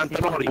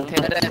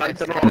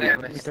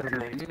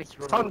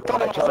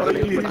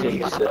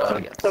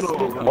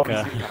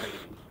 Okay.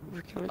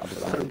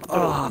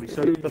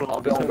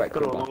 I'll be on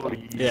record.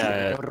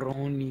 Yeah,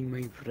 Pepperoni,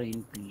 my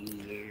friend.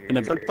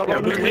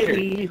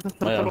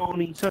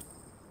 yeah.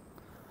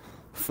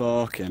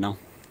 Fucking hell.